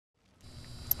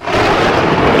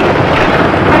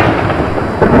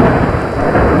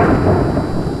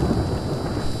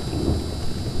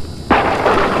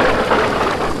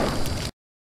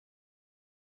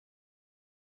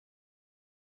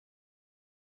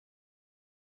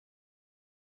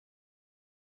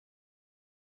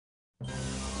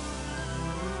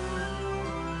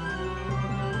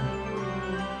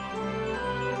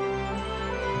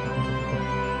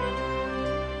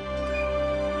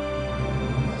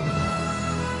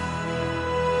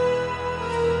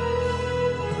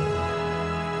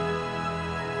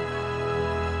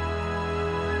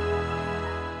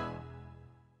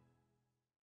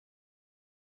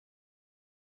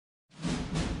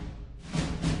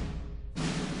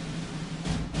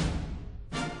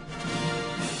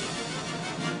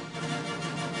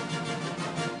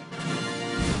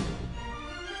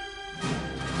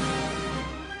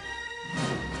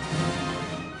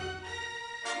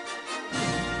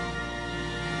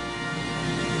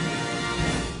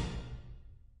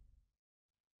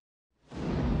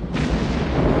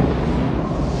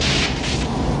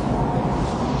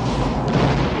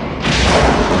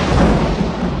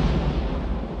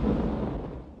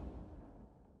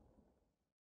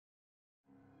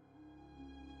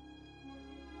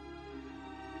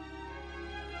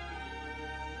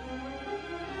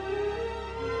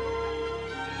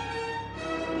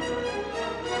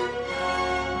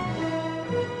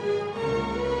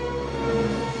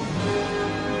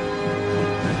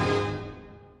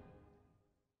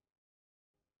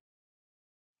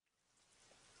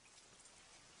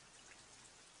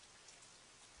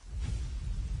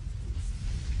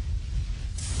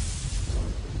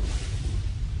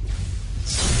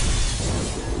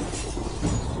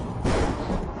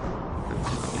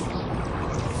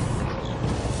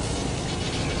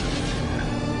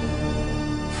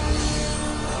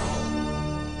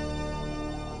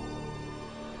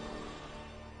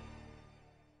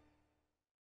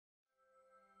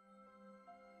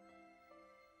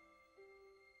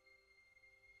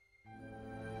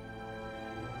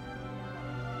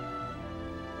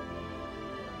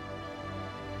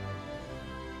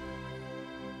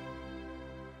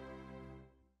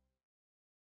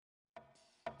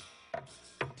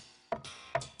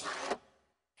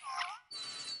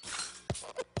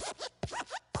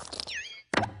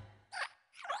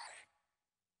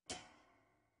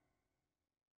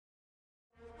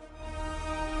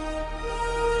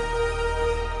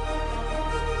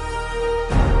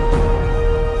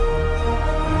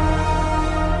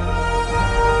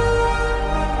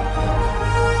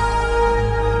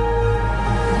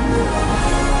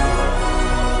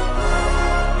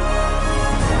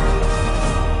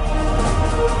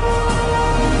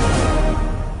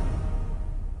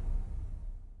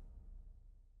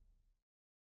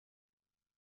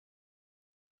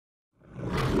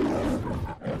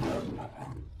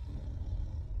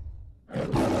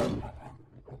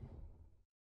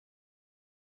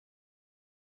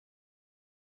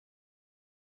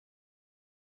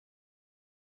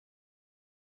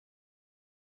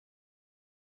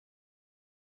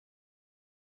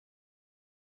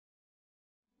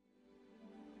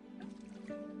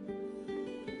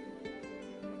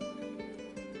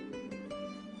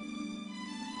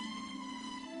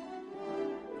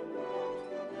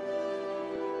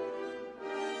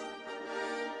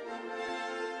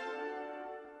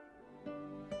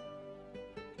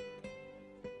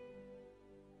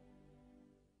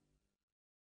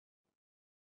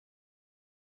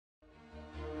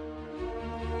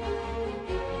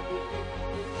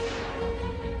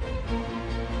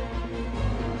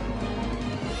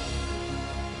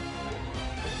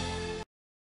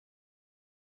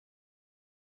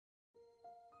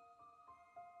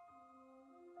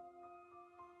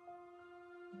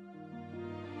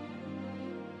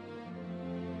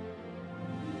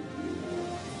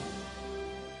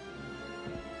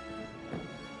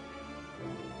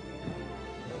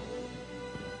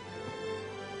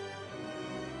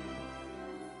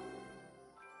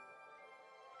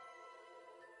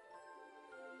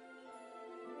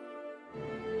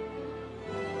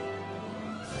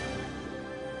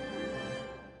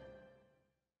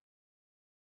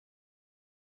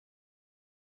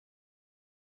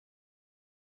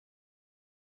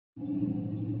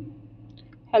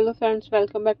Hello friends,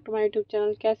 welcome back to my YouTube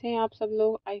channel. कैसे हैं आप सब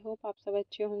लोग? आई होप आप सब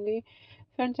अच्छे होंगे।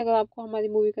 फ्रेंड्स, अगर आपको हमारी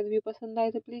मूवी का रिव्यू पसंद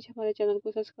आए तो प्लीज़ हमारे चैनल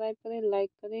को सब्सक्राइब करें, लाइक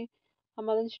करें।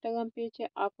 हमारा इंस्टाग्राम पेज है,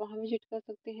 आप वहां विजिट कर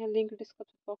सकते हैं, लिंक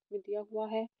डिस्क्रिप्शन बॉक्स में दिया हुआ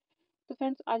है। तो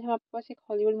फ्रेंड्स, आज हम आपके पास एक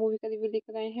हॉलीवुड मूवी का रिव्यू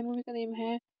लेकर आए हैं। मूवी का नेम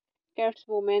है कैट्स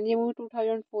वोमैन। ये मूवी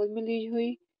 2004 में रिलीज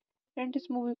हुई। फ्रेंड्स, इस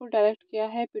मूवी को डायरेक्ट किया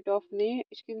है पिटॉफ ने।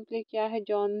 स्क्रीन प्ले किया है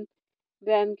John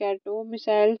ब्रैनकैटो,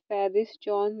 missile Ferris,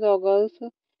 John Rogers.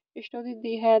 Story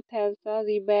दी है थेल्सा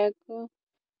रिबैक,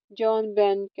 जॉन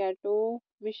ब्रैनकैटो,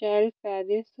 मिशेल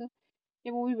फेरिस।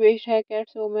 ये मूवी बेस्ड है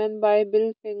cats woman bye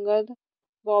bill finger,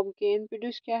 Bob केन।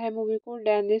 प्रोड्यूस किया है मूवी को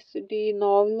Dennis D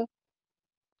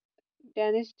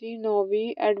नोवी,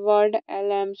 Edward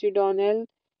L M C Donnell.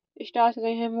 Stars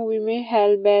रहे हैं मूवी में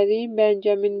hello berry,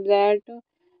 Benjamin brat,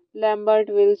 Lambert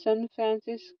Wilson,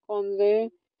 Francis कॉनरे,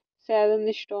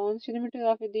 सैरन stone.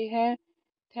 Cinematography दी है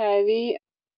theory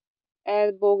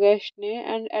एरबोगेस्ट ने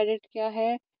एंड एडिट किया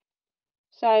है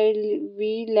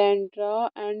साइलवी लैंड्रा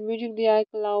एंड म्यूजिक दिया है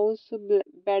क्लाउस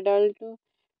बेडल्ट।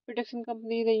 प्रोडक्शन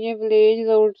कंपनी रही है village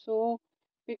रोडसो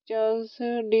pictures,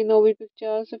 डिनोवी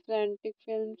pictures, frantic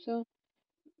films,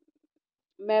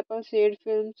 maple said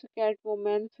films,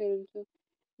 कैटवुमन films.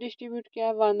 Distribute किया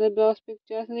है Warner Bros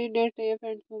pictures. Release date है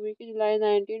फ्रेंड्स मूवी की जुलाई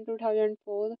 19,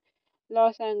 2004।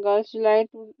 लॉस एंजल्स जुलाई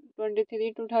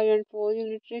 23, 2004।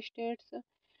 United states.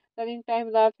 रनिंग टाइम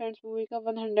रहा फ्रेंड्स मूवी का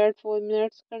 104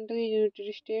 minutes. Country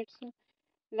United states.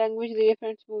 Language रही है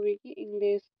फ्रेंड्स मूवी की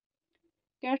English.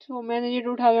 Cats women is a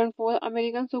 2004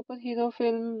 American superhero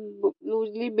film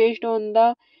loosely based on the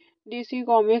DC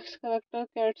Comics character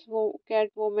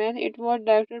Catwoman. It was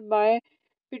directed by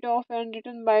Pitoff and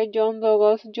written by John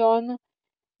Rogers, John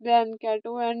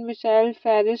Brancato and Michelle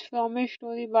Ferris, from a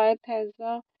story by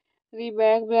Thelsa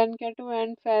Reback, Brancato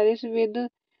and Ferris, with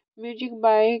music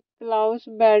by Klaus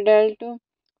Badelt.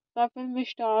 The film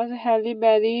stars Halle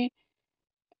Berry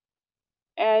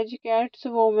as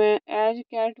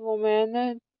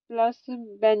Catwoman plus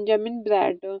Benjamin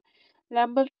Bratt,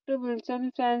 Lambert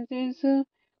Wilson, Francis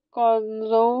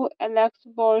Conroe, Alex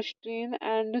Borstein,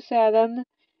 and Sharon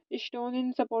Stone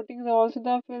in supporting roles.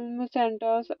 The film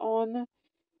centers on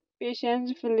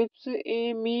Patience Phillips,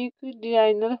 a meek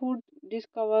designer who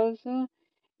discovers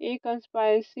a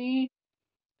conspiracy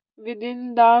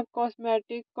within the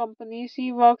cosmetic company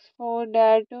she works for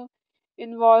that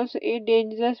involves a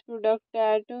dangerous product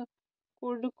that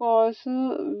could cause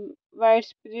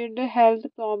widespread health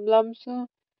problems.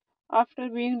 After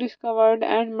being discovered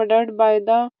and murdered by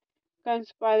the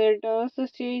conspirators,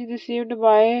 she is received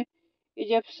by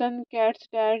Egyptian cats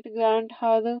that grant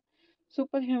her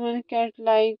superhuman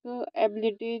cat-like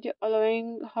abilities,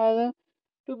 allowing her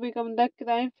to become the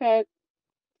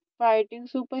crime-fighting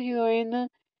superheroine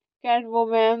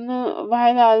Catwoman,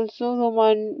 while also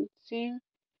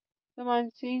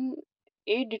romancing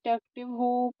a detective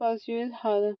who pursues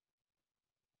her.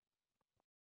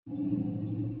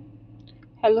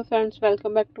 Hello friends,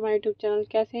 welcome back to my YouTube channel.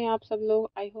 कैसे हैं आप सब लोग?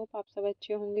 I hope आप सब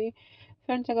अच्छे होंगे।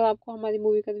 Friends, अगर आपको हमारी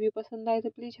मूवी का रिव्यू पसंद आए तो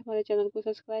प्लीज़ हमारे चैनल को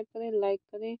सब्सक्राइब करें, लाइक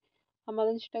करें।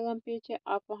 हमारा इंस्टाग्राम पेज है,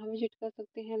 आप वहां विजिट कर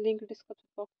सकते हैं, लिंक डिस्क्रिप्शन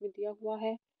बॉक्स में दिया हुआ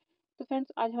है। तो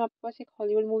फ्रेंड्स, आज हम आपके पास एक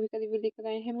हॉलीवुड मूवी का रिव्यू लेकर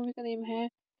आए हैं। मूवी का नेम है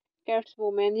कैट्स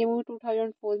वोमैन। ये मूवी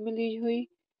 2004 में रिलीज हुई।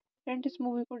 फ्रेंड्स, इस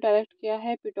मूवी को डायरेक्ट किया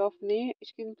है पिटॉफ ने।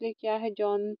 स्क्रीन प्ले किया है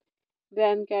John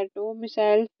ब्रैनकैटो,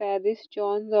 missile Ferris,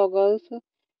 John Rogers.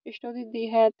 Story दी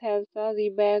है थेल्सा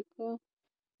रिबैक,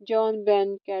 जॉन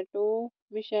ब्रैनकैटो,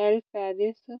 मिशेल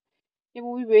फेरिस। ये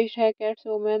मूवी बेस्ड है cats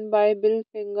woman bye bill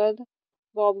finger,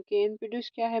 Bob केन। प्रोड्यूस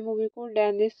किया है मूवी को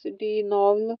Dennis D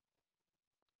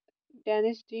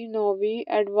नोवी,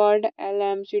 Edward L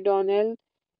M C Donnell.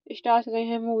 Stars रहे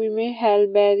हैं मूवी में hello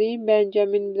berry,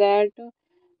 Benjamin brat,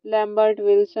 Lambert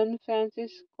Wilson,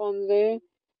 Francis कॉनरे,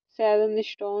 सैरन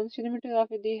stone.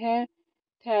 Cinematography दी है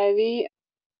theory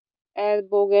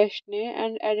एरबोगेस्ट ने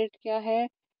एंड एडिट किया है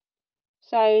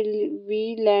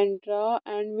साइलवी लैंड्रा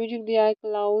एंड म्यूजिक दिया है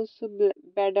क्लाउस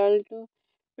बेडल्ट।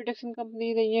 प्रोडक्शन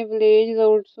कंपनी रही है village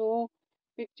रोडसो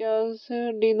pictures,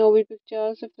 डिनोवी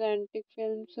pictures, frantic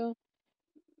films,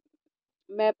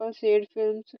 maple said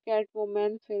films,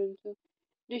 कैटवुमन films.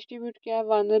 Distribute किया है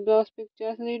Warner Bros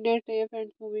pictures. Release date है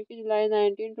फ्रेंड्स मूवी की जुलाई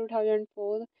 19,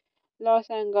 2004,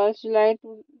 लॉस एंजल्स। जुलाई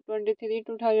 23,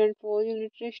 2004,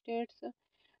 यूनाइटेड स्टेट्स।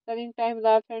 रनिंग टाइम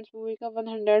रहा फ्रेंड्स मूवी का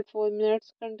 104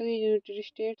 minutes. Country United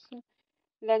states.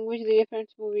 Language रही है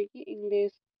फ्रेंड्स मूवी की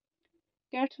English.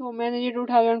 Cats women is a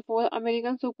 2004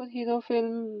 American superhero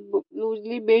film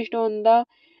loosely based on the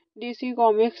DC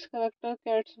Comics character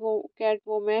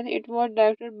Catwoman. It was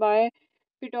directed by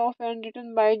Pitoff and written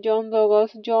by John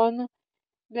Rogers, John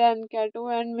Brancato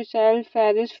and Michelle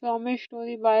Ferris, from a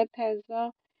story by Thelsa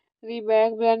Reback,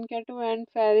 Brancato and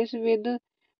Ferris, with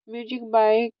music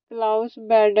by Klaus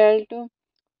Badelt.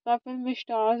 The film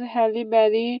stars Halle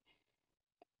Berry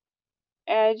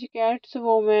as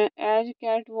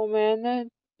Catwoman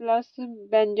plus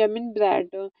Benjamin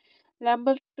Bratt,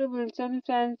 Lambert Wilson,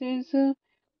 Francis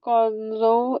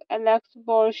Conroe, Alex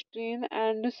Borstein,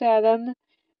 and Sharon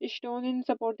Stone in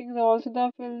supporting roles.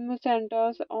 The film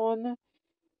centers on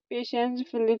Patience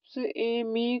Phillips, a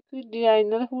meek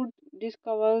designer who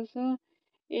discovers a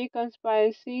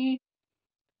conspiracy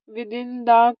within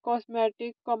the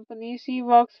cosmetic company she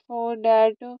works for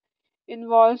that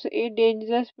involves a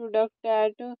dangerous product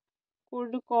that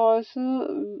could cause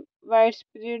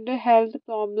widespread health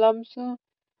problems.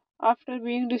 After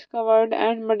being discovered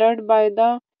and murdered by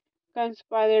the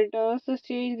conspirators,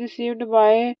 she is received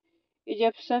by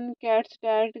Egyptian cats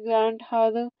that grant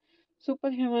her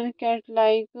superhuman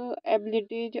cat-like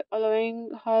abilities,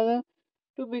 allowing her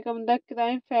to become the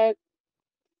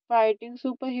crime-fighting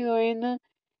superheroine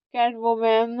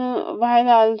Catwoman, while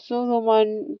also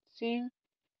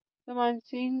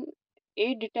romancing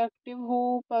a detective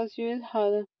who pursues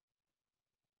her.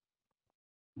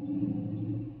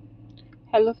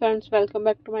 Hello friends, welcome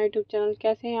back to my YouTube channel.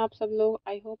 कैसे हैं आप सब लोग?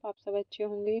 I hope आप सब अच्छे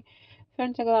होंगे।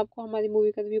 Friends, अगर आपको हमारी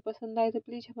मूवी का रिव्यू पसंद आए तो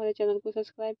प्लीज़ हमारे चैनल को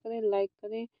सब्सक्राइब करें, लाइक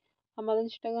करें। हमारा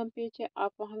इंस्टाग्राम पेज है,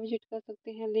 आप वहां विजिट कर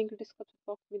सकते हैं, लिंक डिस्क्रिप्शन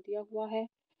बॉक्स में दिया हुआ है।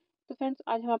 तो फ्रेंड्स,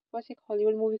 आज हम आपके पास एक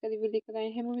हॉलीवुड मूवी का रिव्यू लेकर आए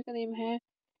हैं। मूवी का नेम है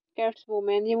कैट्स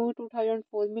वुमेन। ये मूवी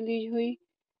 2004 में रिलीज हुई।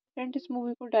 फ्रेंड्स, इस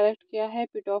मूवी को डायरेक्ट किया है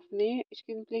पिटॉफ ने।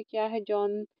 स्क्रीन प्ले किया है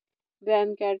John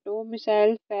ब्रैनकैटो,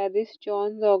 missile Ferris,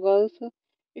 John Rogers.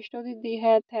 Story दी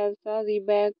है थेल्सा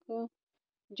रिबैक,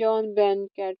 जॉन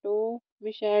ब्रैनकैटो,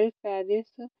 मिशेल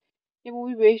फेरिस। ये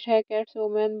मूवी बेस्ड है cats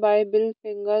woman bye bill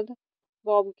finger,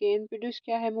 Bob केन। प्रोड्यूस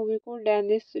किया है मूवी को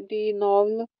Dennis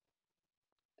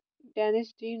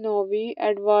D नोवी,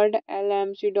 Edward L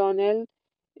M C Donnell.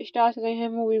 Stars रहे हैं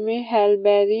मूवी में hello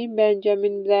berry,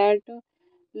 Benjamin brat,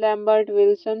 Lambert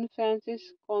Wilson,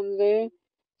 Francis कॉनरे,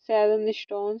 सैरन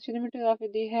stone. Cinematography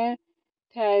दी है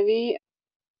theory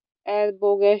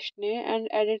एरबोगेस्ट ने एंड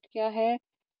एडिट किया है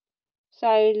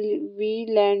साइलवी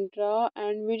लैंड्रा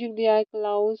एंड म्यूजिक दिया है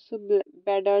क्लाउस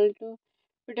बेडल्ट।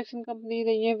 प्रोडक्शन कंपनी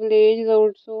रही है village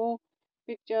रोडसो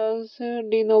pictures,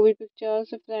 डिनोवी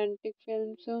pictures, frantic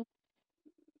films,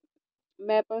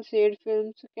 maple said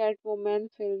films, कैटवुमन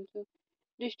films.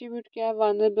 Distribute किया है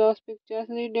Warner Bros pictures.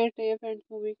 Release date है फ्रेंड्स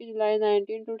मूवी की जुलाई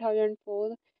 19,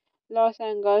 2004, लॉस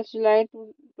एंजल्स। जुलाई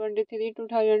 23,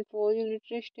 2004,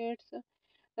 यूनाइटेड स्टेट्स।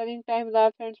 रनिंग टाइम रहा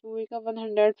फ्रेंड्स मूवी का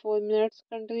 104 minutes.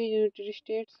 Country United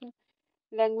states.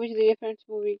 Language रही है फ्रेंड्स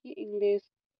मूवी की English.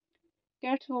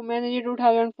 Cats women is a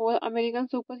 2004 American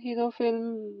superhero film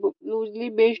loosely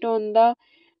based on the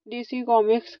DC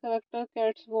Comics character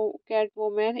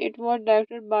Catwoman. It was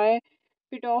directed by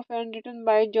Pitoff and written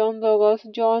by John Rogers,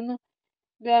 John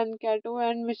Brancato,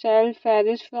 and Michelle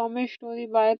Ferris from a story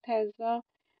by Thelsa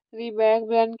Reback.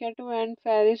 Brancato and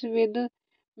Ferris with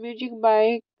music by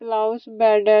Klaus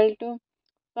Badelt.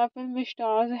 The film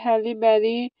stars Halle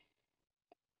Berry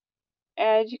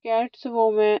as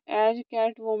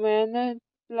Catwoman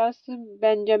plus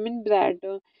Benjamin Bratt,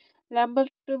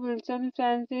 Lambert Wilson,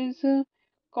 Francis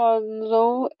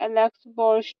Conroe, Alex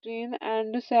Borstein,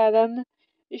 and Sharon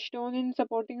Stone in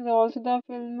supporting roles. The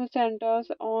film centers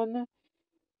on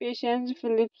Patience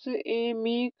Phillips, a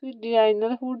meek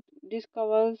designer who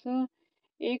discovers a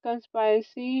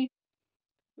conspiracy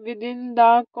within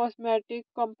the cosmetic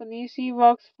company she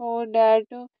works for that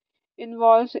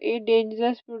involves a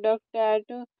dangerous product that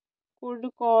could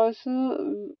cause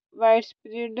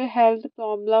widespread health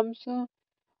problems.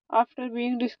 After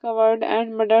being discovered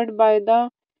and murdered by the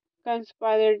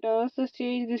conspirators, she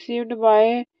is received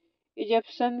by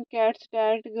Egyptian cats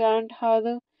that grant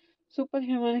her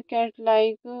superhuman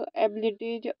cat-like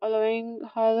abilities, allowing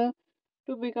her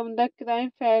to become the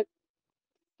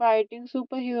crime-fighting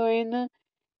superheroine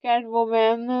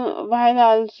Catwoman, while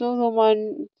also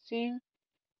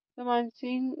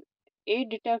romancing a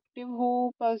detective who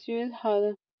pursues her.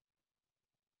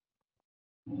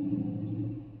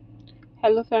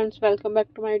 Hello friends, welcome back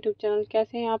to my YouTube channel.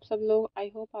 कैसे हैं आप सब लोग? I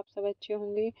hope आप सब अच्छे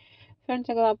होंगे। Friends,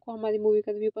 अगर आपको हमारी मूवी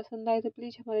का रिव्यू पसंद आए तो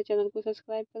प्लीज़ हमारे चैनल को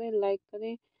सब्सक्राइब करें, लाइक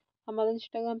करें। हमारा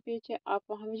इंस्टाग्राम पेज है, आप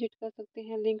वहां विजिट कर सकते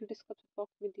हैं, लिंक डिस्क्रिप्शन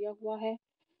बॉक्स में दिया हुआ है।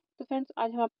 तो फ्रेंड्स,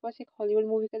 आज हम आपके पास एक हॉलीवुड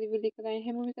मूवी का रिव्यू लेकर आए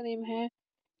हैं। मूवी का नेम है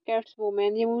कैट्स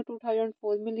वुमेन। ये मूवी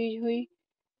 2004 में रिलीज हुई।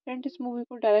 फ्रेंड्स, इस मूवी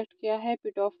को डायरेक्ट किया है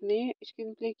पिटॉफ ने।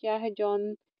 स्क्रीन प्ले किया है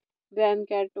John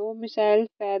ब्रैनकैटो, missile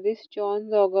Ferris, John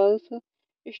Rogers.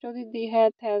 Story दी है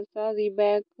थेल्सा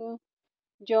रिबैक,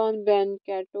 जॉन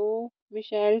ब्रैनकैटो,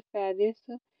 मिशेल फेरिस।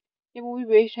 ये मूवी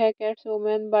बेस्ड है cats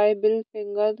women bye bill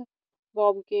finger,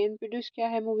 Bob केन। प्रोड्यूस किया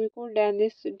है मूवी को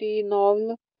Dennis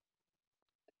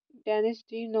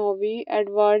D नोवी,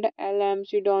 Edward L M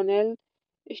C Donnell.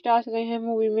 Stars रहे हैं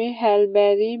मूवी में hello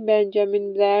berry,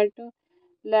 Benjamin brat,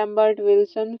 Lambert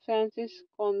Wilson, Francis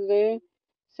कॉनरे,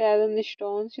 Sharon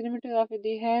stone. Cinematography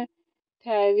दी है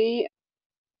theory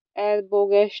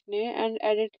एरबोगेस्ट ने एंड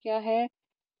एडिट किया है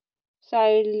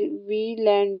साइलवी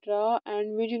लैंड्रा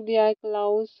एंड म्यूजिक दिया है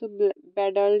क्लाउस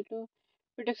बेडल्ट।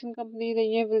 प्रोडक्शन कंपनी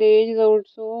रही है village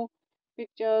रोडसो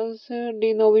pictures,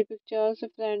 डिनोवी pictures,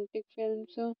 frantic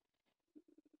films,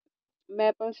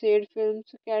 maple said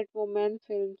films, कैटवुमन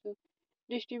films.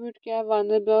 Distribute किया है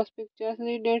Warner Bros pictures.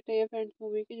 Release date है फ्रेंड्स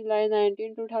मूवी की जुलाई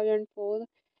 19, 2004,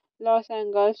 लॉस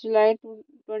एंजल्स। जुलाई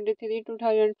 23,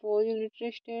 2004,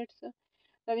 यूनाइटेड स्टेट्स।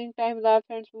 रनिंग टाइम रहा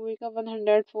फ्रेंड्स मूवी का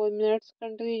 104 minutes.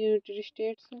 Country United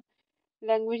states.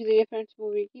 Language रही है फ्रेंड्स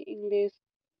मूवी की English.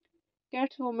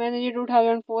 Cats women is a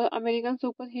 2004 American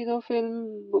superhero film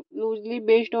loosely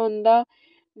based on the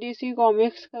DC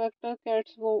Comics character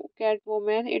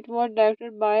Catwoman. It was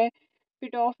directed by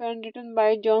Pitoff and written by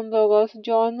John Rogers,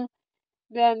 John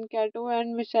Brancato, and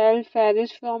Michelle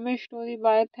Ferris from a story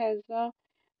by Thelsa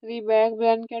Reback.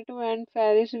 Brancato and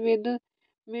Ferris with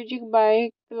music by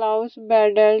Klaus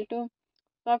Badelt.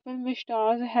 The film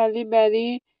stars Halle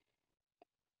Berry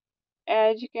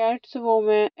as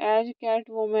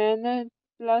Catwoman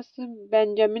plus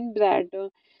Benjamin Bratt,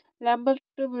 Lambert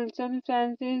Wilson,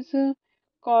 Francis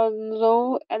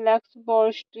Conroe, Alex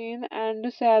Borstein,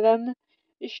 and Sharon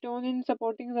Stone in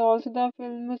supporting roles. The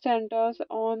film centers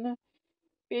on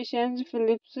Patience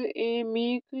Phillips, a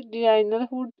meek designer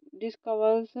who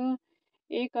discovers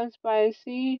a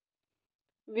conspiracy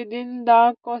within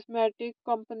the cosmetic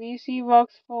company she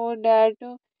works for that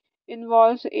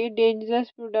involves a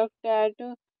dangerous product that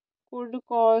could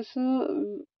cause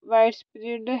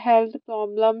widespread health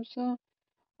problems.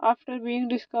 After being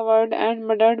discovered and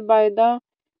murdered by the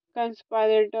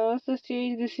conspirators, she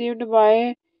is received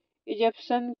by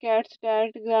Egyptian cats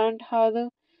that grant her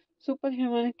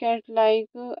superhuman cat-like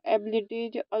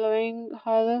abilities, allowing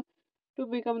her to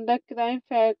become the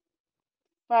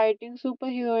crime-fighting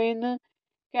superheroine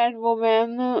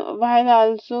Catwoman, while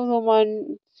also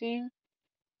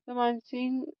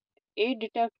romancing a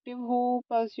detective who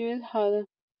pursues her.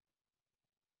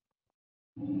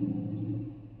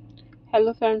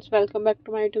 Hello friends, welcome back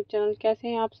to my YouTube channel. कैसे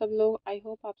हैं आप सब लोग? I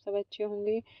hope आप सब अच्छे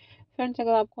होंगे। Friends,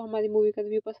 अगर आपको हमारी मूवी का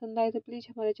रिव्यू पसंद आए तो प्लीज़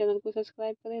हमारे चैनल को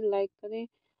सब्सक्राइब करें, लाइक करें।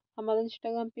 हमारा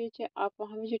इंस्टाग्राम पेज है, आप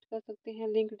वहाँ विजिट कर सकते हैं,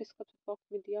 लिंक डिस्क्रिप्शन बॉक्स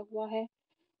में दिया हुआ है।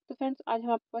 तो फ्रेंड्स, आज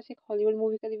हम आपके पास एक हॉलीवुड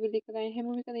मूवी का रिव्यू लेकर आए हैं।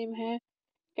 मूवी का नेम है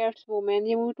कैट्स वोमैन।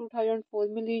 ये मूवी 2004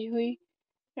 में रिलीज हुई।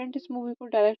 फ्रेंड्स, इस मूवी को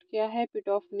डायरेक्ट किया है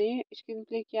पिटॉफ ने। स्क्रीन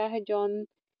प्ले किया है John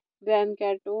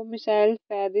ब्रैनकैटो, missile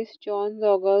Ferris, John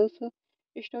Rogers.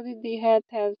 Story दी है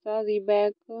थेल्सा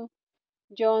रिबैक,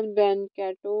 जॉन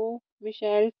ब्रैनकैटो,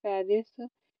 मिशेल फेरिस।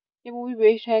 ये मूवी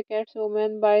बेस्ड है cats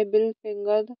woman bye bill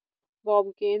finger,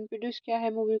 Bob केन। प्रोड्यूस किया है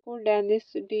मूवी को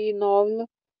Dennis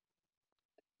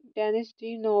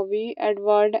D नोवी,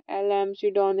 Edward L M C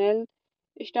Donnell.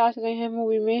 Stars रहे हैं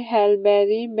मूवी में hell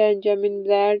berry, Benjamin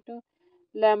brat,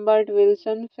 Lambert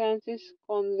Wilson, Francis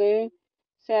कॉनरे,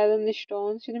 Sharon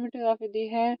stone. Cinematography दी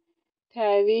है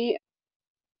theory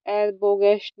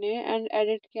एरबोगेस्ट ने एंड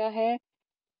एडिट किया है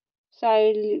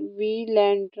साइलवी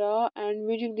लैंड्रा एंड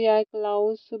म्यूजिक दिया है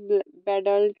क्लाउस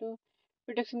बेडल्ट।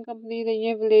 प्रोडक्शन कंपनी रही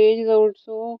है village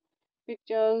रोडसो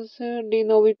pictures,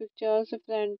 डिनोवी pictures,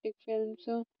 frantic films,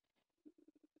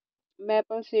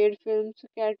 maple said films,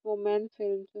 कैटवुमन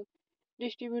films.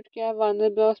 Distribute किया है Warner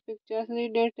Bros pictures.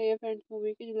 Release date है फ्रेंड्स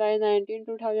मूवी की जुलाई 19,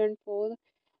 2004,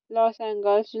 लॉस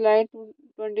एंजल्स। जुलाई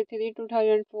 23,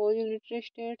 2004, यूनाइटेड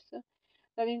स्टेट्स।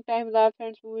 रनिंग टाइम रहा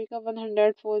फ्रेंड्स मूवी का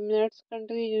 104 minutes.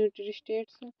 Country United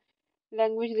states.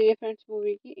 Language रही है फ्रेंड्स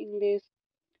मूवी की English.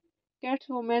 Cats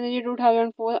women is a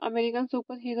 2004 American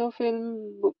superhero film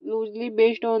loosely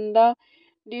based on the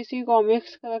DC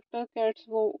Comics character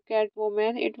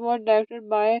Catwoman. It was directed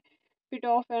by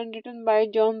Pitoff and written by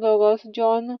John Rogers,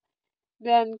 John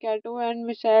Brancato and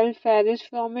Michelle Ferris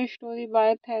from a story by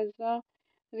Thelsa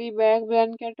Reback,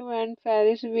 Brancato and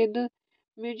Ferris with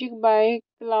music by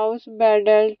Klaus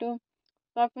Badelt.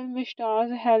 The film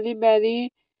stars Halle Berry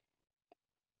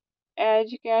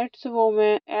as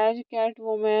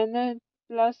Catwoman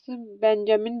plus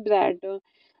Benjamin Bratt,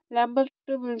 Lambert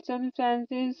Wilson,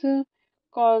 Francis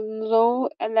Conroe,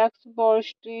 Alex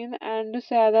Borstein, and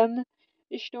Sharon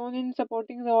Stone in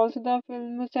supporting roles. The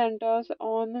film centers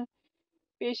on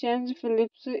Patience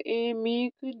Phillips, a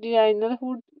meek designer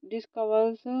who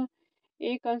discovers a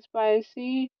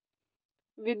conspiracy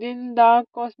within the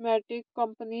cosmetic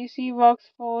company she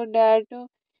works for that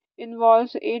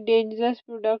involves a dangerous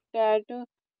product that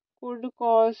could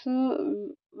cause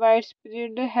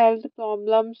widespread health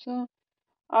problems.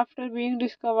 After being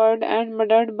discovered and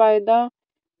murdered by the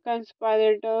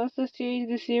conspirators, she is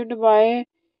received by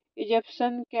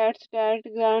Egyptian cats that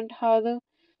grant her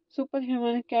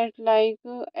superhuman cat-like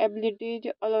abilities,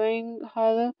 allowing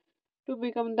her to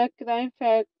become the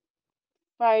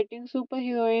crime-fighting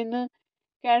superheroine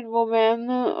Catwoman,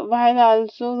 while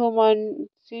also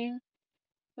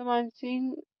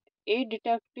romancing a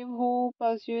detective who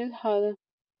pursues her.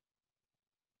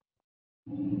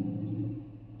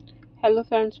 Hello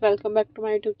friends, welcome back to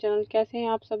my YouTube channel. कैसे हैं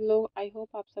आप सब लोग? I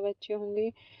hope आप सब अच्छे होंगे।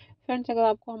 Friends, अगर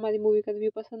आपको हमारी मूवी का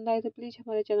रिव्यू पसंद आए तो प्लीज़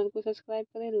हमारे चैनल को सब्सक्राइब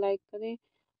करें, लाइक करें।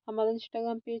 हमारा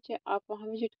इंस्टाग्राम पेज है, आप वहाँ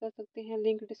विजिट कर सकते हैं,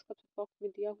 लिंक डिस्क्रिप्शन बॉक्स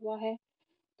में दिया हुआ है।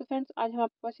 तो फ्रेंड्स, आज हम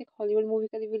आपके पास एक हॉलीवुड मूवी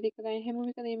का रिव्यू लेकर आए हैं।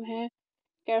 मूवी का नेम है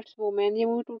कैट्स वोमैन। ये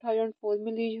मूवी 2004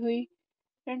 में रिलीज हुई।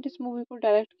 फ्रेंड्स, इस मूवी को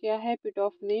डायरेक्ट किया है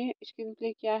पिटॉफ ने। स्क्रीन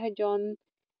प्ले किया है John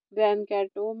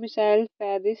ब्रैनकैटो, missile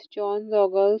Ferris, John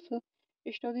Rogers.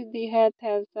 Story दी है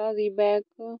थेल्सा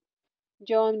रिबैक,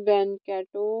 जॉन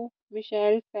ब्रैनकैटो,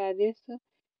 मिशेल फेरिस।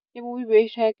 ये मूवी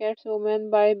बेस्ड है cats women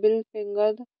bye bill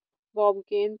finger, Bob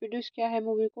केन। प्रोड्यूस किया है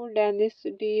मूवी को Dennis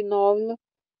D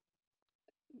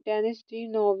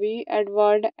नोवी,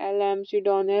 Edward L M C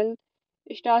Donnell.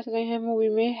 Stars रहे हैं मूवी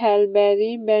में hell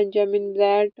berry, Benjamin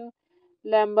brat,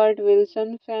 Lambert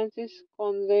Wilson, Francis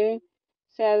कॉनरे,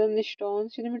 Sharon stone.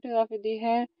 Cinematography दी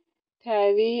है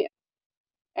theory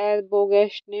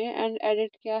एरबोगेस्ट ने एंड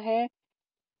एडिट किया है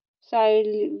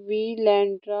साइलवी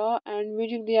लैंड्रा एंड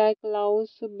म्यूजिक दिया है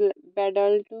क्लाउस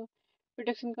बेडल्ट।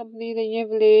 प्रोडक्शन कंपनी रही है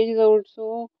village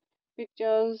रोडसो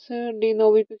pictures,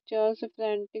 डिनोवी pictures,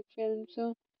 frantic films,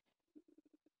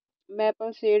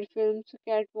 maple said films,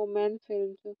 कैटवुमन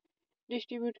films.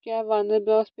 Distribute किया है Warner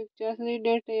Bros pictures. Release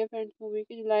date है फ्रेंड्स मूवी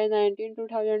की जुलाई 19,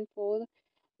 2004,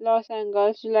 लॉस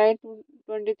एंजल्स। जुलाई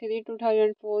 23,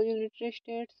 2004, यूनाइटेड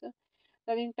स्टेट्स।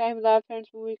 रनिंग टाइम रहा फ्रेंड्स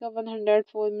मूवी का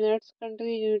 104 minutes.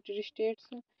 Country United states.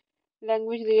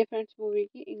 Language रही है फ्रेंड्स मूवी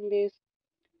की English.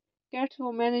 Cats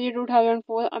women is a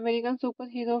 2004 American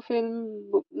superhero film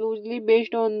loosely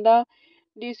based on the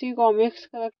DC Comics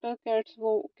character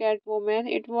Catwoman.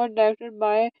 It was directed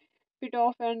by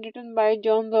Pitoff and written by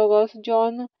John Rogers,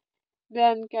 John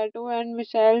Brancato and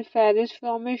Michelle Ferris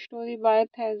from a story by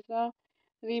Thelsa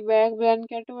Reback,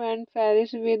 Brancato and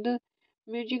Ferris with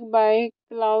music by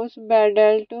Klaus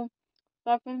Badelt.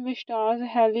 The film stars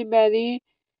Halle Berry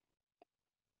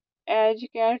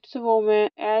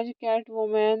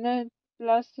Catwoman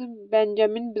plus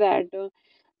Benjamin Bratt.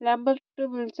 Lambert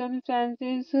Wilson,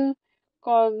 Francis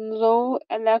Conroe,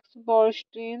 Alex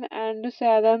Borstein, and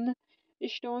Sharon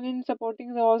Stone in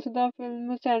supporting roles. The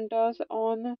film centers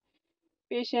on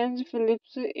Patience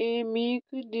Phillips, a meek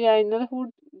designer who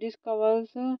discovers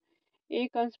a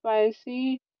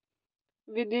conspiracy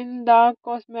within the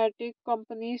cosmetic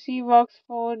company she works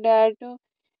for that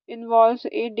involves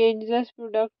a dangerous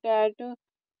product that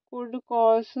could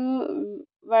cause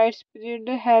widespread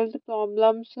health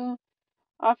problems.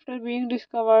 After being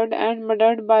discovered and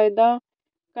murdered by the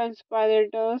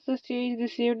conspirators, she is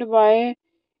received by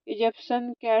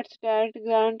Egyptian cats that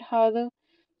grant her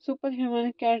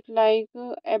superhuman cat-like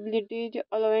abilities,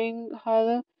 allowing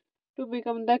her to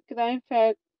become the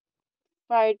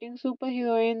crime-fighting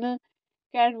superheroine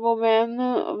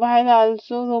Catwoman, while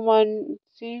also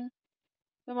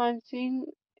romancing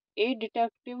a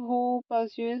detective who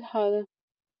pursues her.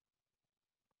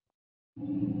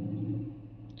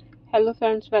 Hello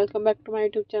friends, welcome back to my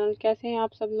YouTube channel. कैसे हैं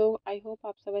आप सब लोग? I hope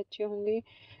आप सब अच्छे होंगे।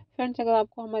 Friends, अगर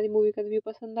आपको हमारी मूवी का रिव्यू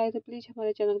पसंद आए तो प्लीज़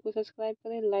हमारे चैनल को सब्सक्राइब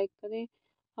करें, लाइक करें।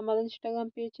 हमारा इंस्टाग्राम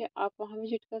पेज है, आप वहां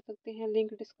विजिट कर सकते हैं,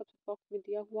 लिंक डिस्क्रिप्शन बॉक्स में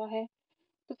दिया हुआ है।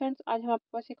 तो फ्रेंड्स, आज हम आपके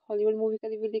पास एक हॉलीवुड मूवी का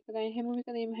रिव्यू लेकर आए हैं। मूवी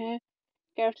का नेम है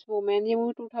कैट्स वुमेन। ये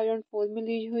मूवी 2004 में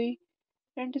रिलीज हुई।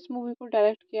 फ्रेंड्स, इस मूवी को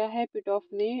डायरेक्ट किया है पिटॉफ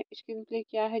ने। स्क्रीन प्ले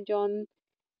किया है John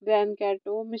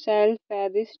ब्रैनकैटो, missile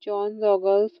Ferris, John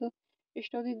Rogers.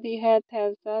 Story दी है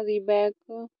थेल्सा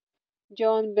रिबैक,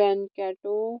 जॉन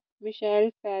ब्रैनकैटो, मिशेल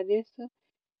फेरिस।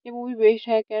 ये मूवी बेस्ड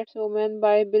है cats women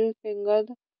bye bill finger,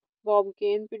 Bob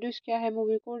केन। प्रोड्यूस किया है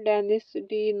मूवी को Dennis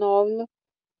D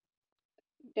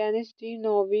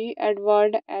नोवी,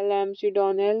 Edward L M C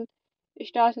Donnell.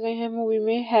 Stars रहे हैं मूवी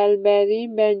में hello berry,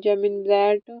 Benjamin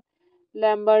brat,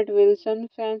 Lambert Wilson,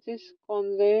 Francis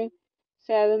कॉनरे,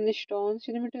 Sharon stone.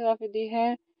 Cinematography दी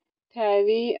है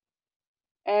theory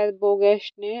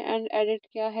एरबोगेस्ट ने एंड एडिट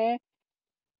किया है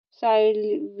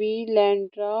साइलवी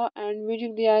लैंड्रा एंड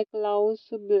म्यूजिक दिया है क्लाउस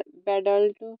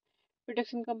बेडल्ट।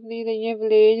 प्रोडक्शन कंपनी रही है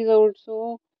village road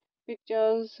show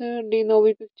pictures,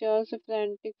 डिनोवी pictures,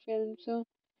 frantic films,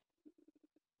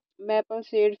 maple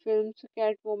said films,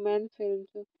 कैटवुमन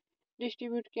films.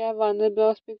 Distribute किया है Warner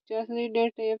Bros pictures. Release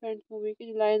date है फ्रेंड्स मूवी की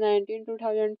जुलाई 19,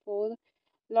 2004।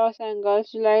 लॉस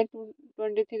एंजल्स जुलाई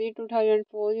 23,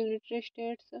 2004। United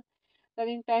states.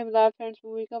 रनिंग टाइम रहा फ्रेंड्स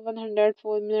मूवी का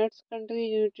 104 minutes. Country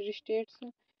United states.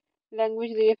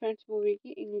 Language रही है friends movie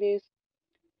की English.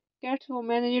 Cats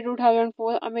women is a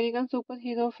 2004 American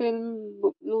superhero film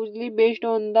loosely based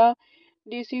on the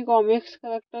DC Comics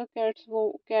character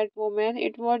Catwoman.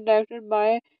 It was directed by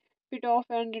Pitoff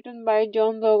and written by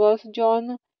John Rogers, John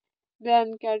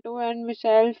Brancato, and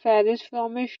Michelle Ferris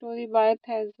from a story by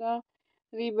Thelsa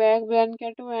Reback,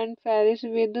 Brancato and Ferris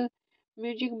with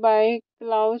music by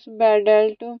Klaus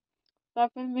Badelt. The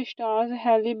film stars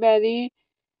Halle Berry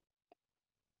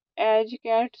as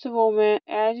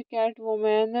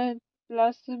Catwoman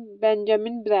plus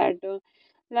Benjamin Bratt,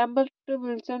 Lambert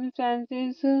Wilson,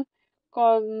 Francis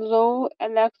Conroe,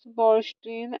 Alex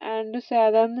Borstein, and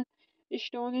Sharon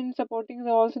Stone in supporting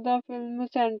roles. The film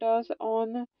centers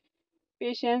on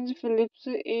Patience Phillips,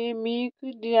 a meek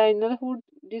designer who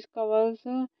discovers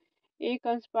a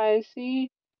conspiracy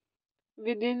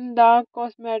within the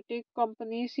cosmetic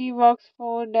company she works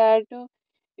for that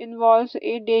involves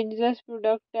a dangerous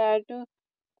product that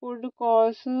could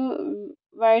cause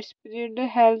widespread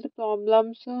health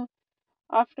problems.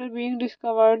 After being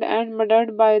discovered and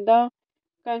murdered by the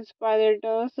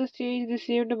conspirators, she is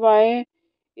received by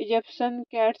Egyptian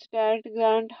cats that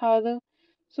grant her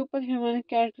superhuman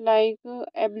cat-like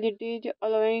abilities,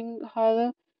 allowing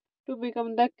her to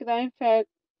become the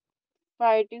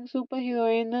crime-fighting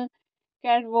superheroine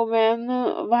Catwoman,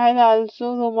 while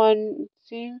also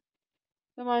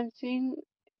romancing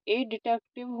a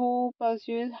detective who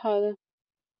pursues her.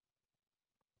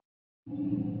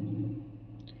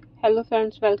 Hello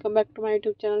friends, welcome back to my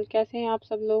YouTube channel. कैसे हैं आप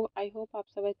सब लोग? I hope आप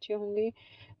सब अच्छे होंगे।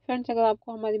 Friends, अगर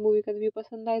आपको हमारी मूवी का रिव्यू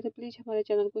पसंद आए तो प्लीज़ हमारे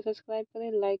चैनल को सब्सक्राइब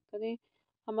करें, लाइक करें।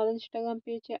 हमारा इंस्टाग्राम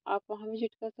पेज है, आप वहां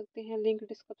विजिट कर सकते हैं, लिंक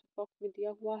डिस्क्रिप्शन बॉक्स में दिया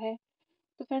हुआ है।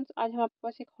 तो फ्रेंड्स, आज हम आपके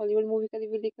पास एक हॉलीवुड मूवी का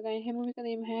रिव्यू लेकर आए हैं। मूवी का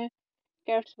नेम है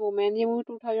कैट्स वुमेन। ये मूवी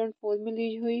 2004 में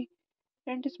रिलीज हुई।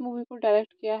 फ्रेंड्स, इस मूवी को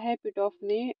डायरेक्ट किया है पिटॉफ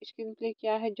ने। स्क्रीन प्ले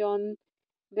किया है John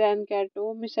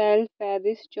ब्रैनकैटो, missile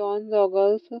Ferris, John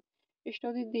Rogers.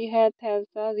 Story दी है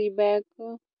थेल्सा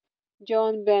रिबैक,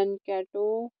 जॉन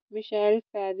ब्रैनकैटो, मिशेल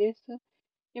फेरिस।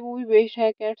 ये मूवी बेस्ड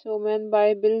है cats women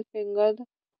bye bill finger,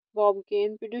 Bob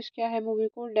केन। प्रोड्यूस किया है मूवी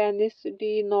को Dennis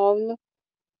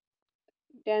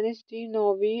D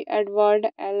नोवी, Edward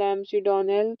L M C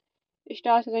Donnell.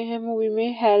 Stars रहे हैं मूवी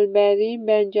में hello berry,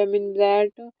 Benjamin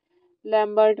brat,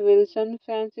 Lambert Wilson,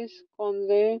 Francis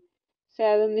कॉनरे,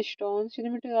 Sharon stone.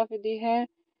 Cinematography दी है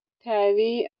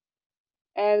theory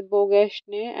एरबोगेस्ट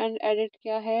ने एंड एडिट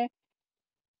किया है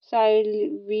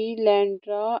साइलवी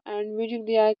लैंड्रा एंड म्यूजिक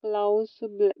दिया है क्लाउस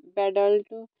बेडल्ट।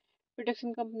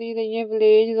 प्रोडक्शन कंपनी रही है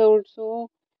village रोडसो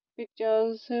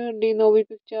pictures, डिनोवी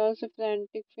pictures,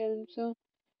 frantic films,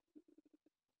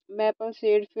 maple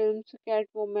said films,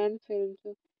 कैटवोमैन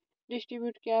films.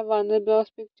 Distribute किया है Warner Bros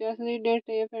pictures. Release date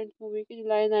है फ्रेंड्स मूवी की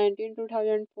जुलाई 19,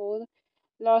 2004,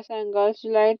 लॉस एंजल्स,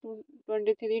 जुलाई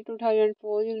 23,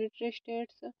 2004, यूनाइटेड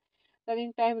स्टेट्स।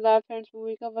 रनिंग टाइम रहा फ्रेंड्स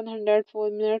मूवी का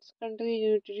 104 minutes. Country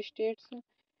United states.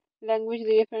 Language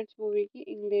रही है फ्रेंड्स मूवी की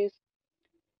English.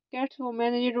 Cats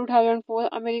women is a 2004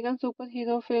 American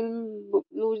superhero film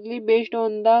loosely based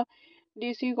on the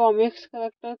DC Comics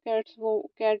character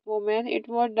Catwoman. It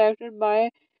was directed by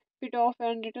Pitoff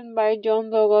and written by John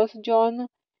Rogers, John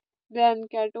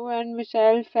Brancato and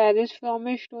Michelle Ferris from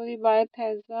a story by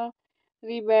Tessa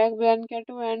Rebeck.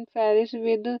 Brancato and Ferris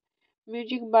with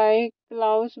music by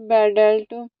Klaus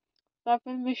Badelt. The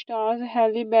film stars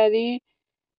Halle Berry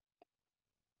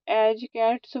as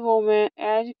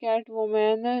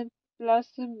Catwoman plus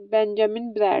Benjamin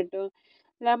Bratt,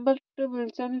 Lambert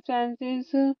Wilson, Francis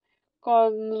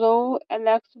Conroe,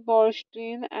 Alex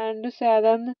Borstein, and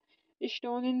Sharon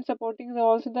Stone in supporting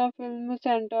roles. The film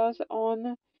centers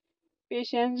on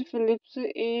Patience Phillips,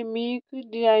 a meek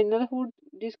designer who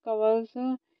discovers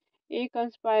a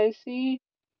conspiracy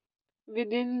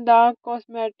within the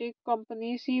cosmetic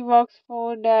company she works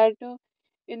for that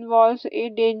involves a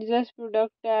dangerous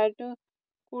product that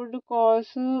could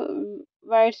cause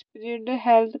widespread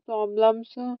health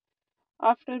problems.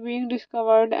 After being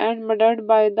discovered and murdered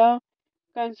by the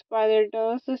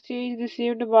conspirators, she is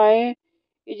received by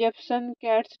Egyptian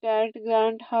cats that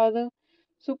grant her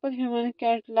superhuman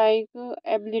cat-like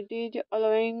abilities,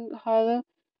 allowing her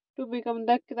to become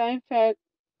the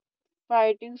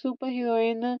crime-fighting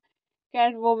superheroine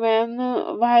Catwoman,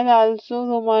 while also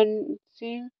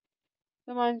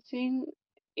romancing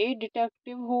a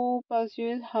detective who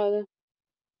pursues her.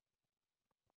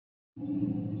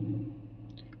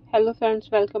 Hello friends,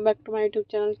 welcome back to my YouTube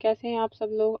channel. कैसे हैं आप सब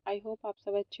लोग? I hope आप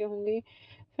सब अच्छे होंगे।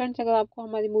 Friends, अगर आपको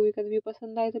हमारी मूवी का रिव्यू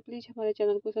पसंद आए तो प्लीज़ हमारे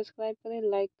चैनल को सब्सक्राइब करें,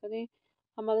 लाइक करें।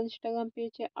 हमारा इंस्टाग्राम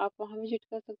पेज है, आप वहां विजिट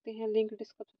कर सकते हैं, लिंक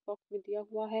डिस्क्रिप्शन बॉक्स में दिया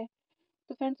हुआ है।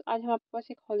 तो फ्रेंड्स, आज हम आपके पास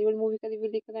एक हॉलीवुड मूवी का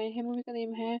रिव्यू लेकर आए हैं। मूवी का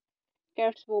नेम है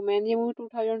कैट्स वुमेन। ये मूवी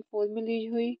 2004 में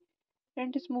रिलीज हुई।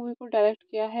 फ्रेंड्स, इस मूवी को डायरेक्ट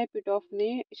किया है पिटॉफ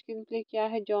ने। स्क्रीन प्ले किया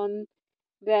है John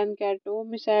ब्रैनकैटो,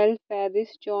 missile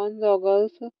Ferris, John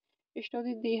Rogers.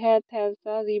 Story दी है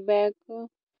थेल्सा रिबैक,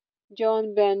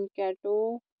 जॉन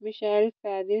ब्रैनकैटो, मिशेल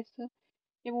फेरिस।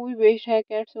 ये मूवी बेस्ड है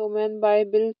cats women bye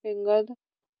bill finger,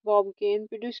 Bob केन।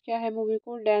 प्रोड्यूस किया है मूवी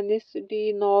को Dennis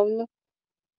D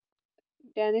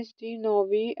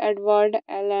नोवी, Edward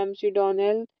L M C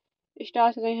Donnell.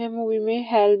 Stars रहे हैं मूवी में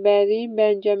hello berry,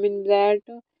 Benjamin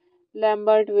brat,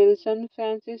 Lambert Wilson,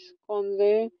 Francis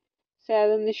कॉनरे,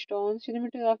 Sharon stone.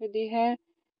 Cinematography दी है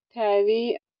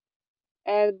theory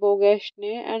एरबोगेस्ट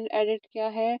ने एंड एडिट किया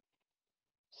है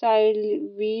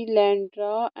साइलवी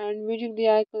लैंड्रा एंड म्यूजिक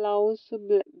दिया है क्लाउस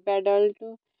बेडल्ट।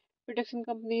 प्रोडक्शन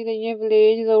कंपनी रही है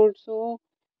village रोडसो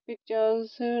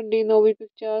pictures, डिनोवी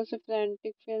pictures,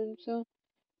 frantic films,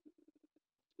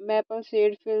 maple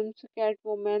said films,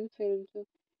 कैटवोमैन films.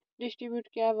 Distribute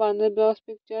किया है Warner Bros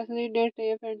pictures. Release date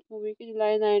है फ्रेंड्स मूवी की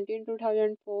जुलाई 19,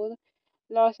 2004,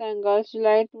 लॉस एंजल्स,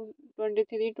 जुलाई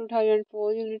 23,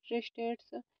 2004, यूनाइटेड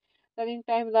स्टेट्स। रनिंग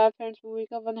टाइम रहा फ्रेंड्स मूवी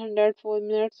का 104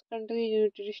 minutes. Country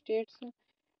United states.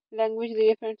 Language रही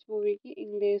है फ्रेंड्स मूवी की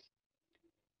English.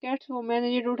 Cats women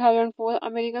is a 2004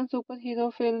 American superhero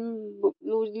film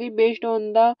loosely based on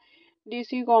the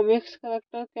DC Comics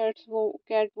character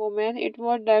Catwoman. It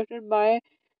was directed by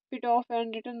Pitoff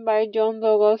and written by John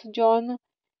Rogers, John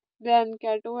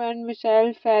Brancato and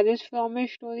Michelle Ferris from a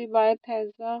story by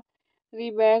Tessa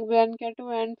Rebeck. Brancato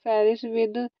and Ferris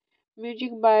with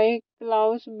music by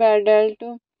Klaus Badelt.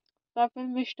 The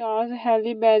film stars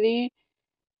Halle Berry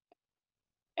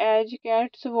as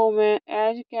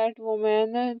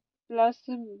Catwoman plus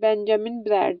Benjamin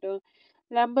Bratt,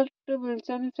 Lambert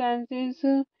Wilson, Francis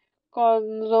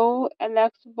Conroe,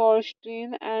 Alex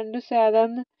Borstein, and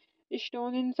Sharon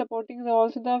Stone in supporting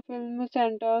roles. The film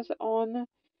centers on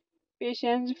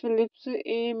Patience Phillips,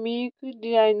 a meek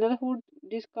designer who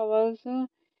discovers a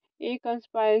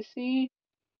conspiracy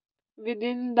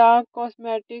within the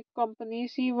cosmetic company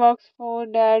she works for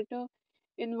that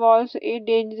involves a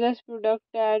dangerous product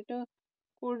that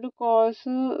could cause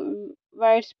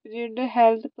widespread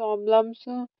health problems.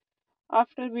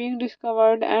 After being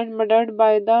discovered and murdered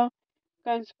by the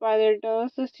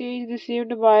conspirators, she is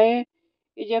received by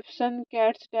Egyptian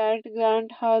cats that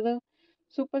grant her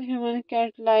superhuman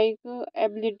cat-like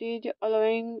abilities,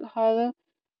 allowing her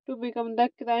to become the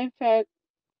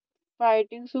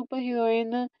crime-fighting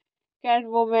superheroine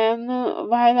Catwoman,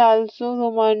 while also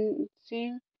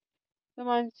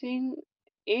romancing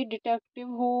a detective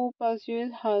who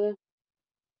pursues her.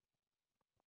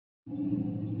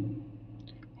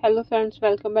 Hello friends,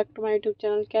 welcome back to my YouTube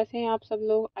channel. कैसे हैं आप सब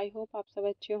लोग? I hope आप सब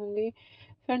अच्छे होंगे।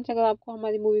 Friends, अगर आपको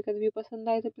हमारी मूवी का रिव्यू पसंद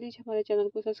आए तो प्लीज़ हमारे चैनल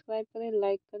को सब्सक्राइब करें,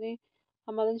 लाइक करें।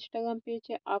 हमारा इंस्टाग्राम पेज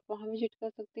है, आप वहां विजिट कर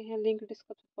सकते हैं, लिंक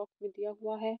डिस्क्रिप्शन बॉक्स में दिया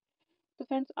हुआ है। तो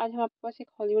फ्रेंड्स, आज हम आपके पास एक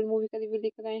हॉलीवुड मूवी का रिव्यू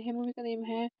लेकर आए हैं। मूवी का नेम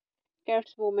है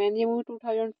कैट्स वोमैन। ये मूवी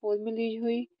 2004 में रिलीज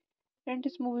हुई। फ्रेंड्स,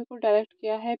 इस मूवी को डायरेक्ट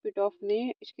किया है पिटॉफ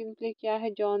ने। स्क्रीन प्ले किया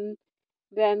है John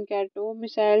ब्रैनकैटो,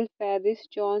 missile Ferris,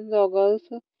 John Rogers.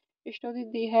 Story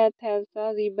दी है थेल्सा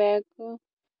रिबैक,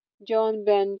 जॉन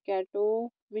ब्रैनकैटो,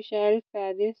 मिशेल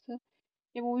फेरिस।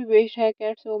 ये मूवी बेस्ड है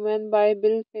cats woman bye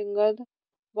bill finger,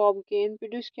 Bob केन।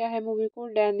 प्रोड्यूस किया है मूवी को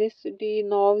Dennis D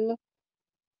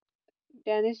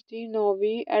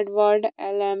नोवी, Edward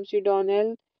L M C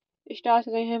Donnell. Stars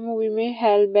रहे हैं मूवी में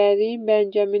hello berry,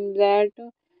 Benjamin brat,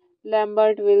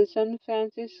 Lambert Wilson,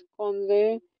 Francis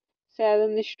कॉनरे,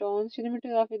 सैरन stone.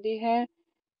 Cinematography दी है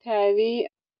theory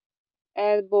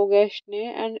एरबोगेस्ट ने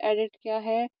एंड एडिट किया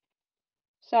है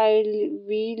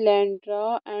साइलवी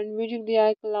लैंड्रा एंड म्यूजिक दिया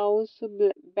है क्लाउस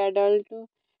बेडल्ट।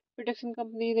 प्रोडक्शन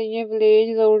कंपनी रही है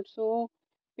village रोडसो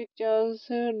pictures,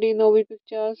 डिनोवी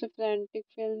pictures, frantic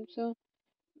films,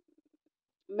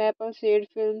 maple said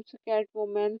films,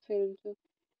 कैटवुमन films.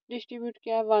 Distribute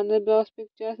किया है Warner Bros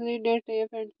pictures. Release date है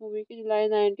फ्रेंड्स मूवी की जुलाई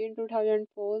 19,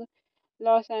 2004।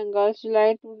 लॉस एंजल्स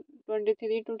जुलाई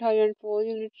 23, 2004।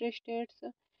 United states.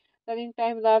 रनिंग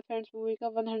टाइम रहा फ्रेंड्स मूवी का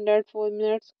 104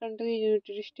 minutes. Country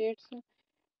United states.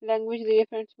 Language रही है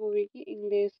फ्रेंड्स मूवी की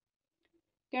English.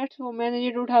 Cats women is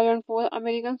a 2004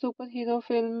 American superhero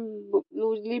film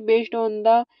loosely based on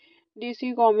the DC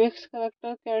Comics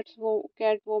character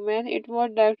Catwoman. It was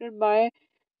directed by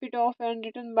Pitoff and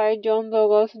written by John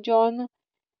Rogers, John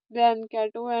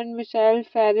Brancato and Michelle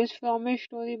Ferris from a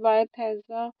story by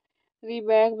Thelsa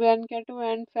Reback, Brancato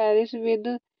and Ferris with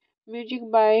music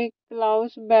by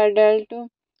Klaus Badelt.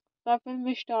 The film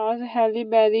stars Halle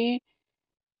Berry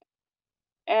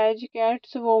as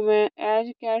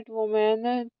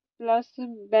Catwoman plus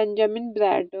Benjamin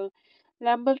Bratt,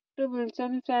 Lambert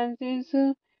Wilson, Francis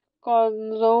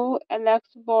Conroe, Alex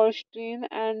Borstein,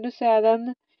 and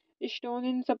Sharon Stone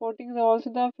in supporting roles.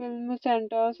 The film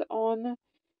centers on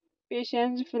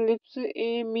Patience Phillips,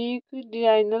 a meek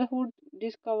designer who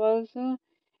discovers a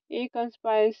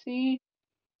conspiracy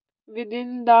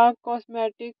within the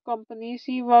cosmetic company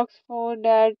she works for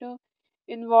that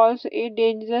involves a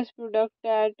dangerous product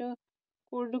that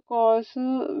could cause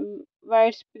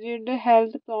widespread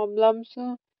health problems.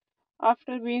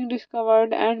 After being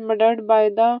discovered and murdered by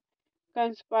the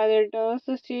conspirators,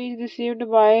 she is received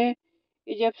by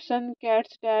Egyptian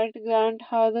cats that grant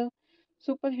her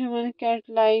superhuman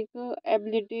cat-like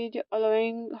abilities,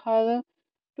 allowing her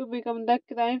to become the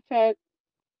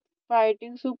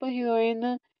crime-fighting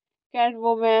superheroine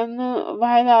Catwoman,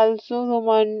 while also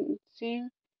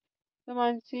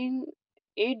romancing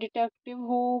a detective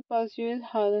who pursues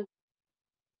her.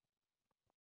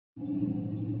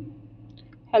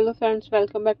 Hello friends,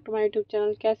 welcome back to my YouTube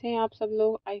channel. कैसे हैं आप सब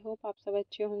लोग? I hope आप सब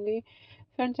अच्छे होंगे।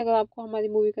 Friends, अगर आपको हमारी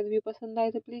मूवी का रिव्यू पसंद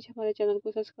आए तो प्लीज़ हमारे चैनल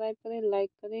को सब्सक्राइब करें, लाइक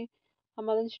करें।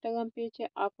 हमारा इंस्टाग्राम पेज है,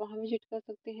 आप वहां विजिट कर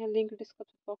सकते हैं, लिंक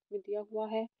डिस्क्रिप्शन बॉक्स में दिया हुआ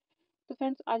है। तो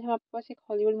फ्रेंड्स, आज हम आपके पास एक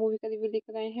हॉलीवुड मूवी का रिव्यू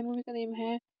लेकर आए हैं। मूवी का नेम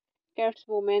है कैट्स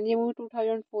वुमेन। ये मूवी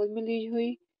 2004 में रिलीज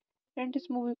हुई। फ्रेंड्स, इस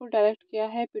मूवी को डायरेक्ट किया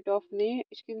है पिटॉफ ने।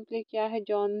 स्क्रीन प्ले किया है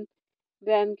John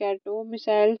ब्रैनकैटो,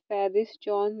 missile Ferris,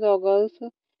 John Rogers.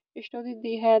 Story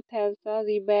दी है थेल्सा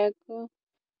रिबैक,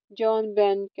 जॉन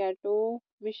ब्रैनकैटो,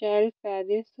 मिशेल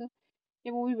फेरिस।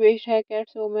 ये मूवी बेस्ड है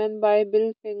cats woman bye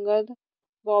bill finger,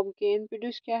 Bob केन।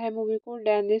 प्रोड्यूस किया है मूवी को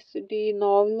Dennis D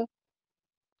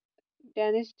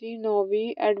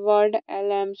नोवी, Edward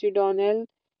L M C Donnell.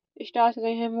 Stars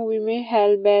रहे हैं मूवी में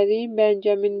hello berry,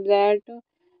 Benjamin brat,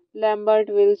 Lambert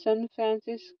Wilson,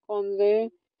 Francis कॉनरे,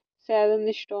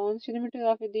 सैरन stone.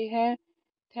 Cinematography दी है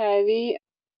theory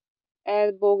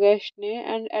एरबोगेस्ट ने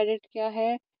एंड एडिट किया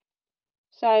है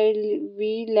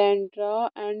साइलवी लैंड्रा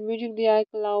एंड म्यूजिक दिया है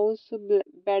क्लाउस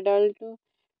बेडल्ट।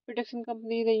 प्रोडक्शन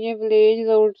कंपनी रही है village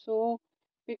रोडसो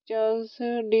pictures,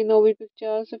 डिनोवी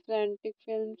pictures, frantic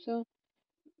films,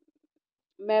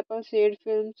 maple said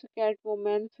films,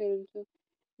 कैटवुमन films.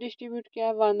 Distribute किया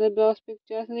है Warner Bros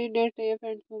pictures. Release date है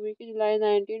फ्रेंड्स मूवी की जुलाई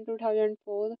 19,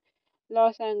 2004,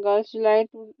 लॉस एंजल्स, जुलाई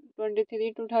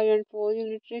 23, 2004,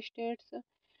 यूनाइटेड स्टेट्स।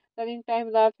 रनिंग टाइम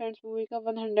रहा फ्रेंड्स मूवी का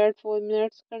 104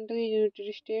 minutes. Country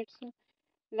United states.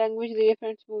 Language रही है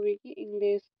फ्रेंड्स मूवी की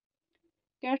English.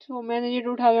 Cats women is a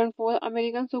 2004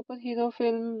 American superhero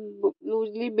film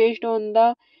loosely based on the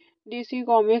DC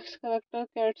Comics character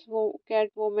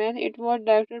Catwoman. It was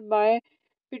directed by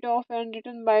Pitoff and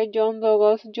written by John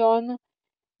Rogers, John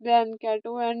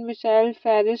Brancato, and Michelle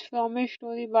Ferris from a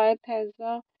story by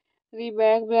Tessa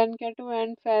Rebeck. Brancato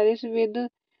and Ferris with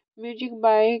music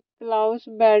by Klaus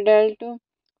Badelt.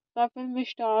 The film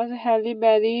stars Halle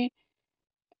Berry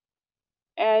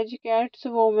as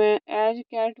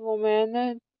Catwoman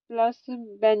plus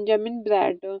Benjamin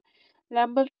Bratt,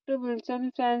 Lambert Wilson,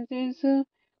 Francis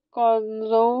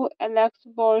Conroe, Alex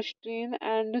Borstein,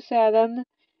 and Sharon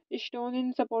Stone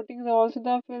in supporting roles.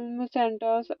 The film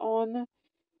centers on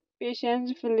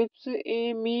Patience Phillips,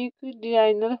 a meek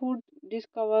designer who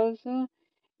discovers a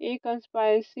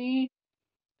conspiracy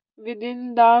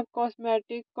within the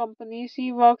cosmetic company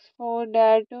she works for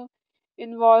that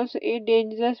involves a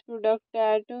dangerous product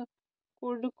that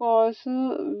could cause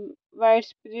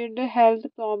widespread health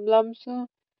problems.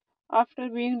 After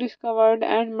being discovered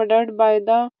and murdered by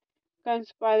the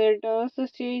conspirators,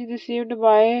 she is received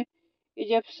by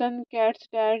Egyptian cats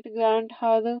that grant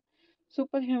her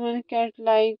superhuman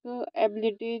cat-like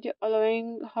abilities,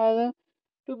 allowing her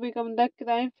to become the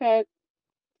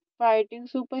crime-fighting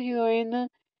superheroine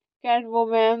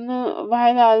Catwoman,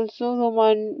 while also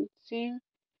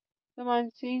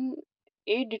romancing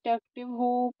a detective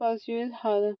who pursues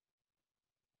her.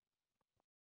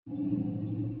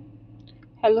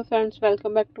 Hello friends,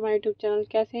 welcome back to my YouTube channel.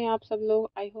 कैसे हैं आप सब लोग?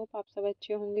 I hope आप सब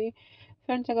अच्छे होंगे।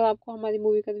 Friends, अगर आपको हमारी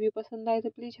मूवी का रिव्यू पसंद आए तो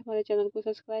प्लीज़ हमारे चैनल को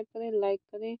सब्सक्राइब करें, लाइक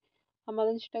करें। हमारा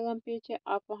इंस्टाग्राम पेज है,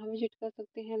 आप वहां विजिट कर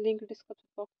सकते हैं, लिंक डिस्क्रिप्शन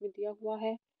बॉक्स में दिया हुआ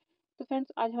है। तो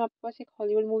फ्रेंड्स, आज हम आपके पास एक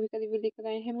हॉलीवुड मूवी का रिव्यू लेकर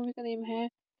आए हैं। मूवी का नेम है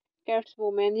कैट्स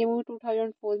वुमेन। ये मूवी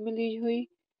 2004 में रिलीज हुई।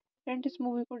 फ्रेंड्स, इस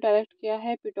मूवी को डायरेक्ट किया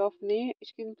है पिटॉफ ने।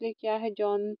 स्क्रीन प्ले किया है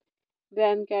John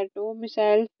ब्रैनकैटो,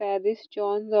 missile Ferris,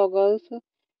 John Rogers.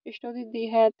 Story दी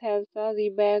है थेल्सा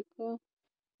रिबैक,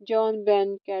 जॉन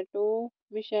ब्रैनकैटो,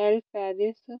 मिशेल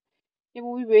फेरिस। ये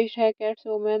मूवी बेस्ड है cats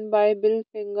women bye bill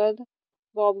finger,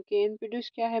 Bob केन। प्रोड्यूस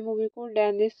किया है मूवी को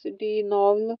Dennis D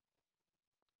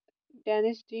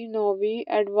नोवी,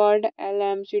 Edward L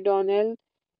M C Donnell.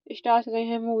 Stars रहे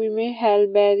हैं मूवी में hello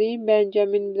berry,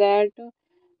 Benjamin brat,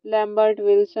 Lambert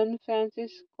Wilson,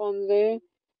 Francis कॉनरे,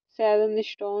 Sharon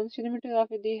stone.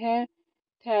 Cinematography दी है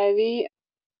theory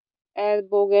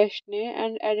एरबोगेस्ट ने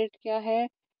एंड एडिट किया है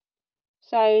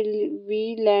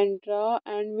साइलवी लैंड्रा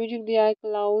एंड म्यूजिक दिया है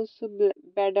क्लाउस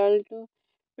बेडल्ट।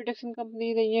 प्रोडक्शन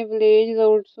कंपनी रही है village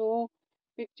रोडसो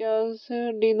pictures,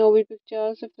 डिनोवी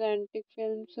pictures, frantic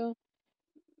films,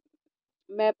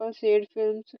 maple said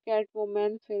films,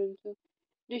 कैटवुमैन films.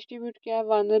 Distribute किया है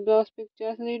Warner Bros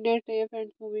pictures. Release date है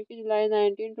फ्रेंड्स मूवी की जुलाई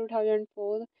 19,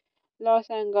 2004,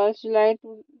 लॉस एंजल्स, जुलाई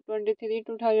 23,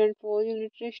 2004,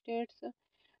 यूनाइटेड स्टेट्स।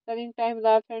 रनिंग टाइम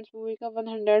रहा फ्रेंड्स मूवी का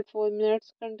 104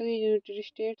 minutes. Country United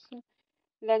states.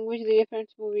 Language रही है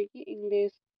फ्रेंड्स मूवी की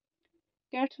English.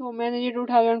 Cats women is a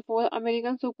 2004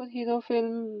 American superhero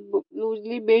film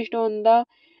loosely based on the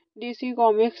DC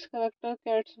Comics character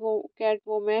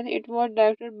Catwoman. It was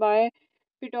directed by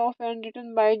Pitoff and written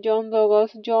by John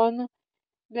Rogers, John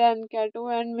Brancato,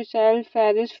 and Michelle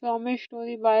Ferris from a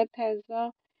story by Tessa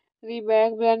Rebeck.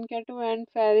 Brancato and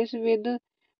Ferris with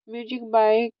music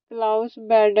by Klaus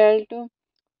Badelt.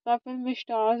 The film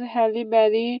stars Halle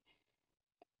Berry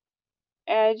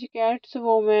as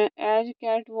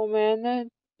Catwoman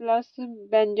plus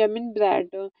Benjamin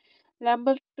Bratt,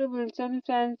 Lambert Wilson,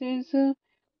 Francis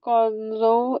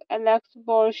Conroe, Alex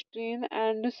Borstein,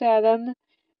 and Sharon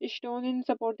Stone in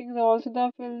supporting roles.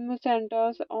 The film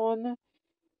centers on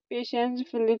Patience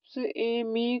Phillips, a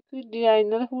meek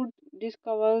designer who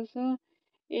discovers a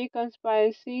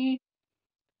conspiracy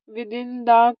within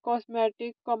the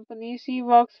cosmetic company she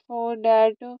works for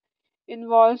that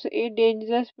involves a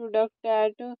dangerous product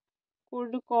that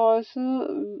could cause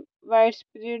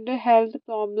widespread health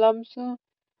problems.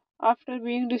 After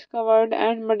being discovered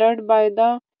and murdered by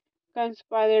the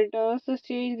conspirators,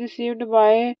 she is received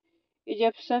by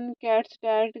Egyptian cats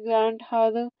that grant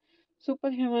her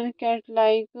superhuman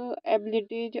cat-like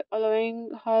abilities,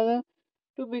 allowing her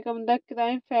to become the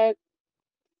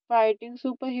crime-fighting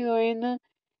superheroine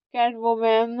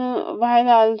Catwoman, while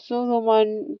also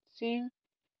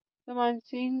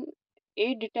romancing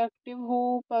a detective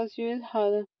who pursues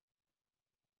her.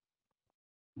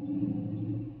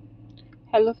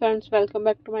 Hello friends, welcome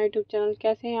back to my YouTube channel.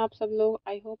 कैसे हैं आप सब लोग?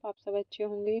 I hope आप सब अच्छे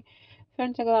होंगे।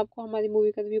 Friends, अगर आपको हमारी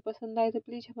मूवी का रिव्यू पसंद आए तो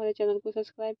प्लीज़ हमारे चैनल को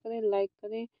सब्सक्राइब करें, लाइक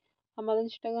करें। हमारा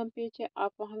इंस्टाग्राम पेज है,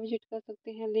 आप वहां विजिट कर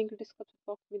सकते हैं, लिंक डिस्क्रिप्शन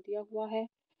बॉक्स में दिया हुआ है।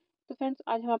 तो फ्रेंड्स,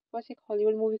 आज हम आपके पास एक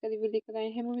हॉलीवुड मूवी का रिव्यू लेकर आए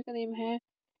हैं। मूवी का नेम है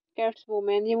कैट्स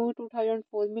वोमैन। ये मूवी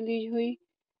 2004 में रिलीज हुई।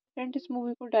 फ्रेंड्स, इस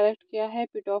मूवी को डायरेक्ट किया है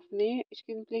पिटॉफ ने।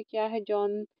 स्क्रीन प्ले किया है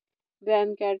John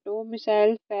ब्रैनकैटो,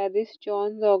 missile Ferris,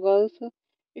 John रॉगल्स।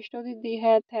 Story दी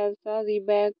है थेल्सा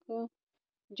रिबैक,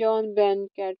 जॉन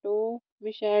ब्रैनकैटो,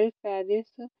 मिशेल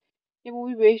फेरिस। ये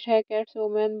मूवी बेस्ड है cats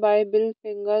woman bye bill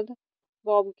finger,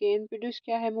 Bob केन। प्रोड्यूस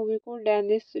किया है मूवी को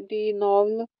Dennis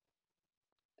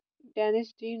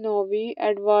D नोवी,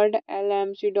 Edward L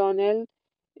M C Donnell.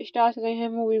 Stars रहे हैं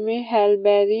मूवी में hell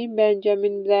berry,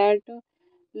 Benjamin brat,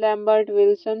 Lambert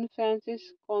Wilson, Francis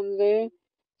कॉनरे,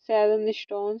 Sharon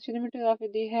stone. Cinematography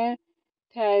दी है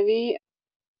theory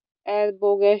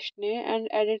एरबोगेस्ट ने एंड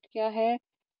एडिट किया है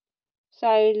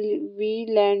साइलवी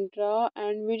लैंड्रा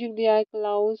एंड म्यूजिक दिया है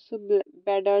क्लाउस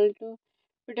बेडल्ट।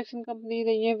 प्रोडक्शन कंपनी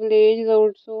रही है village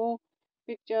रोडसो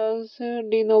pictures,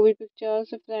 डिनोवी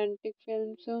pictures, frantic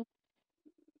films,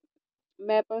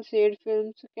 maple said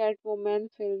films, कैटवुमन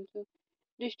films.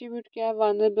 Distribute किया है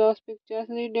Warner Bros pictures.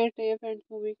 Release date है फ्रेंड्स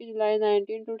मूवी की जुलाई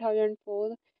 19,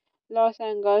 2004। लॉस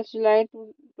एंजल्स जुलाई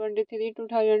 23,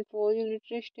 2004।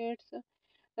 United states.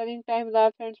 रनिंग टाइम रहा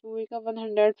फ्रेंड्स मूवी का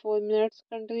 104 minutes.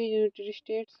 Country United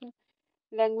states.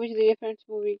 Language रही है फ्रेंड्स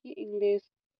मूवी की English.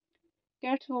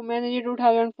 Cats women is a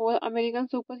 2004 American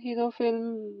superhero film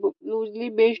loosely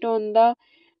based on the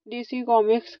DC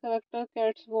Comics character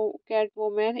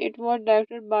Catwoman. It was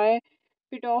directed by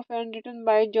Pitoff and written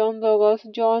by John Rogers,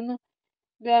 John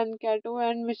Brancato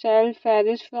and Michelle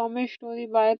Ferris from a story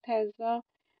by Thelsa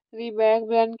Reback,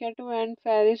 Brancato and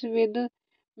Ferris with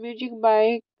music by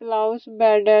Klaus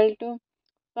Badelt.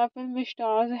 The film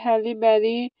stars Halle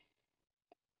Berry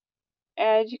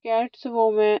as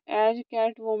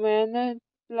Catwoman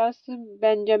plus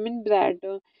Benjamin Bratt,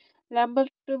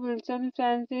 Lambert Wilson,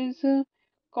 Francis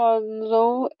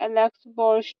Conroe, Alex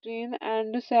Borstein,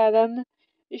 and Sharon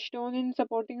Stone in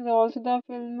supporting roles. The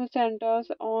film centers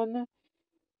on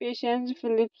Patience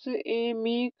Phillips, a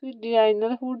meek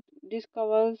designer who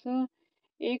discovers a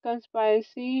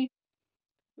conspiracy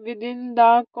within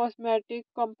the cosmetic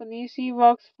company she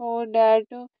works for that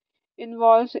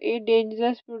involves a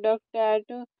dangerous product that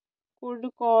could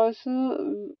cause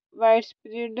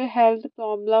widespread health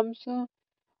problems.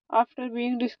 After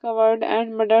being discovered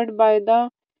and murdered by the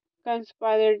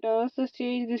conspirators,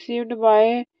 she is received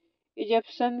by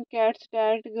Egyptian cats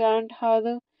that grant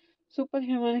her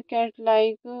superhuman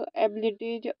cat-like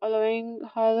abilities, allowing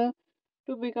her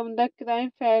to become the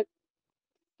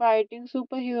crime-fighting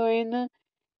superheroine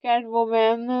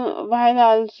Catwoman, while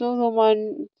also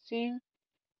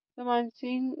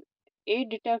romancing a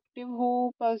detective who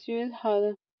pursues her.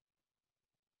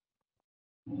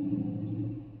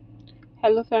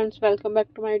 Hello friends, welcome back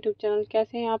to my YouTube channel.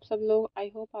 कैसे हैं आप सब लोग? I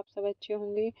hope आप सब अच्छे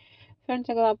होंगे। Friends,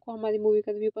 अगर आपको हमारी मूवी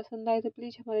का रिव्यू पसंद आए तो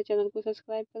प्लीज़ हमारे चैनल को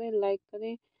सब्सक्राइब करें, लाइक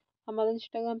करें। हमारा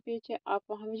इंस्टाग्राम पेज है, आप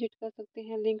वहां विजिट कर सकते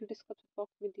हैं, लिंक डिस्क्रिप्शन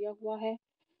बॉक्स में दिया हुआ है।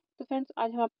 तो फ्रेंड्स,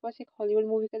 आज हम आपके पास एक हॉलीवुड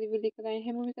मूवी का रिव्यू लेकर आए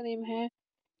हैं। मूवी का नेम है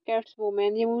कैट्स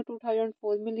वुमेन। ये मूवी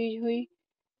 2004 में रिलीज हुई।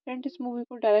 फ्रेंड्स, इस मूवी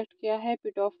को डायरेक्ट किया है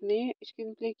पिटॉफ ने।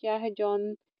 स्क्रीन प्ले किया है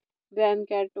John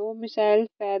ब्रैनकैटो, missile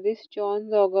Ferris, John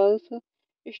रॉगल्स।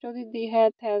 Story दी है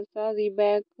थेल्सा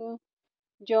रिबैक,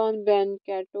 जॉन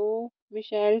ब्रैनकैटो,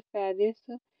 मिशेल फेरिस।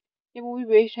 ये मूवी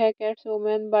बेस्ड है cats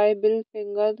woman bye bill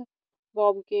finger,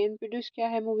 Bob केन। प्रोड्यूस किया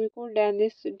है मूवी को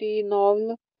Dennis D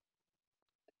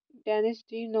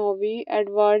नोवी,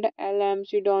 Edward L M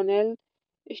C Donnell.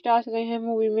 Stars रहे हैं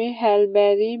मूवी में hell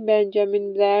berry,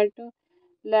 Benjamin brat,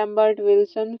 Lambert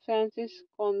Wilson, Francis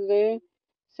कॉनरे,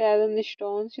 Sharon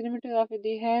stone. Cinematography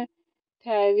दी है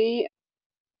theory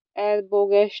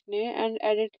एरबोगेस्ट ने एंड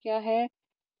एडिट किया है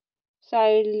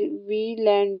साइलवी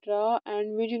लैंड्रा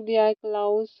एंड म्यूजिक दिया है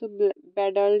क्लाउस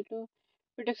बेडल्ट।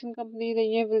 प्रोडक्शन कंपनी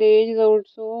रही है village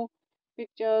रोडसो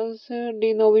pictures,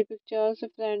 डिनोवी pictures,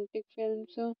 frantic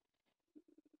films,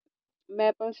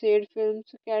 maple said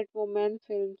films, कैटवुमन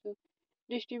films.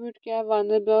 Distribute किया है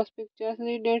Warner Bros pictures.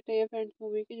 Release date है फ्रेंड्स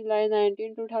मूवी की जुलाई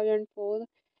 19, 2004।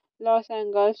 लॉस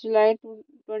एंजल्स जुलाई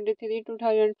 23,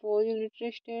 2004।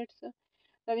 United states.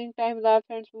 रनिंग टाइम रहा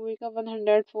फ्रेंड्स मूवी का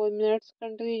 104 minutes.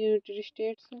 Country United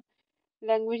states.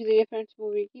 Language रही है फ्रेंड्स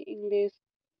मूवी की English.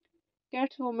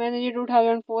 Cats women is a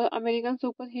 2004 American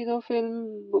superhero film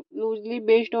loosely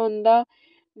based on the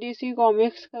DC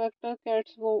Comics character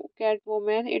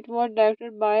Catwoman. It was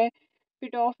directed by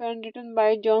Pitoff and written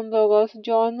by John Rogers,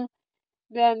 John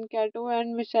Brancato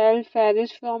and Michelle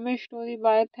Ferris from a story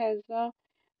by Thelsa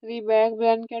Rebeck.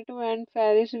 Brancato and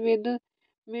Ferris with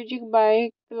music by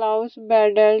Klaus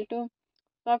Badelt.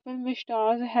 The film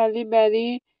stars Halle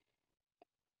Berry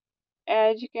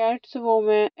as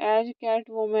Catwoman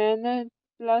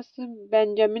plus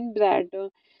Benjamin Bratt,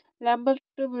 Lambert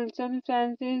Wilson,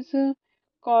 Francis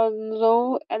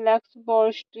Conroe, Alex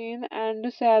Borstein,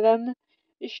 and Sharon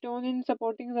Stone in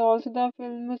supporting roles. The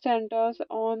film centers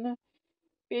on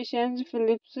Patience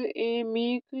Phillips, a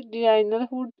meek designer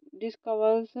who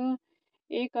discovers a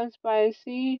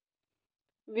conspiracy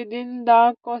within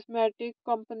the cosmetic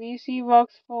company she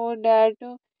works for that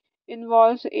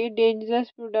involves a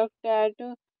dangerous product that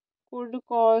could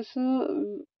cause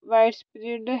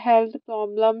widespread health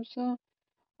problems.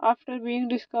 After being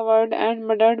discovered and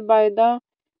murdered by the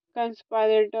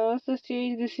conspirators,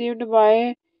 she is received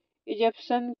by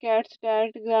Egyptian cats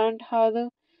that grant her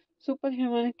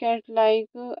superhuman cat-like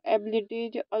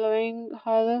abilities, allowing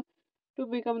her to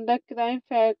become the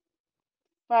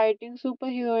crime-fighting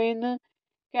superheroine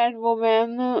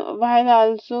Catwoman, while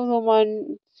also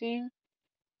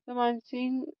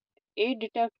romancing a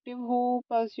detective who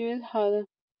pursues her.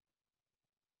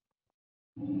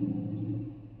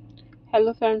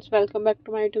 Hello friends, welcome back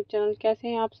to my YouTube channel. कैसे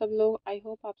हैं आप सब लोग? I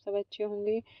hope आप सब अच्छे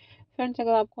होंगे। Friends,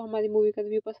 अगर आपको हमारी मूवी का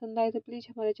रिव्यू पसंद आए तो प्लीज़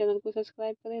हमारे चैनल को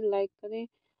सब्सक्राइब करें, लाइक करें।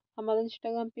 हमारा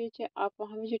इंस्टाग्राम पेज है, आप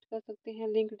वहां विजिट कर सकते हैं,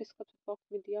 लिंक डिस्क्रिप्शन बॉक्स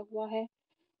में दिया हुआ है।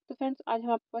 तो फ्रेंड्स, आज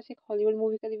हम आपके पास एक हॉलीवुड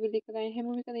मूवी का रिव्यू लेकर आए हैं।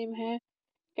 मूवी का नेम है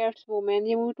कैट्स वुमेन।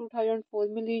 ये मूवी 2004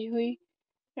 में रिलीज हुई।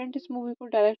 फ्रेंड्स, इस मूवी को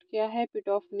डायरेक्ट किया है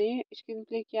पिटॉफ ने। स्क्रीन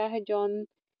प्ले किया है John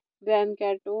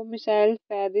ब्रैनकैटो, missile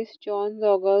Ferris, John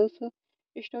Rogers.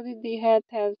 Story दी है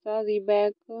थेल्सा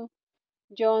रिबैक,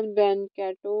 जॉन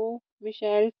ब्रैनकैटो,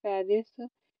 मिशेल फेरिस।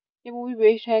 ये मूवी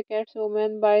बेस्ड है cats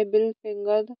women bye bill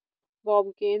finger,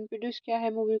 Bob केन। प्रोड्यूस किया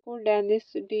है मूवी को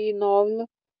Dennis D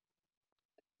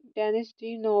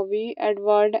नोवी,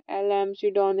 Edward L M C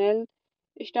Donnell.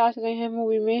 Stars रहे हैं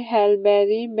मूवी में hello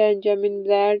berry, Benjamin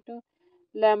brat,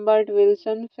 Lambert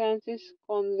Wilson, Francis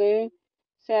कॉनरे,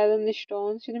 Sharon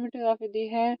stone. Cinematography दी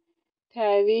है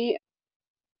theory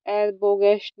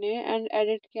एरबोगेस्ट ने एंड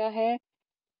एडिट किया है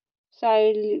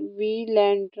साइलवी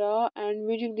लैंड्रा एंड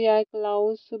म्यूजिक दिया है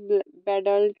क्लाउस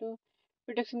बेडल्ट।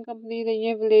 प्रोडक्शन कंपनी रही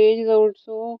है village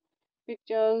रोडसो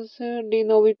pictures,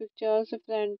 डिनोवी pictures,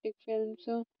 frantic films,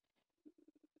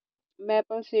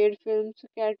 maple said films,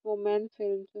 कैटवुमन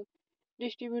films.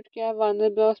 Distribute किया है Warner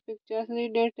Bros pictures.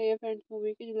 Release date है फ्रेंड्स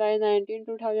मूवी की जुलाई 19,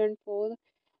 2004।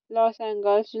 लॉस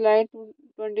एंजल्स जुलाई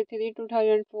 23,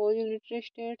 2004। United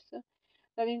states.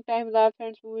 रनिंग टाइम रहा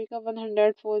फ्रेंड्स मूवी का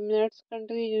 104 minutes.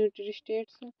 Country United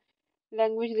states.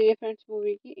 Language रही है फ्रेंड्स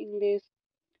मूवी की English.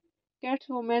 Cats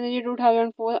women is a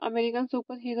 2004 American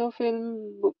superhero film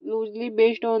loosely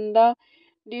based on the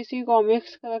DC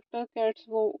Comics character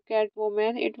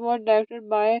Catwoman. It was directed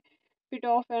by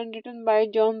Pitoff and written by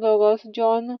John Rogers,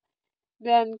 John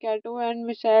Brancato, and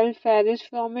Michelle Ferris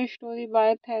from a story by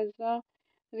Thelsa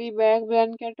Rebeck.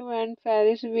 Brancato and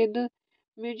Ferris with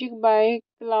music by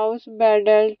Klaus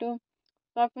Badelt.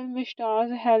 The film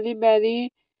stars Halle Berry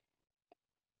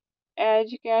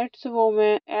as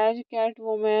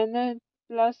Catwoman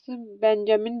plus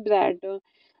Benjamin Bratt,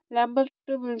 Lambert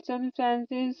Wilson,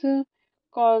 Francis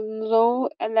Conroe,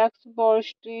 Alex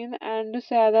Borstein, and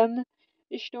Sharon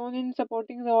Stone in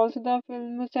supporting roles. The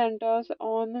film centers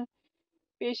on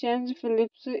Patience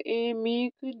Phillips, a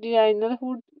meek designer who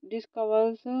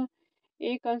discovers a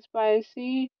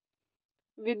conspiracy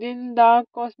within the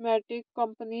cosmetic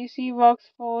company she works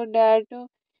for that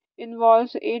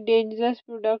involves a dangerous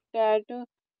product that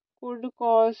could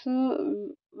cause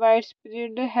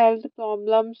widespread health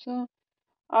problems.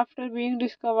 After being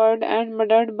discovered and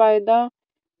murdered by the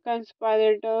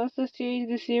conspirators, she is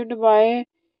received by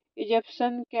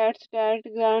Egyptian cats that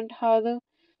grant her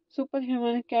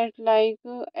superhuman cat-like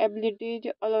abilities,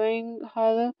 allowing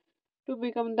her to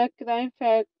become the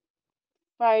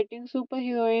crime-fighting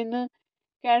superheroine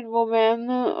Catwoman,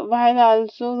 while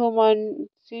also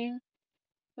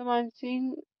romancing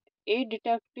a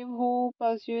detective who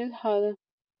pursues her.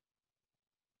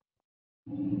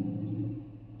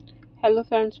 Hello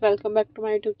friends, welcome back to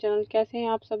my YouTube channel. कैसे हैं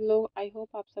आप सब लोग? I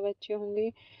hope आप सब अच्छे होंगे।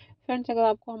 Friends, अगर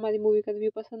आपको हमारी मूवी का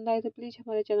रिव्यू पसंद आए तो प्लीज़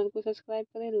हमारे चैनल को सब्सक्राइब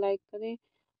करें, लाइक करें।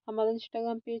 हमारा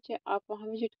इंस्टाग्राम पेज है, आप वहां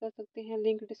विजिट कर सकते हैं,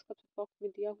 लिंक डिस्क्रिप्शन बॉक्स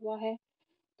में दिया हुआ है।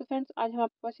 तो फ्रेंड्स, आज हम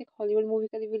आपके पास एक हॉलीवुड मूवी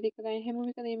का रिव्यू लेकर आए हैं।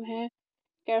 मूवी का नेम है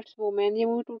कैट्स वुमेन। ये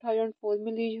मूवी 2004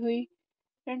 में रिलीज हुई।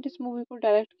 फ्रेंड्स, इस मूवी को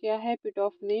डायरेक्ट किया है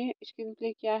पिटॉफ ने। स्क्रीन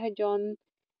प्ले किया है John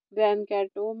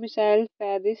ब्रैनकैटो, missile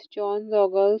Ferris, John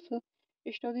Rogers.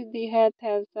 Story दी है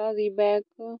थेल्सा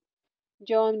रिबैक,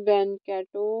 जॉन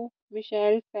ब्रैनकेटो,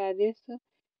 मिशेल फेरिस।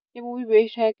 ये मूवी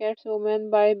बेस्ड है कैट्सवुमन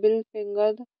बाय बिल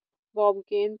फिंगर, बॉब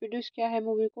केन। प्रोड्यूस किया है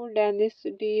मूवी को Dennis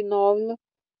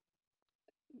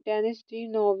D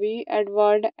नोवी,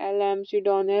 Edward L M C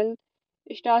Donnell.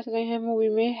 Stars रहे हैं मूवी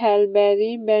में hell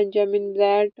berry, Benjamin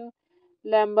brat,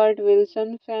 Lambert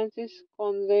Wilson, Francis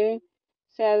कॉनरे,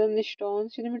 Sharon stone.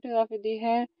 Cinematography दी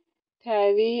है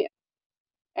थैरी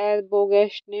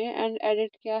एरबोगेस्ट ने एंड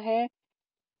एडिट किया है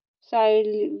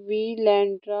साइलवी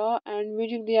लैंड्रा एंड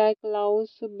म्यूजिक दिया है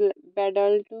क्लाउस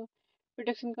बेडल्ट।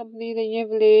 प्रोडक्शन कंपनी रही है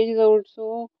village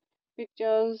रोडसो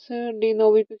pictures,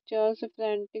 डिनोवी pictures,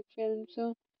 frantic films,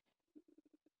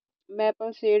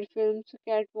 maple said films,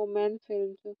 कैटवुमन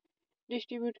films.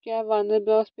 Distribute किया है Warner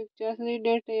Bros pictures. Release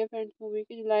date है फ्रेंड्स मूवी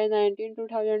की जुलाई 19,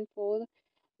 2004,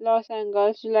 लॉस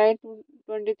एंजल्स, जुलाई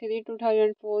 23,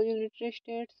 2004, यूनाइटेड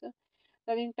स्टेट्स।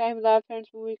 रनिंग टाइम रहा फ्रेंड्स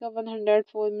मूवी का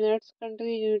 104 minutes.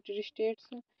 Country United states.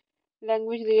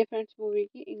 Language रही है फ्रेंड्स मूवी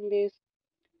की English.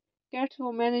 Cats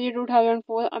women is a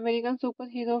 2004 American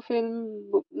superhero film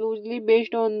loosely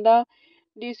based on the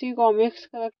DC Comics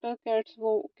character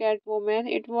Catwoman.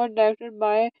 It was directed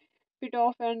by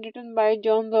Pitoff and written by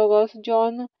John Rogers,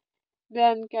 John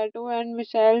Brancato and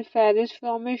Michelle Ferris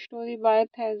from a story by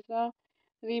Tessa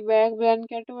Rebeck.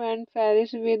 Brancato and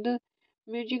Ferris with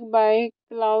music by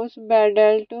Klaus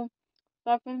Badelt.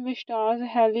 The film stars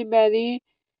Halle Berry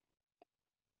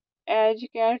as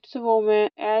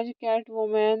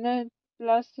Catwoman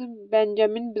plus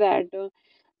Benjamin Bratt,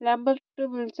 Lambert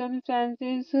Wilson,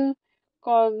 Francis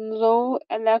Conroe,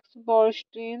 Alex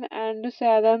Borstein, and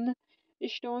Sharon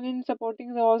Stone in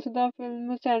supporting roles. The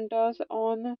film centers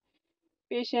on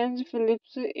Patience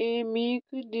Phillips, a meek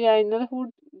designer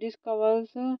who discovers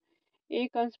a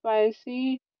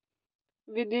conspiracy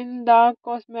within the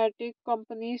cosmetic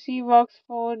company she works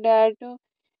for that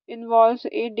involves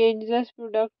a dangerous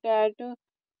product that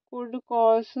could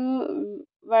cause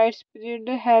widespread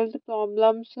health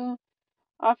problems.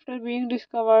 After being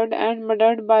discovered and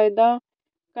murdered by the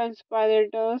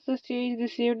conspirators, she is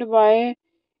received by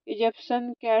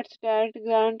Egyptian cats that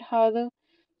grant her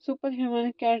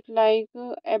superhuman cat-like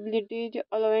abilities,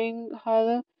 allowing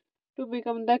her to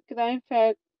become the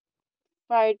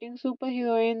crime-fighting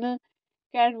superheroine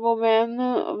Catwoman,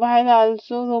 while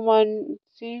also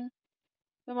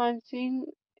romancing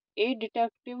a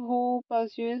detective who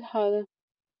pursues her.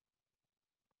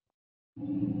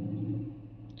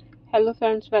 Hello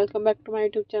friends, welcome back to my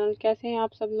YouTube channel. कैसे हैं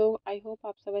आप सब लोग? I hope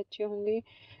आप सब अच्छे होंगे।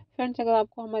 Friends, अगर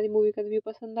आपको हमारी मूवी का रिव्यू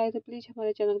पसंद आए तो प्लीज़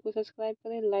हमारे चैनल को सब्सक्राइब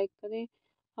करें, लाइक करें।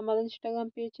 हमारा इंस्टाग्राम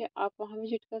पेज है, आप वहां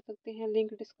विजिट कर सकते हैं,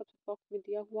 लिंक डिस्क्रिप्शन बॉक्स में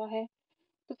दिया हुआ है।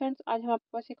 तो फ्रेंड्स, आज हम आपके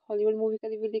पास एक हॉलीवुड मूवी का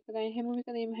रिव्यू लेकर आए हैं। मूवी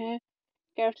का नेम है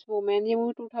कैट्स वुमेन। ये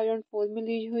मूवी 2004 में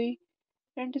रिलीज हुई।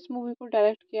 फ्रेंड्स, इस मूवी को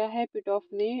डायरेक्ट किया है पिटॉफ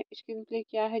ने। स्क्रीन प्ले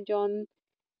किया है John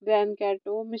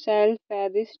ब्रैनकेटो, missile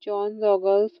Ferris, John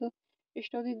Rogers.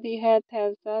 Story दी है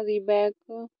थेल्सा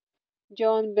रिबैक,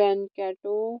 जॉन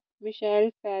ब्रैनकेटो, मिशेल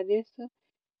फेरिस।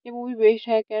 ये मूवी बेस्ड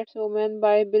है cats women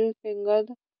bye bill finger,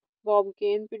 Bob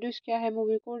केन। प्रोड्यूस किया है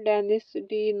मूवी को Dennis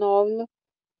D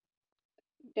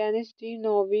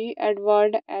नोवी,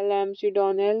 Edward L M C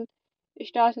Donnell.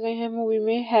 Stars रहे हैं मूवी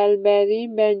में hell berry,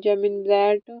 Benjamin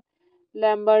brat,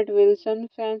 Lambert Wilson,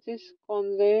 Francis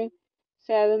कॉनरे,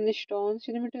 Sharon stone.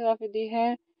 Cinematography दी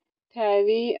है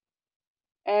theory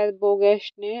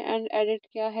एरबोगेस्ट ने एंड एडिट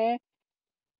किया है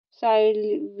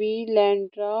साइलवी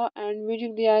लैंड्रा एंड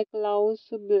म्यूजिक दिया है क्लाउस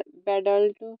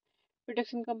बेडल्ट।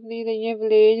 प्रोडक्शन कंपनी रही है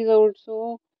village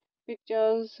रोडसो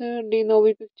pictures,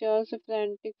 डिनोवी pictures,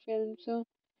 frantic films,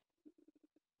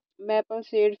 maple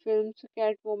said films,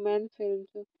 कैटवुमन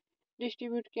films.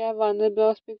 Distribute किया है Warner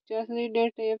Bros pictures. Release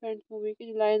date है फ्रेंड्स मूवी की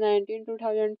जुलाई 19,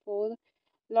 2004,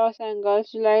 लॉस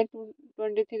एंजल्स, जुलाई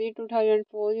 23,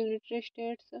 2004, यूनाइटेड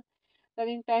स्टेट्स।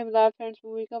 रनिंग टाइम रहा फ्रेंड्स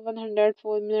मूवी का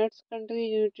 104 minutes. Country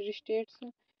United states.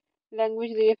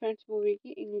 Language रही है फ्रेंड्स मूवी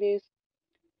की English.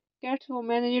 Cats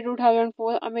women is a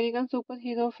 2004 American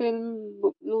superhero film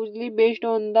loosely based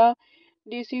on the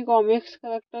DC Comics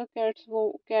character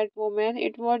Catwoman.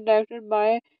 It was directed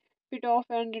by Pitoff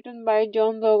and written by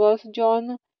John Rogers, John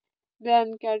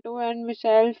Brancato and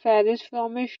Michelle Ferris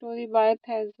from a story by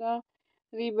Tessa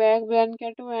Rebeck.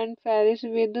 Brancato and Ferris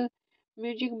with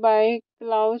music by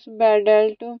Klaus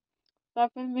Badelt. The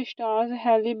film stars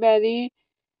Halle Berry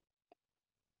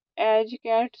as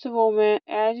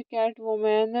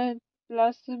Catwoman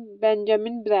plus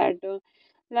Benjamin Bratt,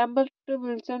 Lambert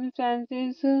Wilson,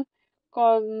 Francis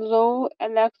Conroe,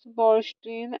 Alex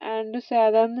Borstein, and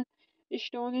Sharon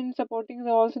Stone in supporting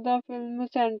roles. The film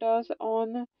centers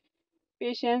on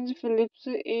Patience Phillips,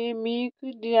 a meek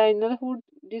designer who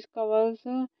discovers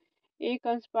a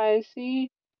conspiracy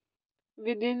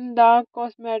within the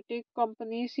cosmetic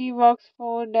company she works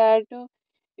for that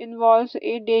involves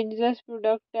a dangerous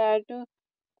product that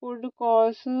could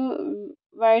cause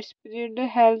widespread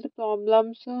health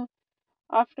problems.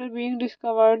 After being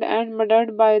discovered and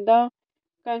murdered by the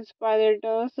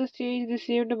conspirators, she is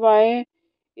received by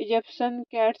Egyptian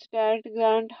cats that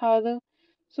grant her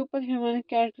superhuman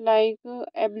cat-like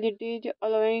abilities,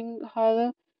 allowing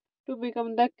her to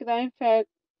become the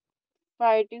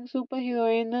crime-fighting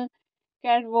superheroine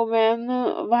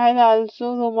Catwoman, while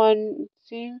also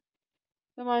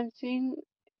romancing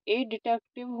a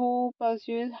detective who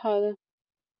pursues her.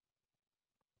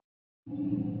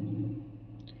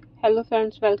 Hello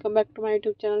friends, welcome back to my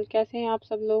YouTube channel. कैसे हैं आप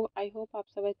सब लोग? I hope आप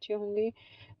सब अच्छे होंगे।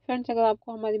 Friends, अगर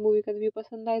आपको हमारी मूवी का रिव्यू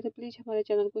पसंद आए तो प्लीज़ हमारे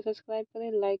चैनल को सब्सक्राइब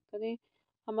करें, लाइक करें।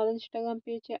 हमारा इंस्टाग्राम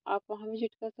पेज है, आप वहां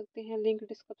विजिट कर सकते हैं, लिंक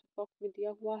डिस्क्रिप्शन बॉक्स में दिया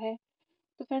हुआ है।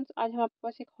 तो फ्रेंड्स, आज हम आपके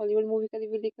पास एक हॉलीवुड मूवी का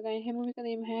रिव्यू लेकर आए हैं। मूवी का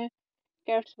नेम है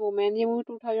कैट्स वुमेन। ये मूवी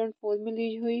 2004 में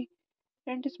रिलीज हुई।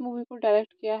 फ्रेंड्स, इस मूवी को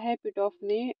डायरेक्ट किया है पिटॉफ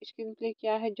ने। स्क्रीन प्ले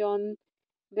किया है John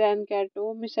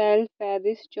ब्रैनकैटो, missile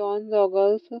Ferris, John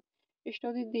Rogers.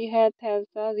 Story दी है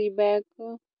थेल्सा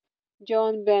रिबैक,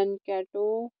 जॉन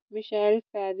ब्रैनकैटो, मिशेल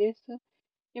फेरिस।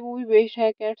 ये मूवी बेस्ड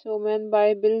है cats women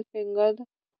bye bill finger,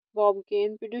 Bob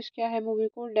केन। प्रोड्यूस किया है मूवी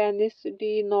को Dennis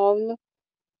D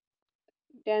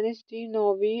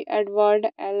नोवी, Edward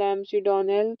L M C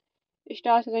Donnell.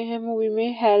 Stars रहे हैं मूवी में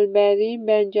hello berry,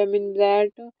 Benjamin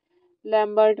brat,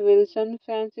 Lambert Wilson,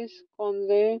 Francis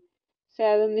कॉनरे,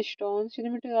 Sharon stone.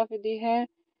 Cinematography दी है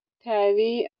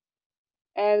theory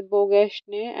एरबोगेस्ट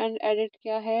ने एंड एडिट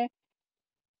किया है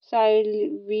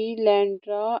साइलवी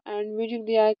लैंड्रा एंड म्यूजिक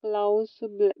दिया है क्लाउस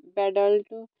बेडल्ट।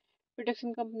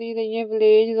 प्रोडक्शन कंपनी रही है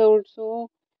village रोडसो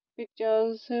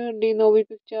pictures, डिनोवी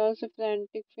pictures,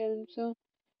 frantic films,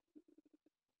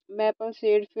 maple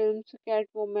said films,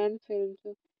 कैटवुमन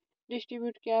films.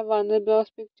 Distribute किया है Warner Bros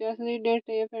pictures. Release date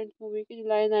है फ्रेंड्स मूवी की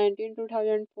जुलाई 19,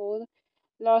 2004।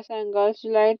 लॉस एंजल्स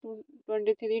जुलाई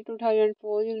 23,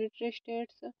 2004। United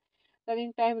states.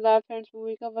 रनिंग टाइम रहा फ्रेंड्स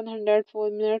मूवी का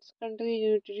 104 minutes. Country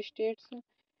United states.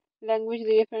 Language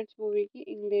रही है फ्रेंड्स मूवी की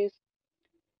English.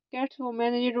 Cats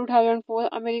women is a 2004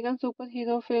 American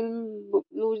superhero film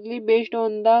loosely based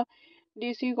on the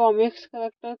DC Comics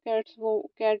character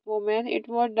Catwoman. It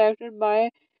was directed by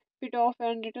Pitoff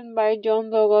and written by John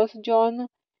Rogers, John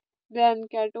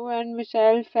Brancato and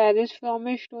Michelle Ferris from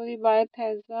a story by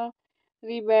Thelsa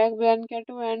Reback,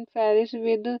 Brancato and Ferris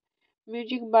with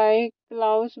music by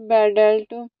Klaus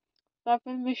Badelt. The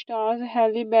film stars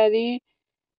Halle Berry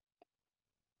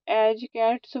as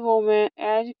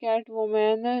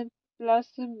Catwoman plus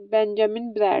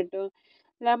Benjamin Bratt,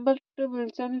 Lambert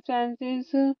Wilson,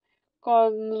 Francis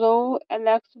Conroe,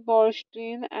 Alex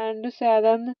Borstein, and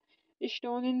Sharon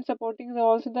Stone in supporting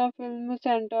roles. The film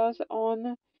centers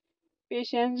on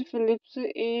Patience Phillips,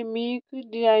 a meek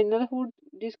designer who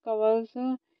discovers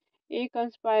a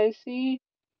conspiracy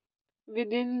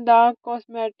within the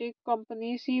cosmetic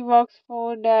company she works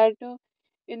for that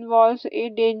involves a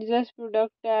dangerous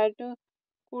product that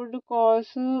could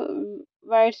cause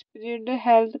widespread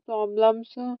health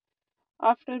problems.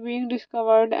 After being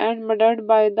discovered and murdered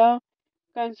by the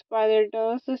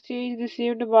conspirators, she is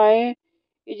received by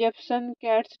Egyptian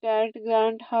cats that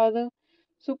grant her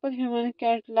superhuman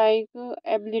cat-like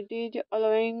abilities,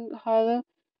 allowing her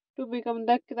to become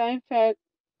the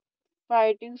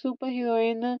crime-fighting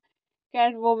superheroine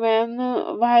Catwoman,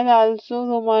 while also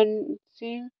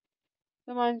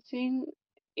romancing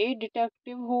a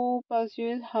detective who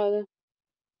pursues her.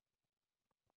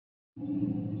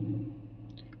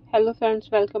 Hello friends,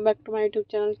 welcome back to my YouTube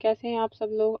channel. कैसे हैं आप सब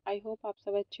लोग? I hope आप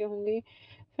सब अच्छे होंगे।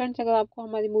 Friends, अगर आपको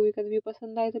हमारी मूवी का रिव्यू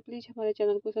पसंद आए तो प्लीज़ हमारे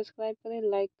चैनल को सब्सक्राइब करें,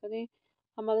 लाइक करें।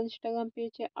 हमारा इंस्टाग्राम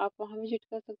पेज है, आप वहां विजिट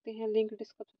कर सकते हैं, लिंक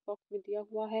डिस्क्रिप्शन बॉक्स में दिया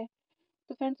हुआ है।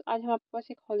 तो फ्रेंड्स, आज हम आपके पास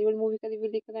एक हॉलीवुड मूवी का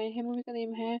रिव्यू लेकर आए हैं। मूवी का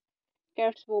नेम है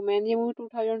कैट्स वुमेन। ये मूवी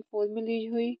 2004 में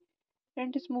रिलीज हुई।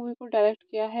 फ्रेंड्स, इस मूवी को डायरेक्ट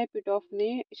किया है पिटॉफ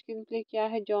ने। स्क्रीन प्ले किया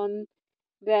है John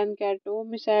ब्रैनकैटो,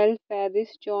 missile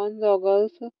Ferris, John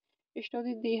Rogers.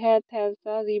 Story दी है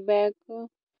थेल्सा रिबैक,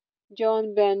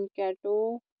 जॉन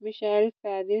ब्रैनकैटो, मिशेल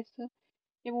फेरिस।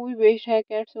 ये मूवी बेस्ड है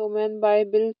cats women bye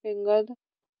bill finger,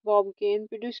 Bob केन।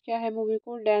 प्रोड्यूस किया है मूवी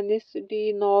को Dennis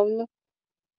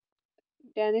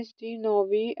D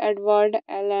नोवी, Edward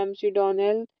L M C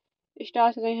Donnell.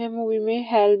 Stars रहे हैं मूवी में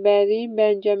hello berry,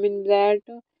 Benjamin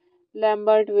brat,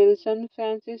 Lambert Wilson,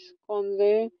 Francis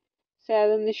कॉनरे,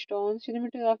 Sharon stone.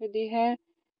 Cinematography दी है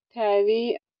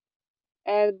theory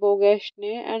एरबोगेस्ट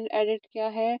ने एंड एडिट किया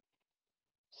है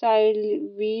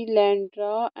साइलवी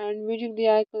लैंड्रा एंड म्यूजिक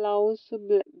दिया है क्लाउस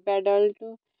बेडल्ट।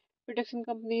 प्रोडक्शन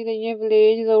कंपनी रही है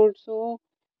village road show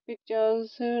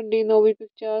pictures, डिनोवी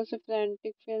pictures,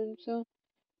 frantic films,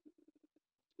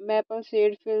 maple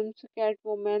said films,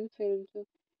 कैटवुमैन films.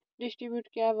 Distribute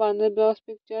किया है Warner Bros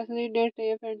pictures. Release date रही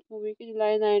है फ्रेंड्स मूवी की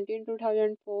जुलाई 19,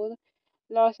 2004,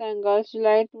 लॉस एंजल्स,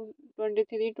 जुलाई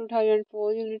 23,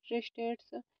 2004, यूनाइटेड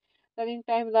स्टेट्स। रनिंग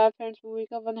टाइम रहा फ्रेंड्स मूवी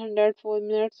का 104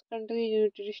 minutes. Country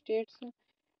United states.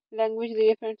 Language रही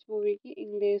है friends movie की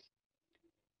English.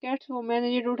 Cats women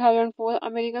is a 2004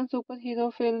 American superhero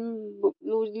film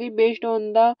loosely based on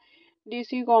the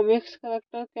DC Comics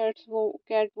character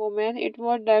Catwoman. It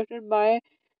was directed by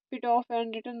Pitoff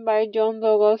and written by John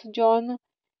Rogers, John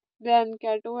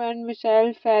Brancato and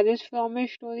Michelle Ferris from a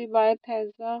story by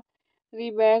Thelsa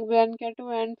Rebeck. Brancato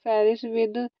and Ferris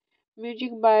with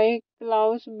music by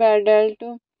Klaus Badelt.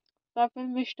 The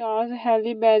film stars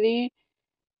Halle Berry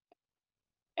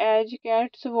as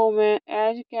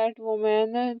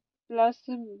Catwoman plus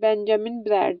Benjamin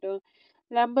Bratt,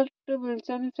 Lambert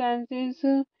Wilson, Francis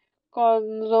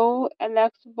Conroe,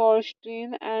 Alex Borstein,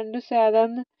 and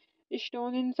Sharon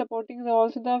Stone in supporting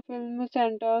roles. The film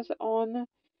centers on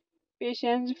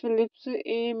Patience Phillips, a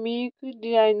meek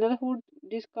designer who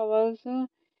discovers a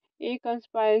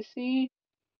conspiracy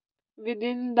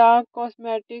within the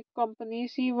cosmetic company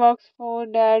she works for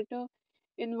that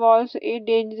involves a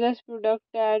dangerous product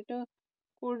that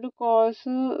could cause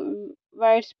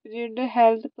widespread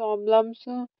health problems.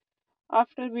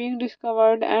 After being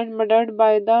discovered and murdered by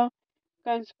the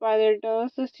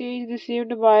conspirators, she is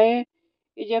received by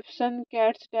Egyptian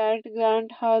cats that grant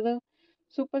her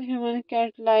superhuman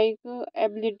cat-like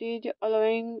abilities,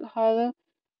 allowing her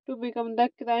to become the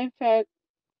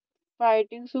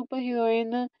crime-fighting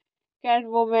superheroine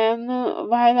Catwoman,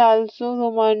 while also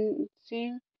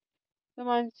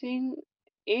romancing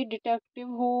a detective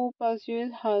who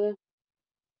pursues her.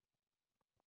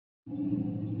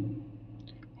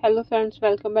 Hello friends,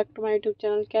 welcome back to my YouTube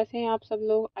channel. कैसे हैं आप सब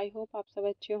लोग? I hope आप सब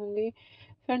अच्छे होंगे।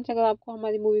 Friends, अगर आपको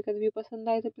हमारी मूवी का रिव्यू पसंद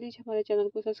आए तो प्लीज़ हमारे चैनल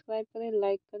को सब्सक्राइब करें,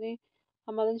 लाइक करें।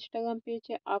 हमारा इंस्टाग्राम पेज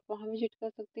है, आप वहां विजिट कर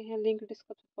सकते हैं, लिंक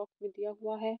डिस्क्रिप्शन बॉक्स में दिया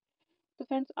हुआ है। तो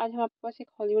फ्रेंड्स, आज हम आपके पास एक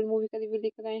हॉलीवुड मूवी का रिव्यू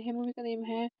लेकर आए हैं। मूवी का नेम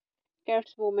है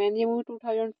कैट्स वुमेन। ये मूवी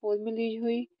 2004 में रिलीज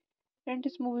हुई। फ्रेंड्स,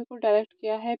 इस मूवी को डायरेक्ट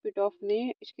किया है पिटॉफ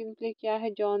ने। स्क्रीन प्ले किया है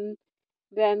John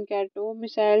ब्रैनकैटो,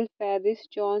 missile Ferris,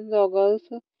 John Rogers.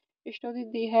 Story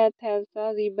दी है थेल्सा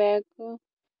रिबैक,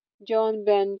 जॉन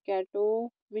ब्रैनकैटो,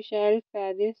 मिशेल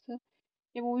फेरिस।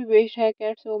 ये मूवी बेस्ड है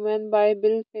cats women bye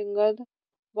bill finger,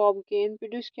 Bob केन।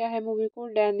 प्रोड्यूस किया है मूवी को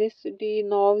Dennis D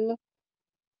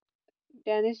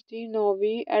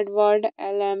नोवी, Edward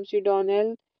L M C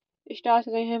Donnell. Stars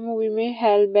रहे हैं मूवी में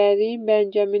hello berry,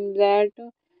 Benjamin brat,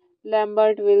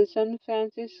 Lambert Wilson,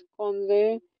 Francis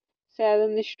कॉनरे,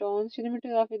 Sharon stone.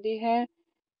 Cinematography दी है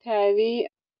theory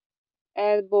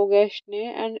एरबोगेस्ट ने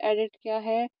एंड एडिट किया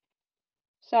है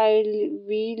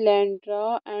साइलवी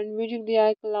लैंड्रा एंड म्यूजिक दिया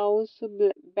है क्लाउस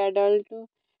बेडल्ट।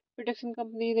 प्रोडक्शन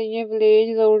कंपनी रही है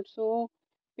village road show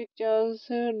pictures,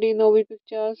 डिनोवी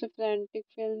pictures, frantic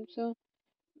films,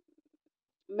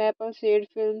 maple said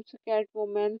films,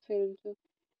 कैटवुमैन films.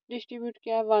 Distribute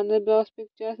किया है Warner Bros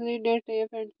pictures. Release date रही है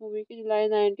फ्रेंड्स मूवी की जुलाई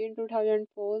 19,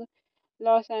 2004,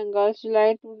 लॉस एंजल्स,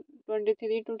 जुलाई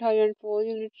 23, 2004,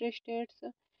 यूनाइटेड स्टेट्स।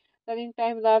 रनिंग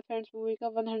टाइम रहा फ्रेंड्स मूवी का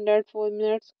 104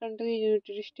 minutes. Country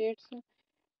United states.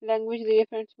 Language रही है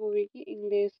friends movie की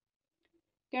English.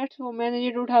 Cats women is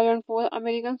a 2004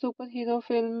 American superhero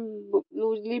film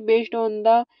loosely based on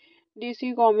the DC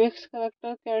Comics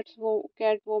character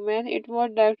Catwoman. It was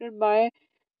directed by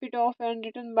Pitoff and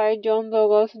written by John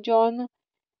Rogers, John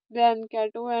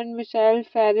Brancato and Michelle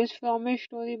Ferris from a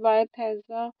story by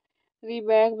Thelsa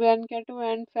Rebeck. Brancato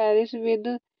and Ferris with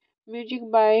music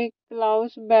by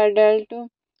Klaus Badelt.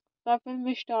 The film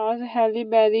stars Halle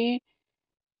Berry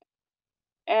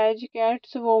as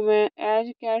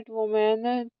Catwoman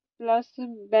plus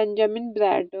Benjamin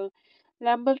Bratt,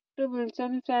 Lambert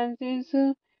Wilson, Francis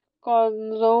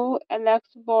Conroe, Alex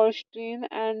Borstein,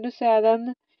 and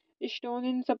Sharon Stone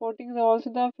in supporting roles.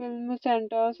 The film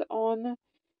centers on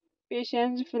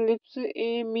Patience Phillips,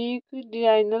 a meek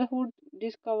designer who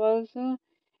discovers a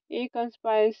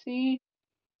conspiracy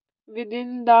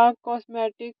within the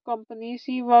cosmetic company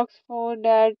she works for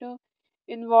that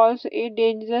involves a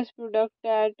dangerous product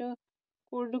that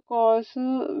could cause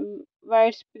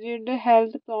widespread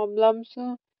health problems.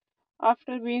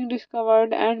 After being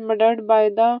discovered and murdered by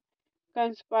the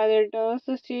conspirators,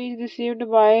 she is received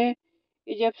by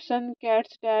Egyptian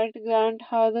cats that grant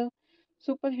her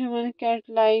superhuman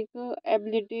cat-like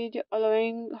abilities,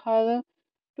 allowing her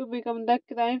to become the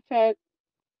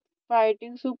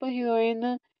crime-fighting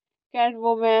superheroine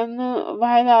Catwoman,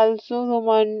 while also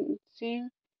romancing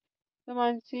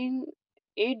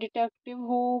a detective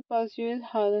who pursues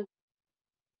her.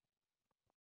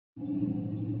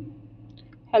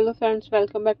 Hello friends,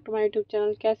 welcome back to my YouTube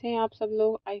channel. कैसे हैं आप सब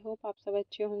लोग? I hope आप सब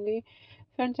अच्छे होंगे।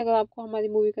 Friends, अगर आपको हमारी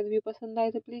मूवी का रिव्यू पसंद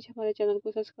आए तो प्लीज़ हमारे चैनल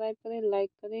को सब्सक्राइब करें,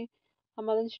 लाइक करें।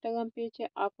 हमारा इंस्टाग्राम पेज है,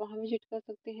 आप वहां विजिट कर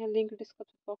सकते हैं, लिंक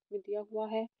डिस्क्रिप्शन बॉक्स में दिया हुआ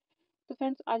है। तो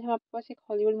फ्रेंड्स, आज हम आपके पास एक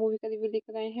हॉलीवुड मूवी का रिव्यू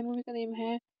लेकर आए हैं। मूवी का नेम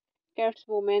है कैट्स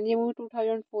वोमैन। ये मूवी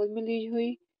 2004 में रिलीज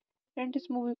हुई। फ्रेंड्स, इस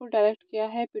मूवी को डायरेक्ट किया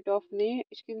है पिटॉफ ने।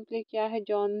 स्क्रीन प्ले किया है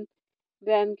John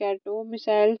ब्रैनकैटो,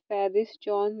 missile Ferris,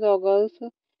 John Rogers.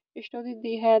 Story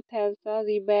दी है थेल्सा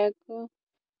रिबैक,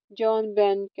 जॉन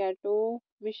ब्रैनकैटो,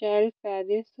 मिशेल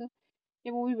फेरिस।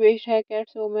 ये मूवी बेस्ड है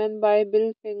cats woman bye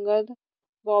bill finger,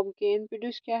 Bob केन।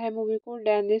 प्रोड्यूस किया है मूवी को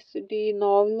Dennis D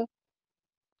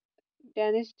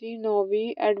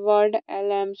नोवी, Edward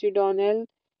L M C Donnell.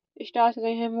 Stars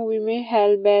रहे हैं मूवी में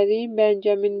hello berry,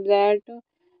 Benjamin brat,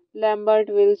 Lambert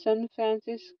Wilson,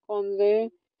 Francis कॉनरे,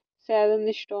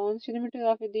 सैरन stone.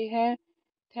 Cinematography दी है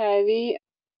theory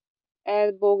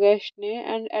एरबोगेस्ट ने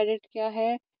एंड एडिट किया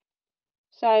है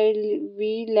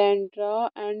साइलवी लैंड्रा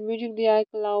एंड म्यूजिक दिया है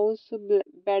क्लाउस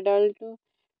बेडल्ट।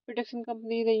 प्रोडक्शन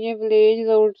कंपनी रही है village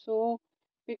रोडसो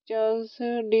pictures,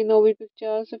 डिनोवी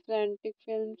pictures, frantic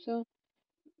films,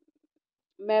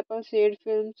 maple said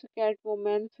films,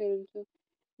 कैटवुमन films.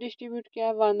 Distribute किया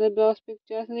है Warner Bros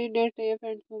pictures. Release date है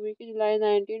फ्रेंड्स मूवी की जुलाई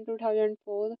 19,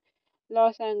 2004।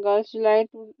 लॉस एंजल्स जुलाई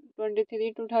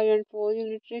 23, 2004।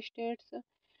 United states.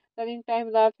 रनिंग टाइम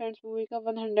रहा फ्रेंड्स मूवी का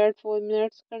 104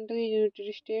 minutes. Country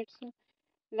United states.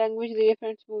 Language रही है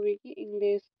फ्रेंड्स मूवी की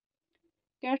English.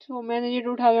 Cats women is a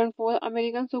 2004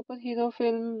 American superhero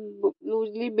film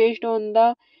loosely based on the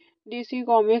DC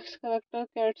Comics character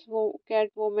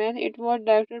Catwoman. It was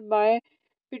directed by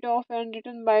Pitoff and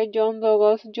written by John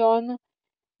Rogers, John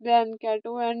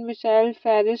Brancato and Michelle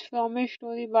Ferris from a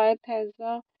story by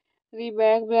Thelsa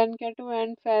Reback, Brancato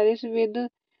and Ferris with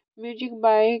music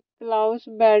by Klaus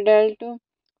Badelt.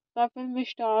 The film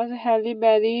stars Halle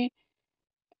Berry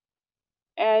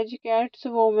as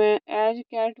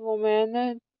Catwoman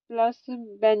plus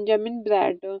Benjamin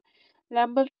Bratt,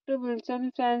 Lambert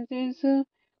Wilson, Francis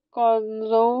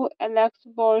Conroe, Alex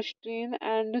Borstein,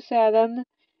 and Sharon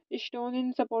Stone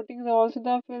in supporting roles.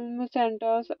 The film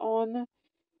centers on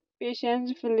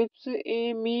Patience Phillips,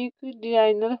 a meek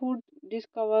designer who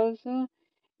discovers a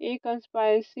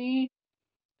conspiracy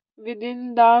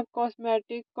within the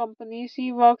cosmetic company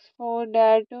she works for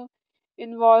that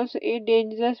involves a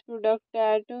dangerous product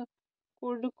that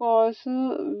could cause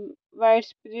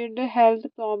widespread health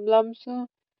problems.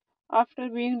 After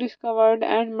being discovered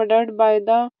and murdered by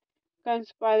the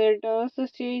conspirators,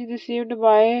 she is received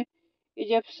by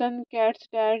Egyptian cats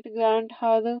that grant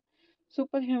her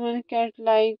superhuman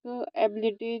cat-like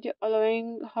abilities,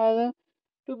 allowing her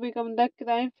to become the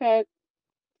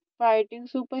crime-fighting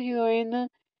superheroine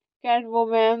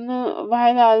Catwoman,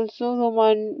 while also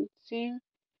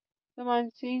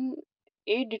romancing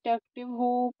a detective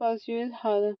who pursues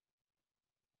her.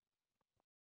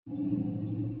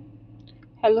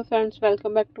 Hello friends,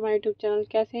 welcome back to my YouTube channel.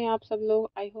 कैसे हैं आप सब लोग?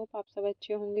 I hope आप सब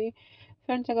अच्छे होंगे।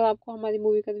 Friends, अगर आपको हमारी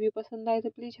मूवी का रिव्यू पसंद आए तो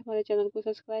प्लीज़ हमारे चैनल को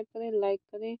सब्सक्राइब करें, लाइक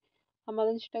करें।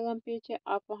 हमारा इंस्टाग्राम पेज है,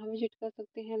 आप वहां विजिट कर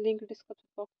सकते हैं, लिंक डिस्क्रिप्शन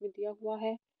बॉक्स में दिया हुआ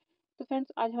है। तो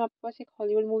फ्रेंड्स, आज हम आपके पास एक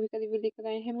हॉलीवुड मूवी का रिव्यू लेकर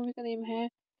आए हैं। मूवी का नेम है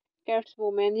कैट्स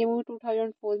वुमेन। ये मूवी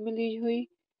 2004 में रिलीज हुई।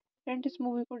 फ्रेंड्स, इस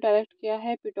मूवी को डायरेक्ट किया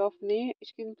है पिटॉफ ने।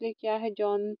 स्क्रीन प्ले किया है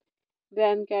John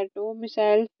ब्रैनकैटो,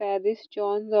 missile Ferris,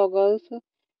 John Rogers.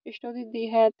 Story दी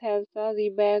है थेल्सा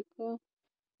रिबैक,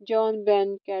 जॉन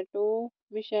ब्रैनकैटो,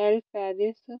 मिशेल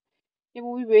फेरिस। ये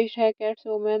मूवी बेस्ड है cats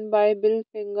woman bye bill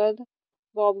finger,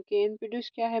 Bob केन। प्रोड्यूस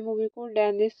किया है मूवी को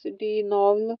Dennis D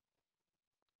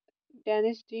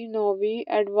नोवी,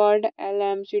 Edward L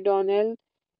M C Donnell.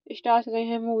 Stars रहे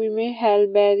हैं मूवी में hello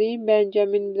berry,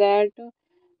 Benjamin brat,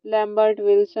 Lambert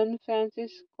Wilson,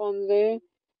 Francis कॉनरे,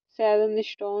 सैरन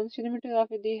stone.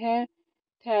 Cinematography दी है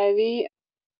theory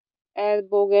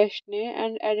एरबोगेस्ट ने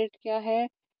एंड एडिट किया है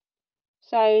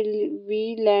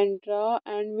साइलवी लैंड्रा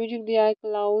एंड म्यूजिक दिया है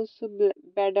क्लाउस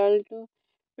बेडल्ट।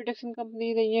 प्रोडक्शन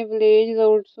कंपनी रही है village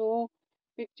रोडसो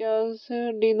pictures,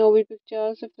 डिनोवी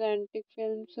pictures, frantic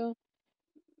films,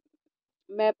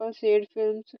 maple said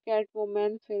films,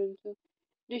 कैटवुमन films.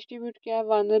 Distribute किया है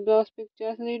Warner Bros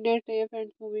pictures. Release date है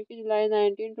फ्रेंड्स मूवी की जुलाई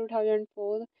 19,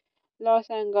 2004।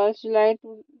 लॉस एंजल्स जुलाई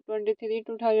 23,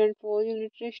 2004।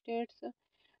 United states.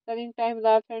 रनिंग टाइम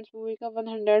रहा फ्रेंड्स मूवी का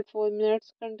 104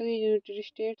 minutes. Country United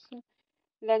states.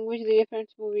 Language रही है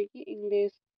फ्रेंड्स मूवी की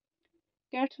English.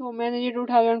 Catwoman is a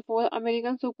 2004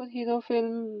 American superhero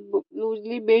film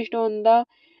loosely based on the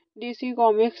DC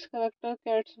Comics character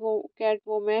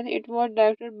Catwoman. It was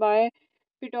directed by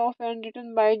Pitoff and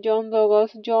written by John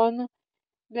Rogers, John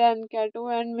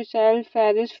Brancato, and Michelle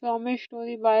Ferris from a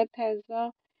story by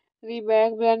Tessa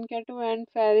Rebeck. Brancato and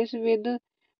Ferris with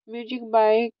music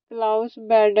by Klaus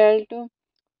Badelt.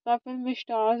 The film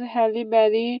stars Halle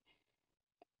Berry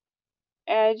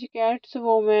as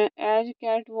Catwoman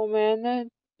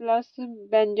plus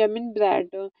Benjamin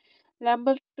Bratt,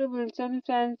 Lambert Wilson,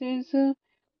 Francis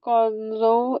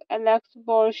Conroe, Alex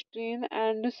Borstein,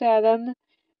 and Sharon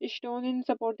Stone in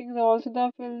supporting roles.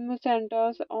 The film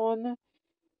centers on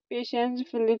Patience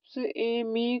Phillips, a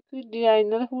meek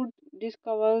designer who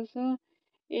discovers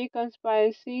a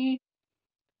conspiracy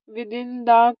within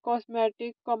the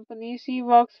cosmetic company she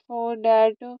works for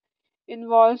that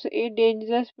involves a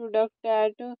dangerous product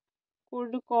that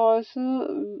could cause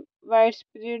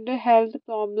widespread health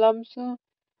problems.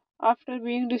 After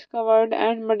being discovered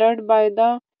and murdered by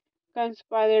the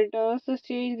conspirators,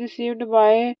 she is received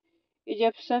by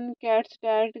Egyptian cats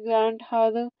that grant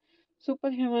her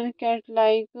superhuman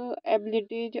cat-like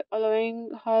abilities,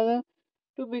 allowing her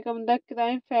to become the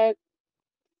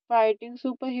crime-fighting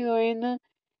superheroine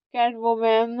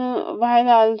Catwoman, while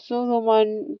also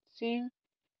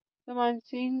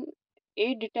romancing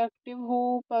a detective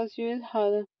who pursues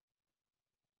her.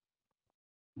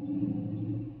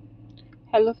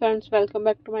 Hello friends, welcome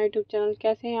back to my YouTube channel.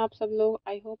 कैसे हैं आप सब लोग?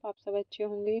 I hope आप सब अच्छे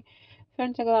होंगे।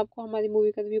 Friends, अगर आपको हमारी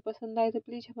मूवी का रिव्यू पसंद आए तो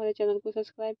प्लीज़ हमारे चैनल को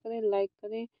सब्सक्राइब करें, लाइक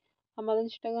करें। हमारा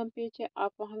इंस्टाग्राम पेज है,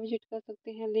 आप वहां विजिट कर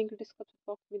सकते हैं, लिंक डिस्क्रिप्शन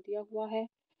बॉक्स में दिया हुआ है।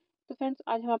 तो फ्रेंड्स,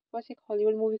 आज हम आपके पास एक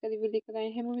हॉलीवुड मूवी का रिव्यू लेकर आए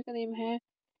हैं। मूवी का नेम है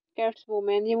कैट्स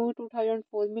वुमेन। ये मूवी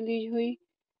 2004 में रिलीज हुई।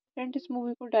 फ्रेंड्स, इस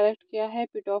मूवी को डायरेक्ट किया है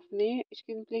पिटॉफ ने।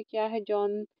 स्क्रीन प्ले किया है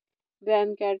John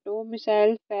ब्रैनकैटो,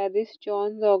 missile Ferris,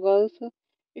 John Rogers.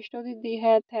 Story दी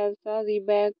है थेल्सा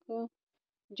रिबैक,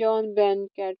 जॉन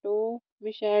ब्रैनकैटो,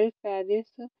 मिशेल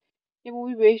फेरिस। ये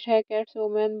मूवी बेस्ड है cats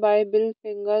women bye bill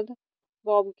finger,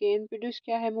 Bob केन। प्रोड्यूस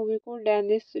किया है मूवी को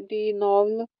Dennis D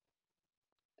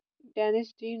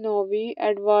नोवी,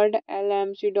 Edward L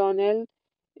M C Donnell.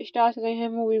 Stars रहे हैं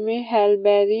मूवी में hello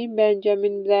berry,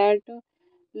 Benjamin brat,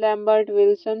 Lambert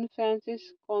Wilson,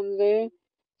 Francis कॉनरे,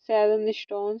 Sharon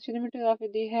stone. Cinematography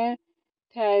दी है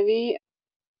theory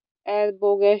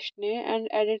एरबोगेस्ट ने एंड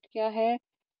एडिट किया है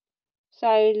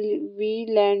साइलवी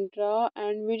लैंड्रा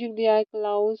एंड म्यूजिक दिया है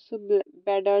क्लाउस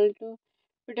बेडल्ट।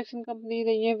 प्रोडक्शन कंपनी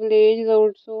रही है village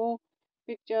road show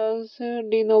pictures,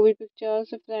 डिनोवी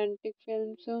pictures, frantic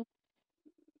films,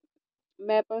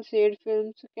 maple said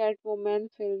films, कैटवुमन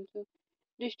films.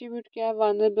 Distribute किया है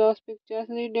Warner Bros pictures.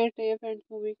 Release date है फ्रेंड्स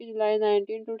मूवी की जुलाई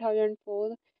 19,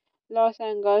 2004, लॉस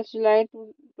एंजल्स। जुलाई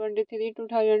 23,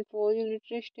 2004,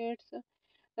 यूनाइटेड स्टेट्स।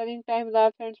 रनिंग टाइम रहा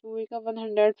फ्रेंड्स मूवी का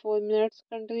 104 minutes.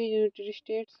 Country United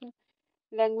states.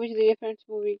 Language रही है friends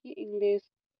movie की English.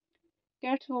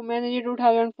 Cats women is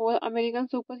 2004 American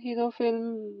super hero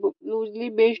film loosely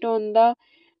based on the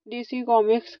DC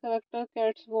Comics character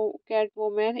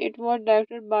Catwoman. It was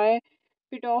directed by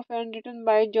Pitoff and written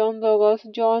by John Rogers,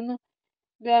 John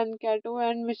Brancato,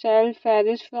 and Michelle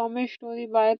Ferris from a story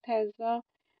by Tessa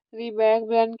Rebeck.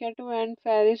 Brancato and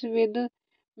Ferris with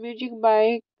music by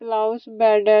Klaus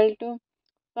Badelt.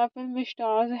 The film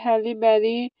stars Halle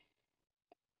Berry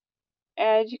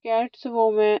as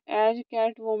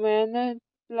Catwoman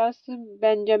plus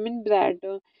Benjamin Bratt,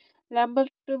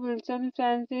 Lambert Wilson,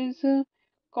 Francis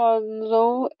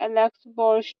Conroe, Alex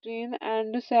Borstein,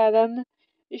 and Sharon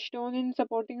Stone in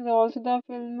supporting roles. The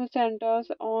film centers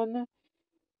on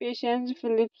Patience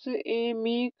Phillips, a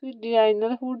meek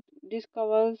designer who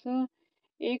discovers a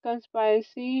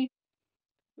conspiracy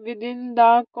within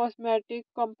the cosmetic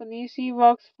company she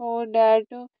works for that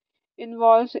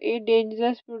involves a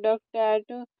dangerous product that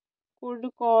could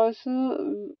cause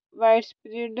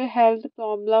widespread health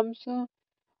problems.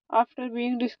 After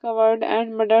being discovered and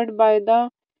murdered by the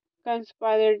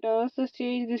conspirators, she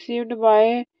is received by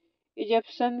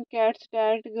Egyptian cats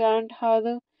that grant her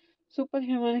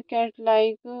superhuman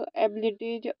cat-like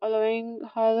abilities, allowing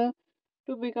her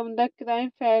to become the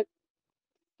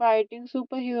crime-fighting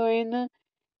superheroine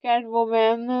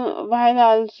Catwoman, while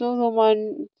also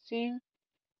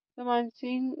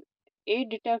romancing a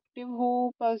detective who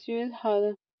pursues her.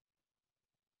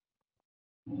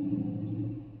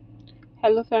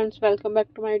 Hello friends, welcome back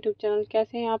to my YouTube channel.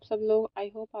 कैसे हैं आप सब लोग? I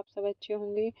hope आप सब अच्छे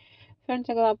होंगे। Friends,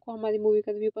 अगर आपको हमारी मूवी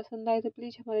का रिव्यू पसंद आए तो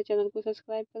प्लीज़ हमारे चैनल को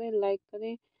सब्सक्राइब करें, लाइक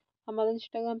करें। हमारा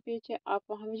इंस्टाग्राम पेज है, आप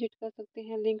वहां विजिट कर सकते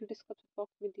हैं, लिंक डिस्क्रिप्शन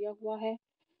बॉक्स में दिया हुआ है।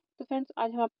 तो फ्रेंड्स,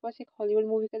 आज हम आपके पास एक हॉलीवुड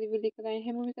मूवी का रिव्यू लेकर आए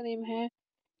हैं। मूवी का नेम है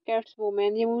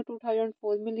कैट्सवुमन। ये मूवी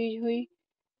 2004 में रिलीज हुई।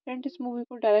 फ्रेंड इस मूवी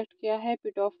को डायरेक्ट किया है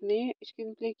पिटॉफ ने।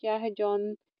 स्क्रीन प्ले किया है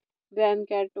John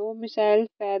ब्रैनकैटो, missile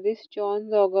Ferris, John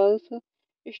रॉगल्स।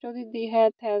 Story दी है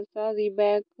थेल्सा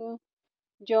रिबैक,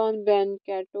 जॉन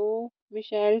ब्रैनकैटो,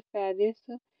 मिशेल फेरिस।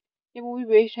 ये मूवी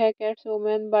बेस्ड है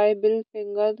कैट्सवुमन बाय बिल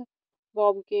फिंगर,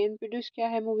 बॉब केन। प्रोड्यूस किया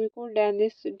है मूवी को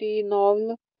Dennis D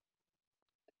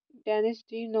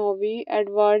नोवी,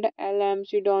 Edward L M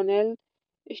C Donnell.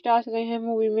 Stars रहे हैं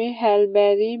मूवी में hell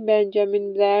berry,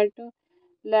 Benjamin brat,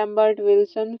 Lambert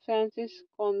Wilson, Francis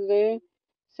कॉनरे,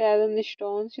 Sharon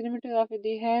stone. Cinematography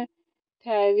दी है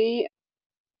थैरी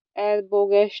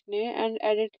एरबोगेस्ट ने एंड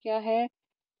एडिट किया है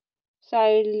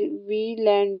साइलवी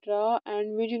लैंड्रा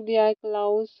एंड म्यूजिक दिया है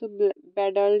क्लाउस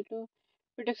बेडल्ट।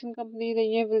 प्रोडक्शन कंपनी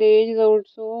रही है village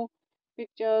रोडसो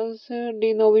pictures,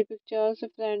 डिनोवी pictures,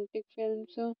 frantic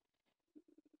films,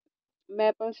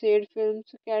 maple said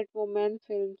films, कैटवुमन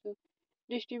films.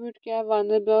 Distribute किया है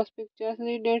Warner Bros pictures.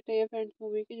 Release date है फ्रेंड्स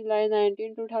मूवी की जुलाई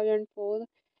 19, 2004।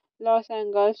 लॉस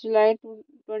एंजल्स जुलाई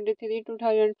 23,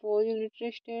 2004।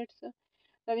 United states.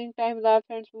 रनिंग टाइम रहा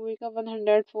फ्रेंड्स मूवी का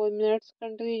 104 minutes.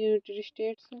 Country United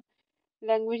states.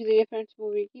 Language रही है फ्रेंड्स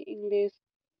मूवी की English.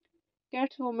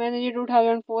 Cats women is a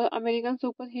 2004 American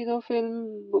superhero film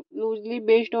loosely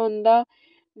based on the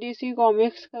DC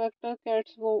Comics character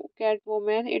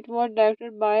Catwoman. It was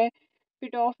directed by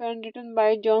Pitoff and written by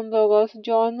John Rogers,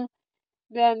 John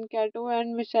Brancato and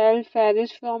Michelle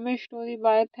Ferris from a story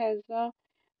by Thelsa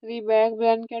Reback,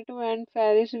 Brancato and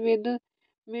Ferris with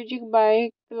music by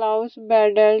Klaus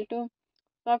Badelt.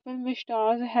 The film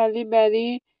stars Halle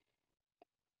Berry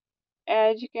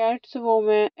as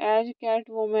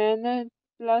Catwoman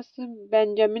plus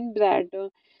Benjamin Bratt,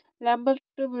 Lambert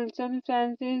Wilson,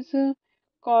 Francis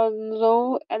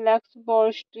Conroe, Alex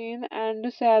Borstein,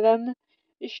 and Sharon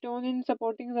Stone in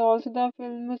supporting roles. The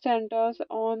film centers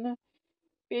on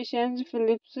Patience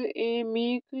Phillips, a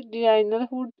meek designer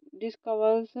who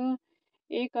discovers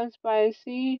a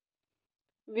conspiracy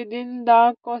within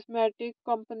the cosmetic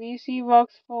company she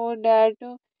works for that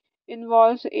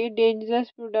involves a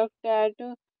dangerous product that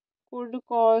could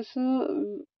cause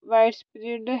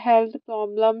widespread health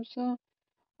problems.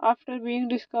 After being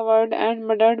discovered and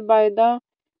murdered by the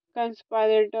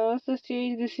conspirators, she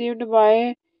is received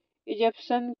by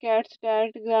Egyptian cats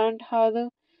that grant her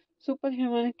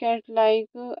superhuman cat-like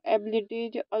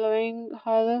abilities, allowing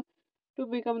her to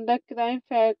become the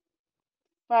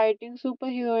crime-fighting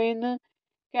superheroine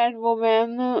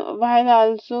Catwoman, while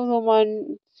also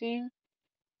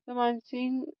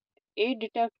romancing a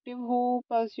detective who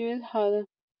pursues her.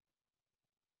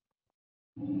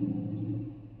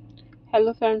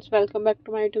 Hello friends, welcome back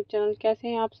to my YouTube channel. कैसे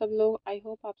हैं आप सब लोग? I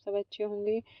hope आप सब अच्छे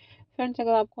होंगे। Friends,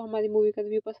 अगर आपको हमारी मूवी का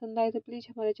रिव्यू पसंद आए तो प्लीज़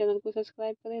हमारे चैनल को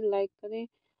सब्सक्राइब करें, लाइक करें।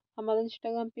 हमारा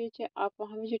इंस्टाग्राम पेज है, आप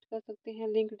वहां विजिट कर सकते हैं,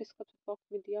 लिंक डिस्क्रिप्शन बॉक्स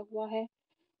में दिया हुआ है।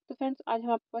 तो फ्रेंड्स, आज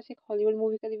हम आपके पास एक हॉलीवुड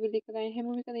मूवी का रिव्यू लेकर आए हैं।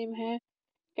 मूवी का नेम है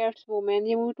कैट्स वुमेन।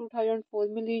 ये मूवी 2004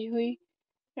 में रिलीज हुई।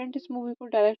 फ्रेंड्स, इस मूवी को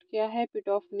डायरेक्ट किया है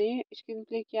पिटॉफ ने। स्क्रीन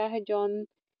प्ले किया है John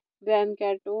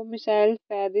ब्रैनकैटो, missile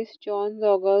Ferris, John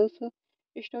रॉगल्स।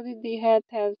 Story दी है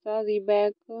थेल्सा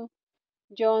रिबैक,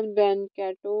 जॉन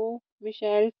ब्रैनकैटो,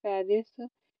 मिशेल फेरिस।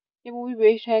 ये मूवी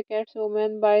बेस्ड है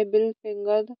कैट्सवुमन बाय बिल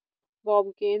फिंगर,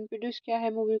 बॉब केन। प्रोड्यूस किया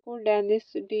है मूवी को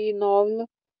Dennis D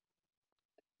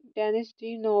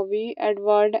नोवी,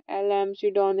 Edward L M C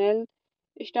Donnell.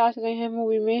 Stars रहे हैं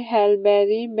मूवी में hell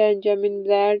berry, Benjamin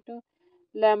brat,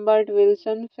 Lambert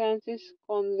Wilson, Francis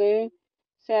कॉनरे,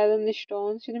 Sharon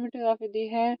stone. Cinematography दी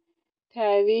है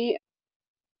थैरी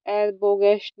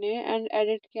एरबोगेस्ट ने एंड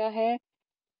एडिट किया है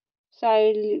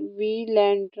साइलवी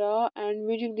लैंड्रा एंड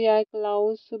म्यूजिक दिया है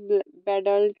क्लाउस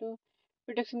बेडल्ट।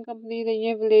 प्रोडक्शन कंपनी रही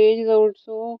है village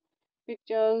रोडसो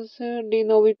pictures,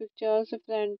 डिनोवी pictures,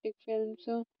 frantic films,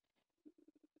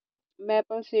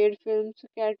 maple said films,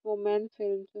 कैटवुमन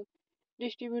films.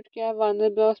 Distribute किया है Warner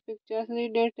Bros pictures.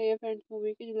 Release date है फ्रेंड्स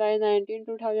मूवी की जुलाई 19,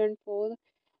 2004।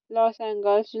 लॉस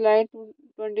एंजल्स जुलाई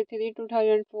 23,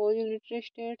 2004। United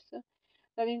states.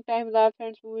 रनिंग टाइम रहा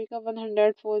फ्रेंड्स मूवी का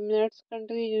 104 minutes.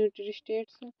 Country United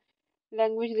states.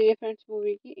 Language रही है फ्रेंड्स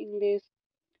मूवी की English.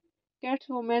 Cats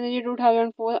women is a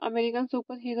 2004 American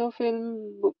superhero film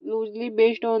loosely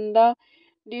based on the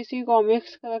DC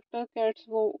Comics character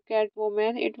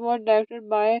Catwoman. It was directed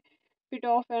by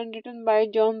Pitoff and written by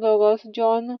John Rogers,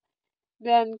 John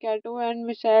Brancato and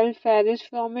Michelle Ferris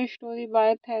from a story by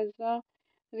Thelsa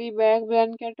Reback,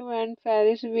 Brancato and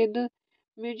Ferris with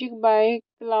music by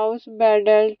Klaus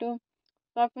Badelt.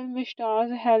 The film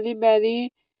stars Halle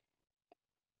Berry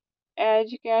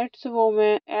as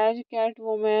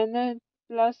Catwoman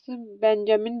plus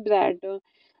Benjamin Bratt,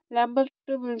 Lambert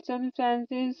Wilson,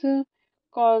 Francis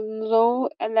Conroe,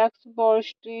 Alex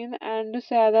Borstein, and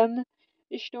Sharon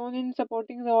Stone in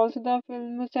supporting roles. The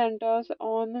film centers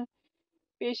on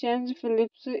Patience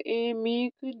Phillips, a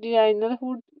meek designer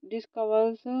who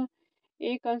discovers a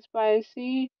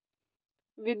conspiracy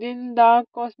within the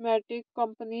cosmetic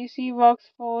company she works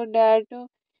for that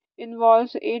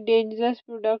involves a dangerous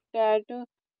product that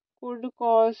could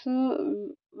cause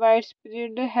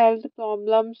widespread health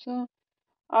problems.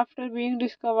 After being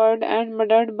discovered and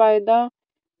murdered by the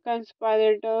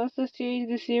conspirators, she is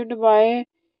received by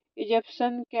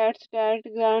Egyptian cats that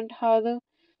grant her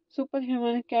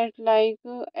superhuman cat-like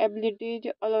abilities,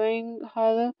 allowing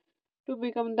her to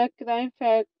become the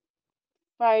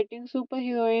crime-fighting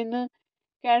superheroine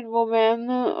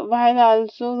Catwoman, while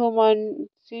also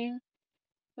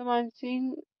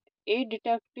romancing a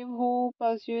detective who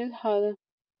pursues her.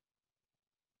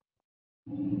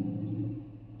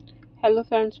 Hello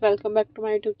friends, welcome back to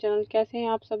my YouTube channel. कैसे हैं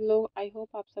आप सब लोग? I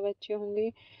hope आप सब अच्छे होंगे।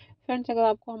 Friends, अगर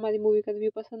आपको हमारी मूवी का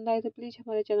रिव्यू पसंद आए तो प्लीज़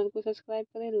हमारे चैनल को सब्सक्राइब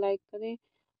करें, लाइक करें।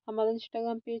 हमारा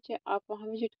इंस्टाग्राम पेज है, आप वहां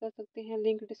विजिट कर सकते हैं,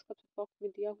 लिंक डिस्क्रिप्शन बॉक्स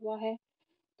में दिया हुआ है।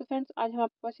 तो फ्रेंड्स, आज हम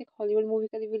आपके पास एक हॉलीवुड मूवी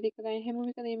का रिव्यू लेकर आए हैं।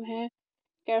 मूवी का नेम है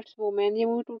कैट्स वुमेन। ये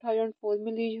मूवी 2004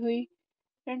 में रिलीज हुई।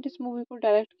 फ्रेंड्स, इस मूवी को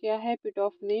डायरेक्ट किया है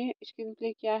पिटॉफ ने। स्क्रीन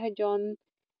प्ले किया है John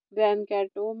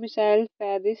ब्रैनकैटो, missile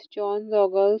Ferris, John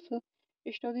Rogers.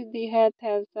 Story दी है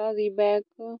थेल्सा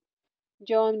रिबैक,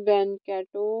 जॉन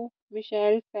ब्रैनकैटो,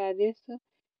 मिशेल फेरिस।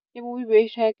 ये मूवी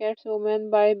बेस्ड है cats women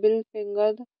bye bill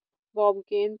finger, Bob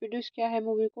केन। प्रोड्यूस किया है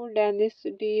मूवी को Dennis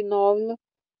D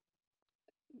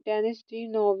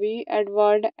नोवी,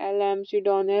 Edward L M C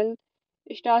Donnell.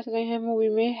 Stars रहे हैं मूवी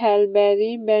में hello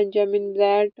berry, Benjamin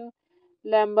brat,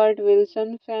 Lambert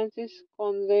Wilson, Francis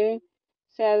कॉनरे,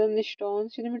 Sharon stone.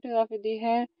 Cinematography दी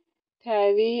है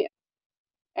theory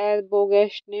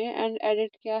एरबोगेस्ट ने एंड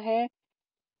एडिट किया है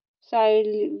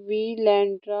साइलवी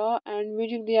लैंड्रा एंड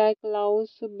म्यूजिक दिया है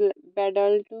क्लाउस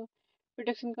बेडल्ट।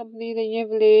 प्रोडक्शन कंपनी रही है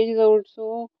village road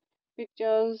show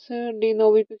pictures,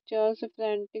 डिनोवी pictures,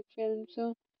 frantic films,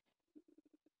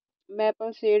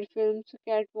 maple said films,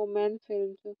 कैटवुमन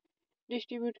films.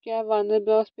 Distribute किया है Warner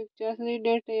Bros pictures. Release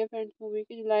date है फ्रेंड्स मूवी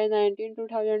की जुलाई 19,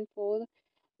 2004।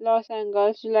 लॉस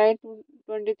एंजल्स जुलाई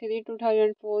 23,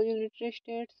 2004। United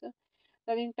states.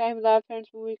 रनिंग टाइम रहा फ्रेंड्स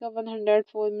मूवी का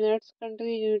 104 minutes.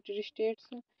 Country United states.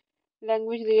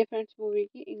 Language रही है friends movie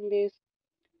की English.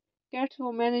 Cats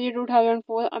women is a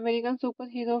 2004 American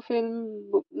superhero film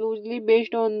loosely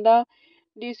based on the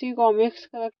DC Comics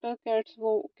character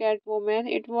Catwoman.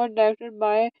 It was directed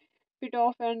by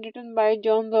Pitoff and written by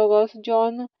John Rogers,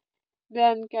 John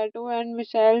Brancato, and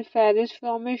Michelle Ferris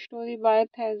from a story by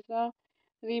Thelsa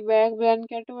Reback,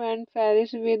 Brancato and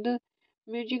Ferris with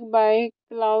music by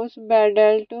Klaus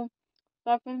Badelt.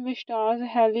 The film stars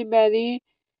Halle Berry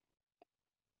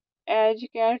as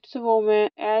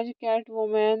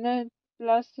Catwoman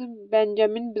plus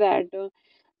Benjamin Bratt,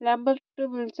 Lambert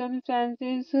Wilson,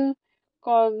 Francis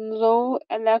Conroe,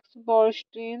 Alex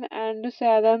Borstein, and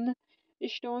Sharon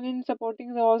Stone in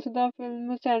supporting roles. The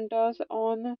film centers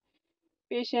on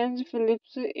Patience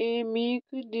Phillips, a meek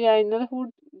designer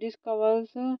who discovers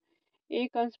a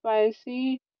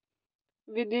conspiracy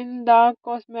within the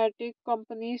cosmetic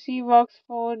company she works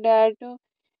for that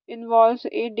involves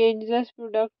a dangerous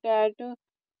product that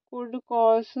could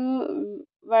cause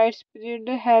widespread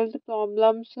health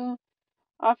problems.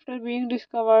 After being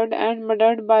discovered and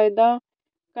murdered by the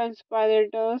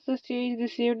conspirators, she is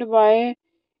received by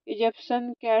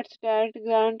Egyptian cats that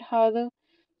grant her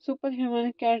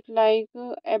superhuman cat-like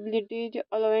abilities,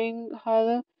 allowing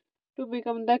her to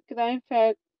become the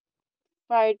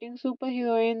crime-fighting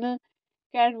superheroine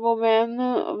Catwoman,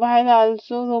 while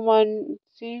also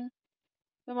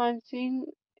romancing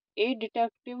a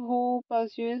detective who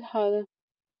pursues her.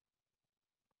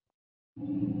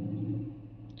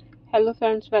 Hello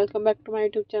friends, welcome back to my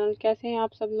YouTube channel. कैसे हैं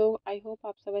आप सब लोग? I hope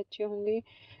आप सब अच्छे होंगे।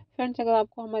 Friends, अगर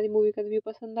आपको हमारी मूवी का रिव्यू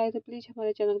पसंद आए तो प्लीज़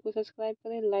हमारे चैनल को सब्सक्राइब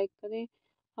करें, लाइक करें।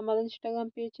 हमारा इंस्टाग्राम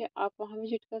पेज है, आप वहां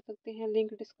विजिट कर सकते हैं,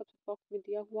 लिंक डिस्क्रिप्शन बॉक्स में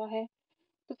दिया हुआ है।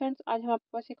 तो फ्रेंड्स, आज हम आपके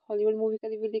पास एक हॉलीवुड मूवी का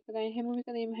रिव्यू लेकर आए हैं। मूवी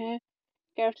का नेम है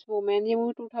कैट्स वुमेन। ये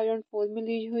मूवी 2004 में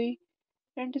रिलीज हुई।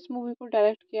 फ्रेंड्स, इस मूवी को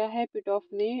डायरेक्ट किया है पिटॉफ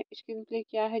ने। स्क्रीन प्ले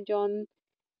किया है John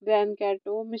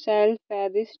ब्रैनकैटो, missile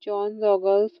Ferris, John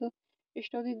Rogers.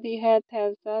 Story दी है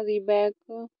थेल्सा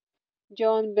रिबैक,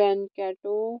 जॉन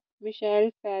ब्रैनकैटो, मिशेल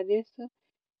फेरिस।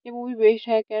 ये मूवी बेस्ड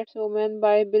है cats women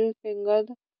bye bill finger,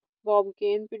 Bob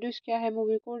केन। प्रोड्यूस किया है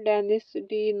मूवी को Dennis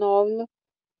D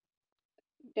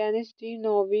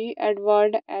नोवी,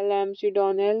 Edward L M C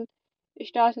Donnell.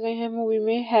 Stars रहे हैं मूवी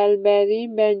में hello berry,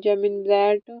 Benjamin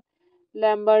brat,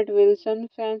 Lambert Wilson,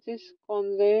 Francis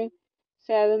कॉनरे,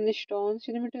 Sharon stone.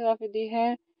 Cinematography दी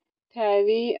है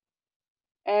theory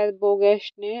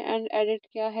एरबोगेस्ट ने एंड एडिट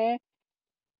किया है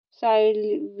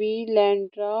साइलवी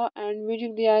लैंड्रा एंड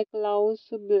म्यूजिक दिया है क्लाउस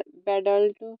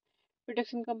बेडल्ट।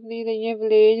 प्रोडक्शन कंपनी रही है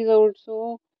village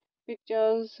रोडसो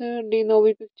pictures,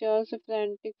 डिनोवी pictures,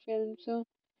 frantic films,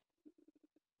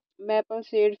 maple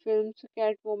said films,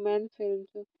 कैटवोमैन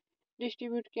films.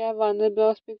 Distribute किया है Warner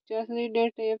Bros pictures. Release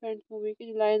date है फ्रेंड्स मूवी की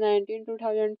जुलाई 19,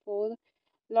 2004,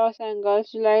 लॉस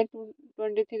एंजल्स, जुलाई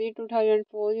 23,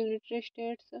 2004, यूनाइटेड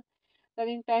स्टेट्स।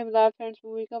 रनिंग टाइम रहा फ्रेंड्स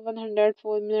मूवी का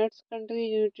 104 minutes. Country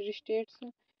United states.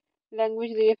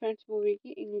 Language रही है फ्रेंड्स मूवी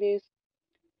की English.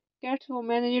 Cats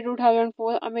women is a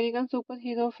 2004 American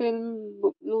superhero film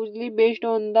loosely based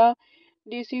on the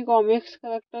DC Comics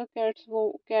character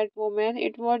Catwoman.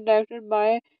 It was directed by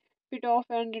Pitoff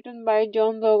and written by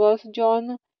John Rogers, John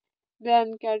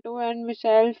Brancato, and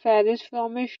Michelle Ferris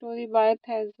from a story by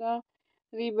Tessa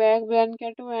Rebeck.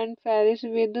 Brancato and Ferris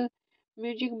with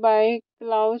music by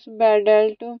Klaus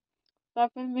Badelt. The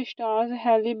film stars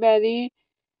Halle Berry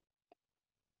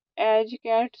as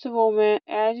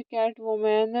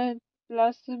Catwoman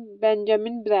plus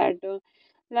Benjamin Bratt,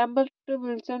 Lambert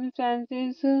Wilson,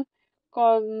 Francis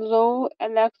Conroe,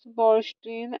 Alex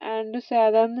Borstein, and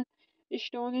Sharon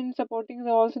Stone in supporting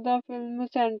roles. The film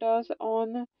centers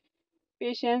on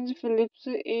Patience Phillips,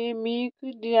 a meek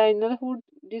designer who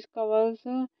discovers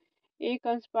a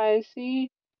conspiracy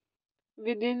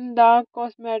within the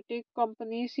cosmetic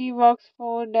company she works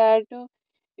for that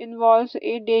involves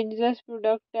a dangerous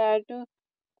product that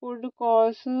could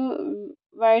cause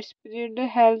widespread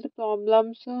health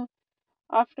problems.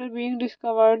 After being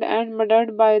discovered and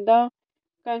murdered by the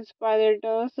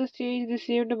conspirators, she is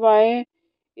received by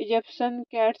Egyptian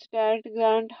cats that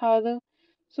grant her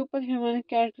superhuman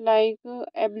cat-like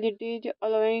abilities,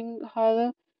 allowing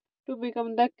her to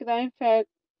become the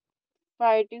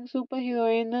crime-fighting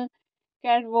superheroine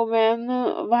Catwoman,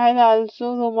 while also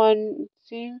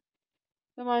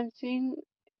romancing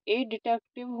a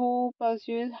detective who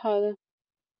pursues her.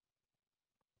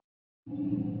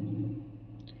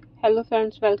 Hello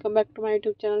friends, welcome back to my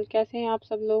YouTube channel. कैसे हैं आप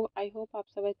सब लोग? I hope आप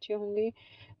सब अच्छे होंगे।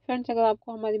 Friends, अगर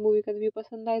आपको हमारी मूवी का रिव्यू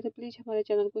पसंद आए तो प्लीज़ हमारे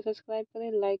चैनल को सब्सक्राइब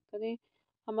करें, लाइक करें।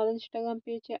 हमारा इंस्टाग्राम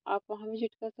पेज है, आप वहां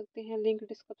विजिट कर सकते हैं, लिंक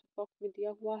डिस्क्रिप्शन बॉक्स में दिया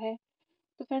हुआ है।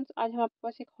 तो फ्रेंड्स, आज हम आपके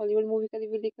पास एक हॉलीवुड मूवी का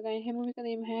रिव्यू लेकर आए हैं। मूवी का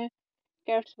नेम है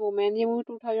कैट्स वुमेन। ये मूवी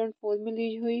 2004 में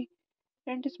रिलीज हुई।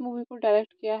 फ्रेंड्स, इस मूवी को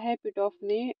डायरेक्ट किया है पिटॉफ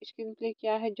ने। स्क्रीन प्ले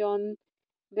किया है John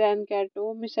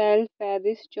ब्रैनकैटो, missile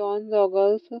Ferris, John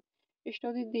Rogers.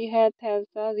 Story दी है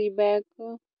थेल्सा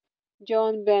रिबैक,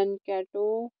 जॉन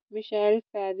ब्रैनकैटो, मिशेल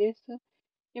फेरिस।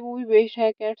 ये मूवी बेस्ड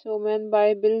है cats women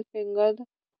bye bill finger,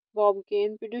 Bob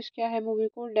केन। प्रोड्यूस किया है मूवी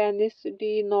को Dennis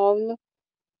D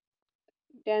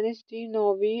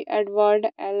नोवी, Edward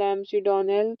L M C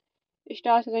Donnell.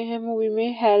 Stars रहे हैं मूवी में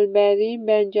hello berry,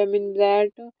 Benjamin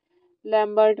brat,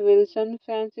 Lambert Wilson,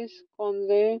 Francis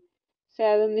कॉनरे,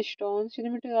 Sharon stone.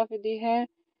 Cinematography दी है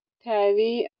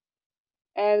theory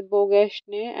एरबोगेस्ट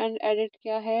ने एंड एडिट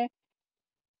किया है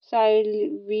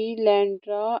साइलवी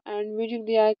लैंड्रा एंड म्यूजिक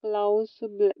दिया है क्लाउस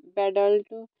बेडल्ट।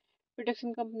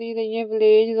 प्रोडक्शन कंपनी रही है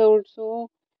village रोडसो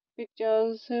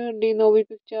pictures, डिनोवी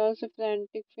pictures,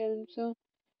 frantic films,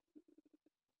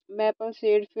 maple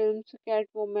said films,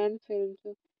 कैटवोमैन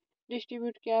films.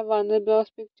 Distribute किया है Warner Bros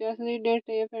pictures. Release date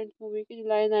है फ्रेंड्स मूवी की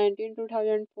जुलाई 19,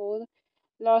 2004,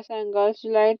 लॉस एंजल्स,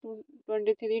 जुलाई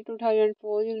 23,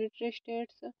 2004, यूनाइटेड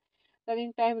स्टेट्स।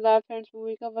 रनिंग टाइम रहा फ्रेंड्स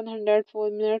मूवी का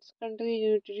 104 minutes. Country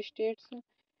United states.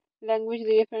 Language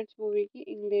रही है फ्रेंड्स मूवी की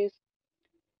English.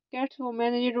 Cats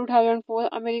women is a 2004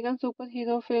 American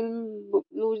superhero film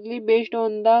loosely based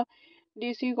on the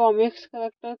DC Comics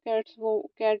character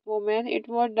Catwoman. It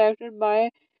was directed by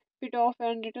Pitoff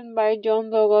and written by John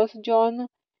Rogers, John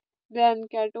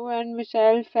Brancato, and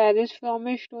Michelle Ferris from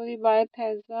a story by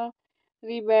Tessa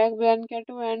Rebeck.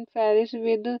 Brancato and Ferris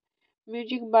with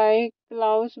music by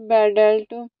Klaus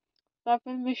Badelt. The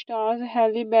film stars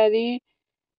Halle Berry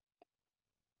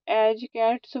as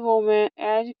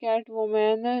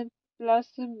Catwoman plus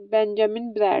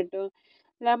Benjamin Bratt,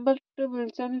 Lambert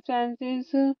Wilson,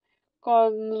 Francis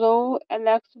Conroe,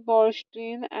 Alex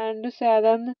Borstein, and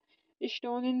Sharon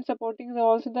Stone in supporting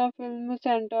roles. The film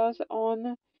centers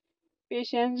on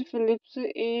Patience Phillips,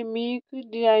 a meek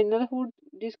designer who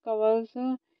discovers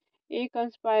a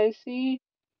conspiracy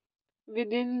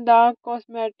within the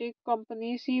cosmetic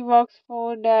company she works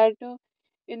for that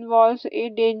involves a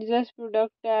dangerous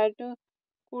product that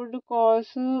could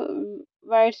cause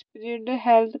widespread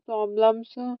health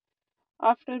problems.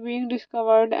 After being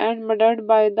discovered and murdered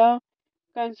by the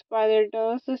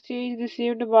conspirators. She is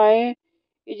deceived by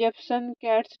Egyptian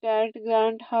cats that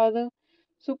grant her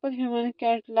superhuman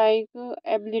cat-like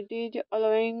abilities,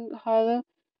 allowing her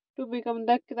to become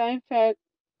the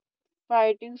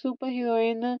crime-fighting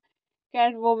superheroine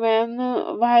Catwoman,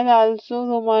 while also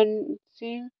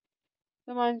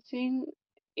romancing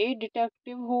a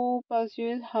detective who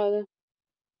pursues her.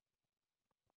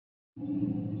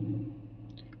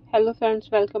 Hello friends,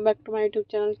 welcome back to my YouTube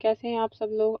channel. कैसे हैं आप सब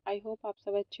लोग? I hope आप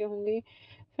सब अच्छे होंगे।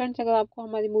 Friends, अगर आपको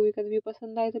हमारी मूवी का रिव्यू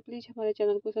पसंद आए तो प्लीज़ हमारे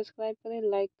चैनल को सब्सक्राइब करें,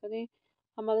 लाइक करें।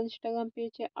 हमारा इंस्टाग्राम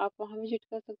पेज है, आप वहां विजिट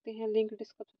कर सकते हैं, लिंक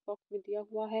डिस्क्रिप्शन बॉक्स में दिया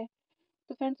हुआ है।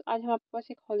 तो फ्रेंड्स, आज हम आपके पास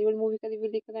एक हॉलीवुड मूवी का रिव्यू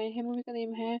लेकर आए हैं। मूवी का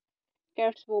नेम है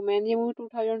कैट्स वुमेन। ये मूवी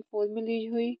 2004 में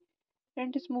रिलीज हुई।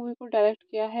 फ्रेंड्स, इस मूवी को डायरेक्ट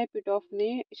किया है पिटॉफ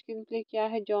ने। स्क्रीन प्ले किया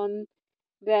है John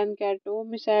ब्रैनकैटो,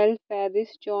 missile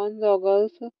Ferris, John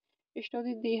Rogers.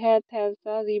 Story दी है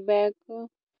थेल्सा रिबैक,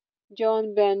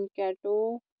 जॉन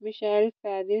ब्रैनकैटो, मिशेल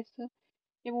फेरिस।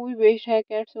 ये मूवी बेस्ड है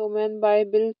cats women bye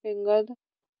bill finger,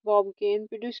 Bob केन।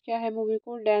 प्रोड्यूस किया है मूवी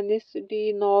को Dennis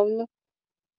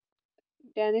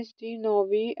D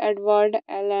नोवी, Edward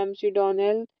L M C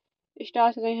Donnell.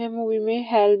 Stars रहे हैं मूवी में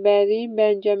hello berry,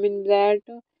 Benjamin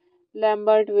brat,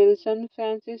 Lambert Wilson,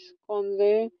 Francis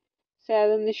कॉनरे,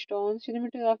 सैरन stone.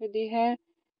 Cinematography दी है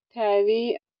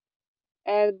theory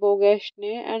एरबोगेस्ट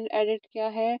ने एंड एडिट किया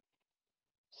है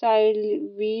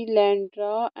साइलवी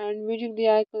लैंड्रा एंड म्यूजिक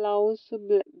दिया है क्लाउस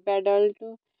बेडल्ट।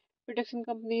 प्रोडक्शन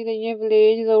कंपनी रही है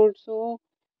village रोडसो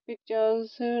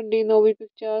pictures, डिनोवी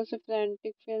pictures,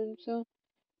 frantic films,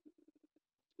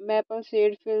 maple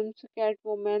said films,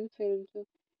 कैटवुमन films.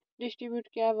 Distribute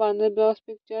किया है Warner Bros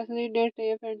pictures. Release date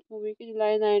है फ्रेंड्स मूवी की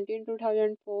जुलाई 19,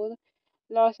 2004।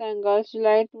 लॉस एंजल्स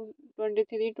जुलाई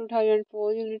 23,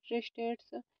 2004। United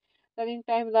states. रनिंग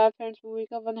टाइम रहा फ्रेंड्स मूवी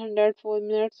का 104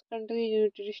 minutes. Country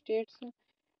United states.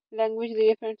 Language रही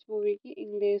है फ्रेंड्स मूवी की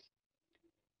English.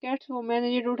 Cats women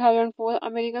is a 2004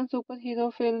 American superhero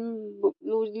film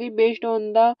loosely based on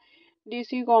the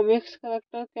DC Comics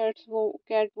character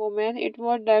Catwoman. It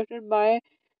was directed by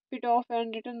Pitoff and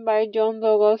written by John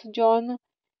Rogers, John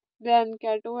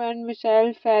Brancato and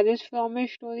Michelle Ferris from a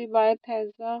story by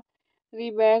Thelsa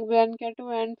Reback, Brancato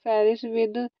and Ferris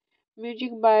with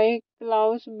music by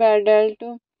Klaus Badelt.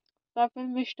 The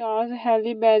film stars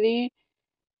Halle Berry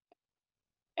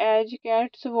as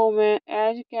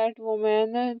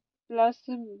Catwoman plus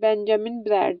Benjamin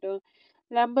Bratt,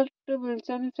 Lambert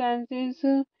Wilson, Francis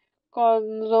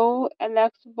Conroe,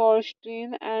 Alex Borstein,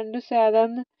 and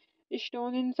Sharon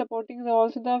Stone in supporting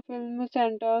roles. The film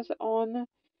centers on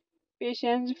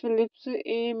Patience Phillips,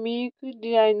 a meek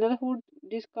designer who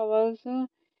discovers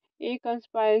a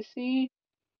conspiracy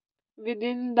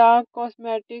within the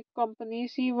cosmetic company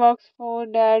she works for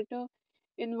that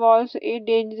involves a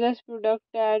dangerous product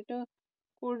that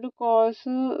could cause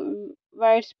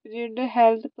widespread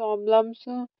health problems.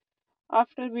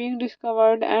 After being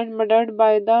discovered and murdered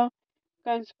by the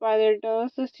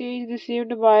conspirators, she is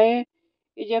deceived by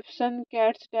Egyptian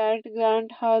cats that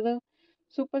grant her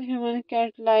superhuman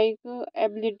cat-like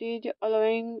abilities,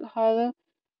 allowing her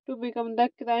to become the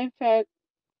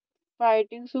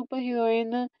crime-fighting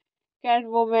superheroine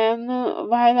Catwoman,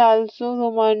 while also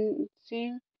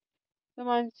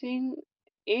romancing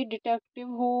a detective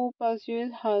who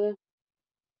pursues her.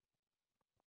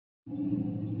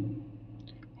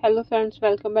 Hello friends,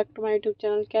 welcome back to my YouTube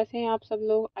channel. कैसे हैं आप सब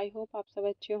लोग? I hope आप सब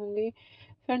अच्छे होंगे।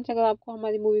 Friends, अगर आपको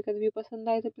हमारी मूवी का रिव्यू पसंद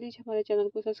आए तो प्लीज़ हमारे चैनल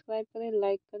को सब्सक्राइब करें,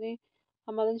 लाइक करें।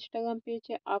 हमारा इंस्टाग्राम पेज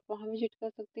है, आप वहां विजिट कर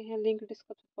सकते हैं, लिंक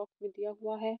डिस्क्रिप्शन बॉक्स में दिया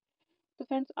हुआ है। तो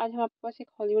फ्रेंड्स, आज हम आपके पास एक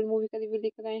हॉलीवुड मूवी का रिव्यू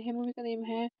लेकर आए हैं। मूवी का नेम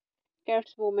है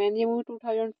कैट्स वुमेन। ये मूवी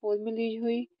 2004 में रिलीज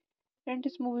हुई। फ्रेंड्स,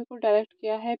 इस मूवी को डायरेक्ट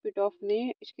किया है पिटॉफ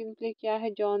ने। स्क्रीन प्ले किया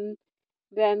है John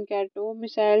ब्रैनकैटो,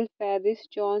 missile Ferris,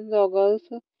 John Rogers.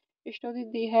 Story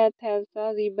दी है थेल्सा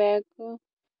रिबैक,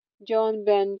 जॉन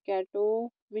ब्रैनकैटो,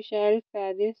 मिशेल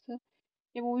फेरिस।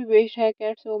 ये मूवी बेस्ड है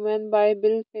cats women bye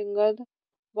bill finger,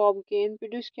 Bob केन।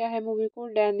 प्रोड्यूस किया है मूवी को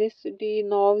Dennis D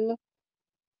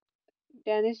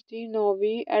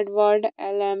नोवी, Edward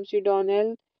L M C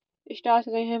Donnell. Stars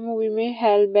रहे हैं मूवी में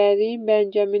hello berry,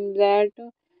 Benjamin brat,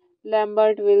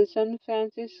 Lambert Wilson,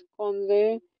 Francis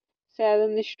कॉनरे,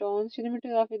 सैरन stone.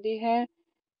 Cinematography दी है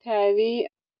theory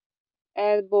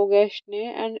एरबोगेस्ट ने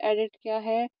एंड एडिट किया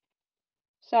है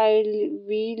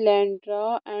साइलवी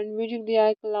लैंड्रा एंड म्यूजिक दिया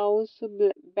है क्लाउस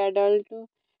बेडल्ट।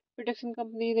 प्रोडक्शन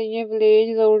कंपनी रही है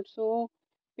village रोडसो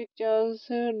pictures,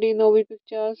 डिनोवी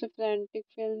pictures, frantic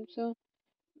films,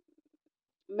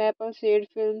 maple said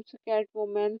films,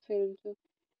 कैटवुमन films.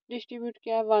 Distribute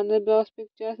किया है Warner Bros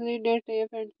pictures. Release date है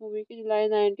फ्रेंड्स मूवी की जुलाई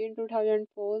 19,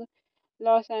 2004।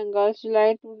 Los Angeles,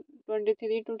 July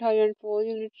 23, 2004,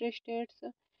 United States.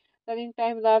 Running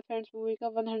time the Friends movie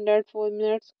का 104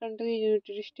 minutes. Country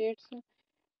United States.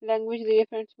 Language the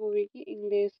Friends movie की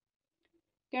English.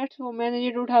 Catwoman is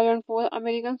a 2004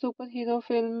 American superhero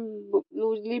film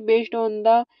loosely based on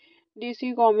the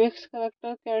DC Comics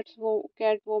character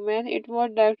Catwoman. It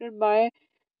was directed by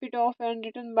Pitoff and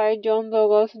written by John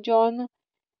Rogers, John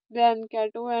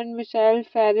Brancato, and Michelle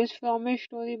Ferris from a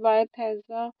story by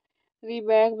Tessa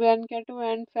Rebeck. Brancato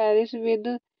and Ferris with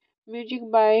music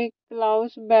by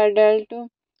Klaus Badelt.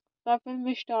 The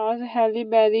film stars Halle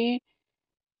Berry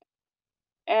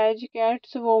as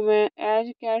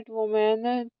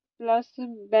Catwoman plus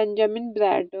Benjamin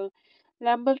Bratt.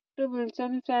 Lambert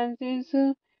Wilson, Francis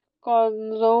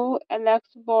Conroe, Alex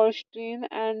Borstein,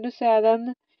 and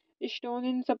Sharon Stone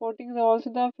in supporting roles.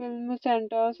 The film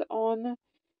centers on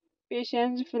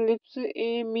Patience Phillips,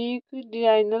 a meek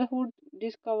designer who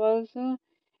discovers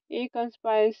a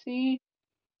conspiracy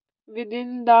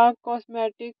within the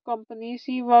cosmetic company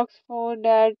she works for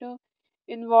that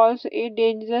involves a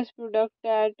dangerous product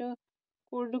that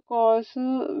could cause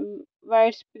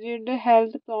widespread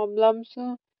health problems.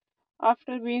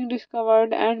 After being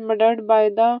discovered and murdered by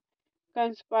the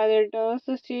conspirators,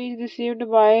 she is received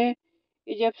by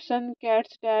Egyptian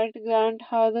cats that grant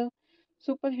her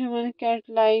superhuman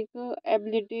cat-like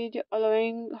abilities,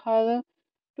 allowing her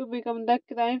to become the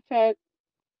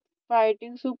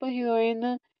crime-fighting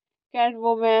superheroine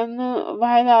Catwoman,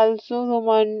 while also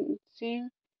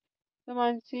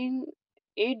romancing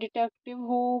a detective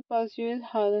who pursues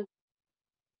her.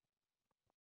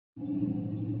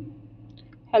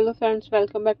 Hello friends,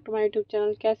 welcome back to my YouTube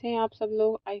channel. कैसे हैं आप सब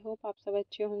लोग? I hope आप सब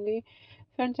अच्छे होंगे।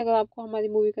 Friends, अगर आपको हमारी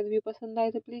मूवी का रिव्यू पसंद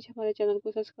आए तो प्लीज़ हमारे चैनल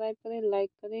को सब्सक्राइब करें,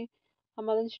 लाइक करें।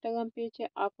 हमारा इंस्टाग्राम पेज है,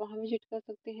 आप वहां विजिट कर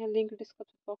सकते हैं, लिंक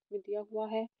डिस्क्रिप्शन बॉक्स में दिया हुआ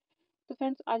है। तो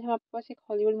फ्रेंड्स, आज हम आपके पास एक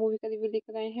हॉलीवुड मूवी का रिव्यू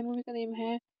लेकर आए हैं। मूवी का नेम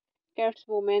है कैट्स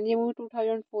वुमेन। ये मूवी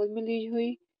 2004 में रिलीज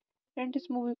हुई। फ्रेंड्स, इस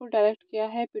मूवी को डायरेक्ट किया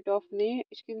है पिटॉफ ने।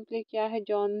 स्क्रीन प्ले किया है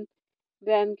John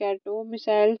ब्रैनकैटो,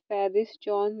 missile Ferris,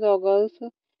 John Rogers.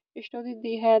 Story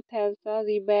दी है थेल्सा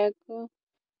रिबैक,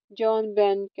 जॉन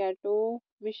ब्रैनकैटो,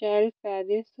 मिशेल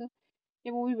फेरिस।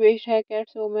 ये मूवी बेस्ड है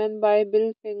cats women bye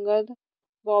bill finger,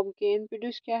 Bob केन।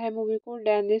 प्रोड्यूस किया है मूवी को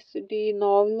Dennis D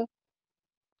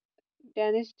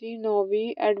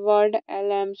नोवी, Edward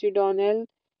L M C Donnell.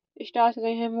 Stars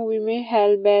रहे हैं मूवी में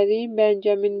hello berry,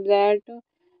 Benjamin brat,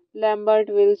 Lambert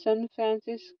Wilson,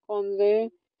 Francis कॉनरे,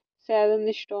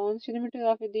 Sharon stone.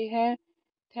 Cinematography दी है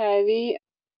theory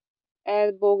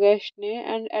एरबोगेस्ट ने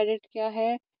एंड एडिट किया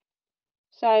है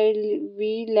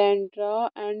साइलवी लैंड्रा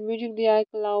एंड म्यूजिक दिया है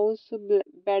क्लाउस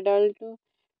बेडल्ट।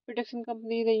 प्रोडक्शन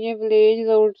कंपनी रही है village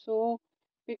रोडसो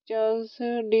pictures,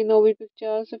 डिनोवी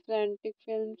pictures, frantic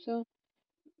films,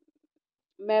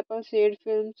 maple said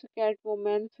films,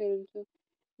 कैटवुमन films.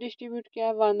 Distribute किया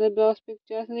है Warner Bros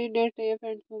pictures. Release date है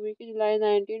फ्रेंड्स मूवी की जुलाई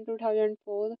 19,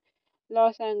 2004।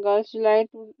 लॉस एंजल्स, जुलाई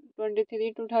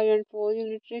 23, 2004,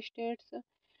 यूनाइटेड स्टेट्स।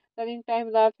 रनिंग टाइम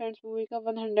रहा फ्रेंड्स मूवी का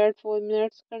 104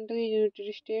 minutes. Country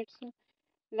United states.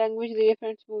 Language रही है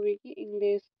फ्रेंड्स मूवी की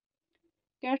English.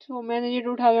 Cats women is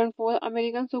 2004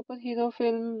 American super hero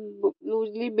film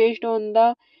loosely based on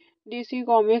the DC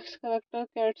Comics character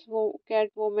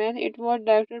Catwoman. It was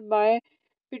directed by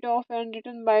Pitoff and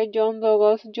written by John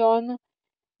Rogers, John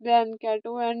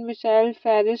Brancato, and Michelle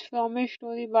Ferris from a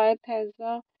story by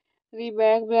Tessa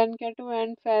Rebeck. Brancato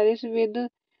and Ferris with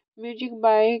music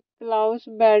by Klaus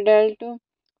Badelt.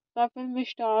 The film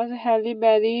stars Halle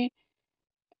Berry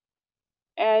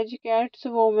as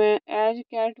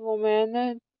Catwoman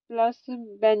plus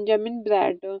Benjamin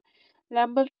Bratt.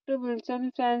 Lambert Wilson,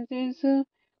 Francis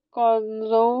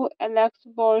Conroe, Alex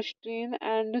Borstein,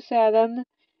 and Sharon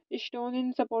Stone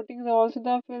in supporting roles.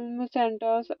 The film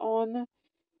centers on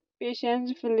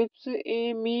Patience Phillips,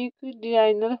 a meek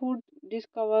designer who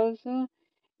discovers a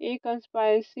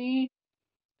conspiracy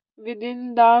within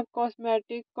the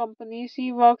cosmetic company she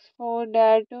works for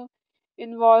that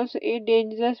involves a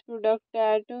dangerous product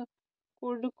that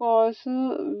could cause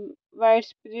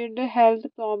widespread health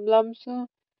problems.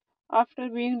 After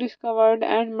being discovered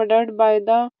and murdered by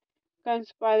the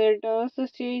conspirators,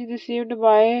 she is received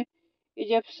by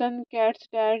Egyptian cats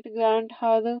that grant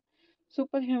her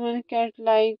superhuman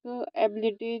cat-like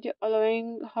abilities, allowing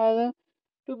her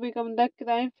to become the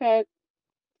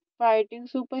crime-fighting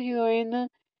superheroine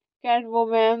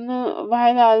Catwoman,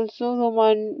 while also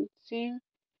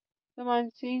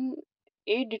romancing a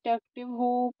detective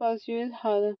who pursues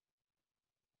her.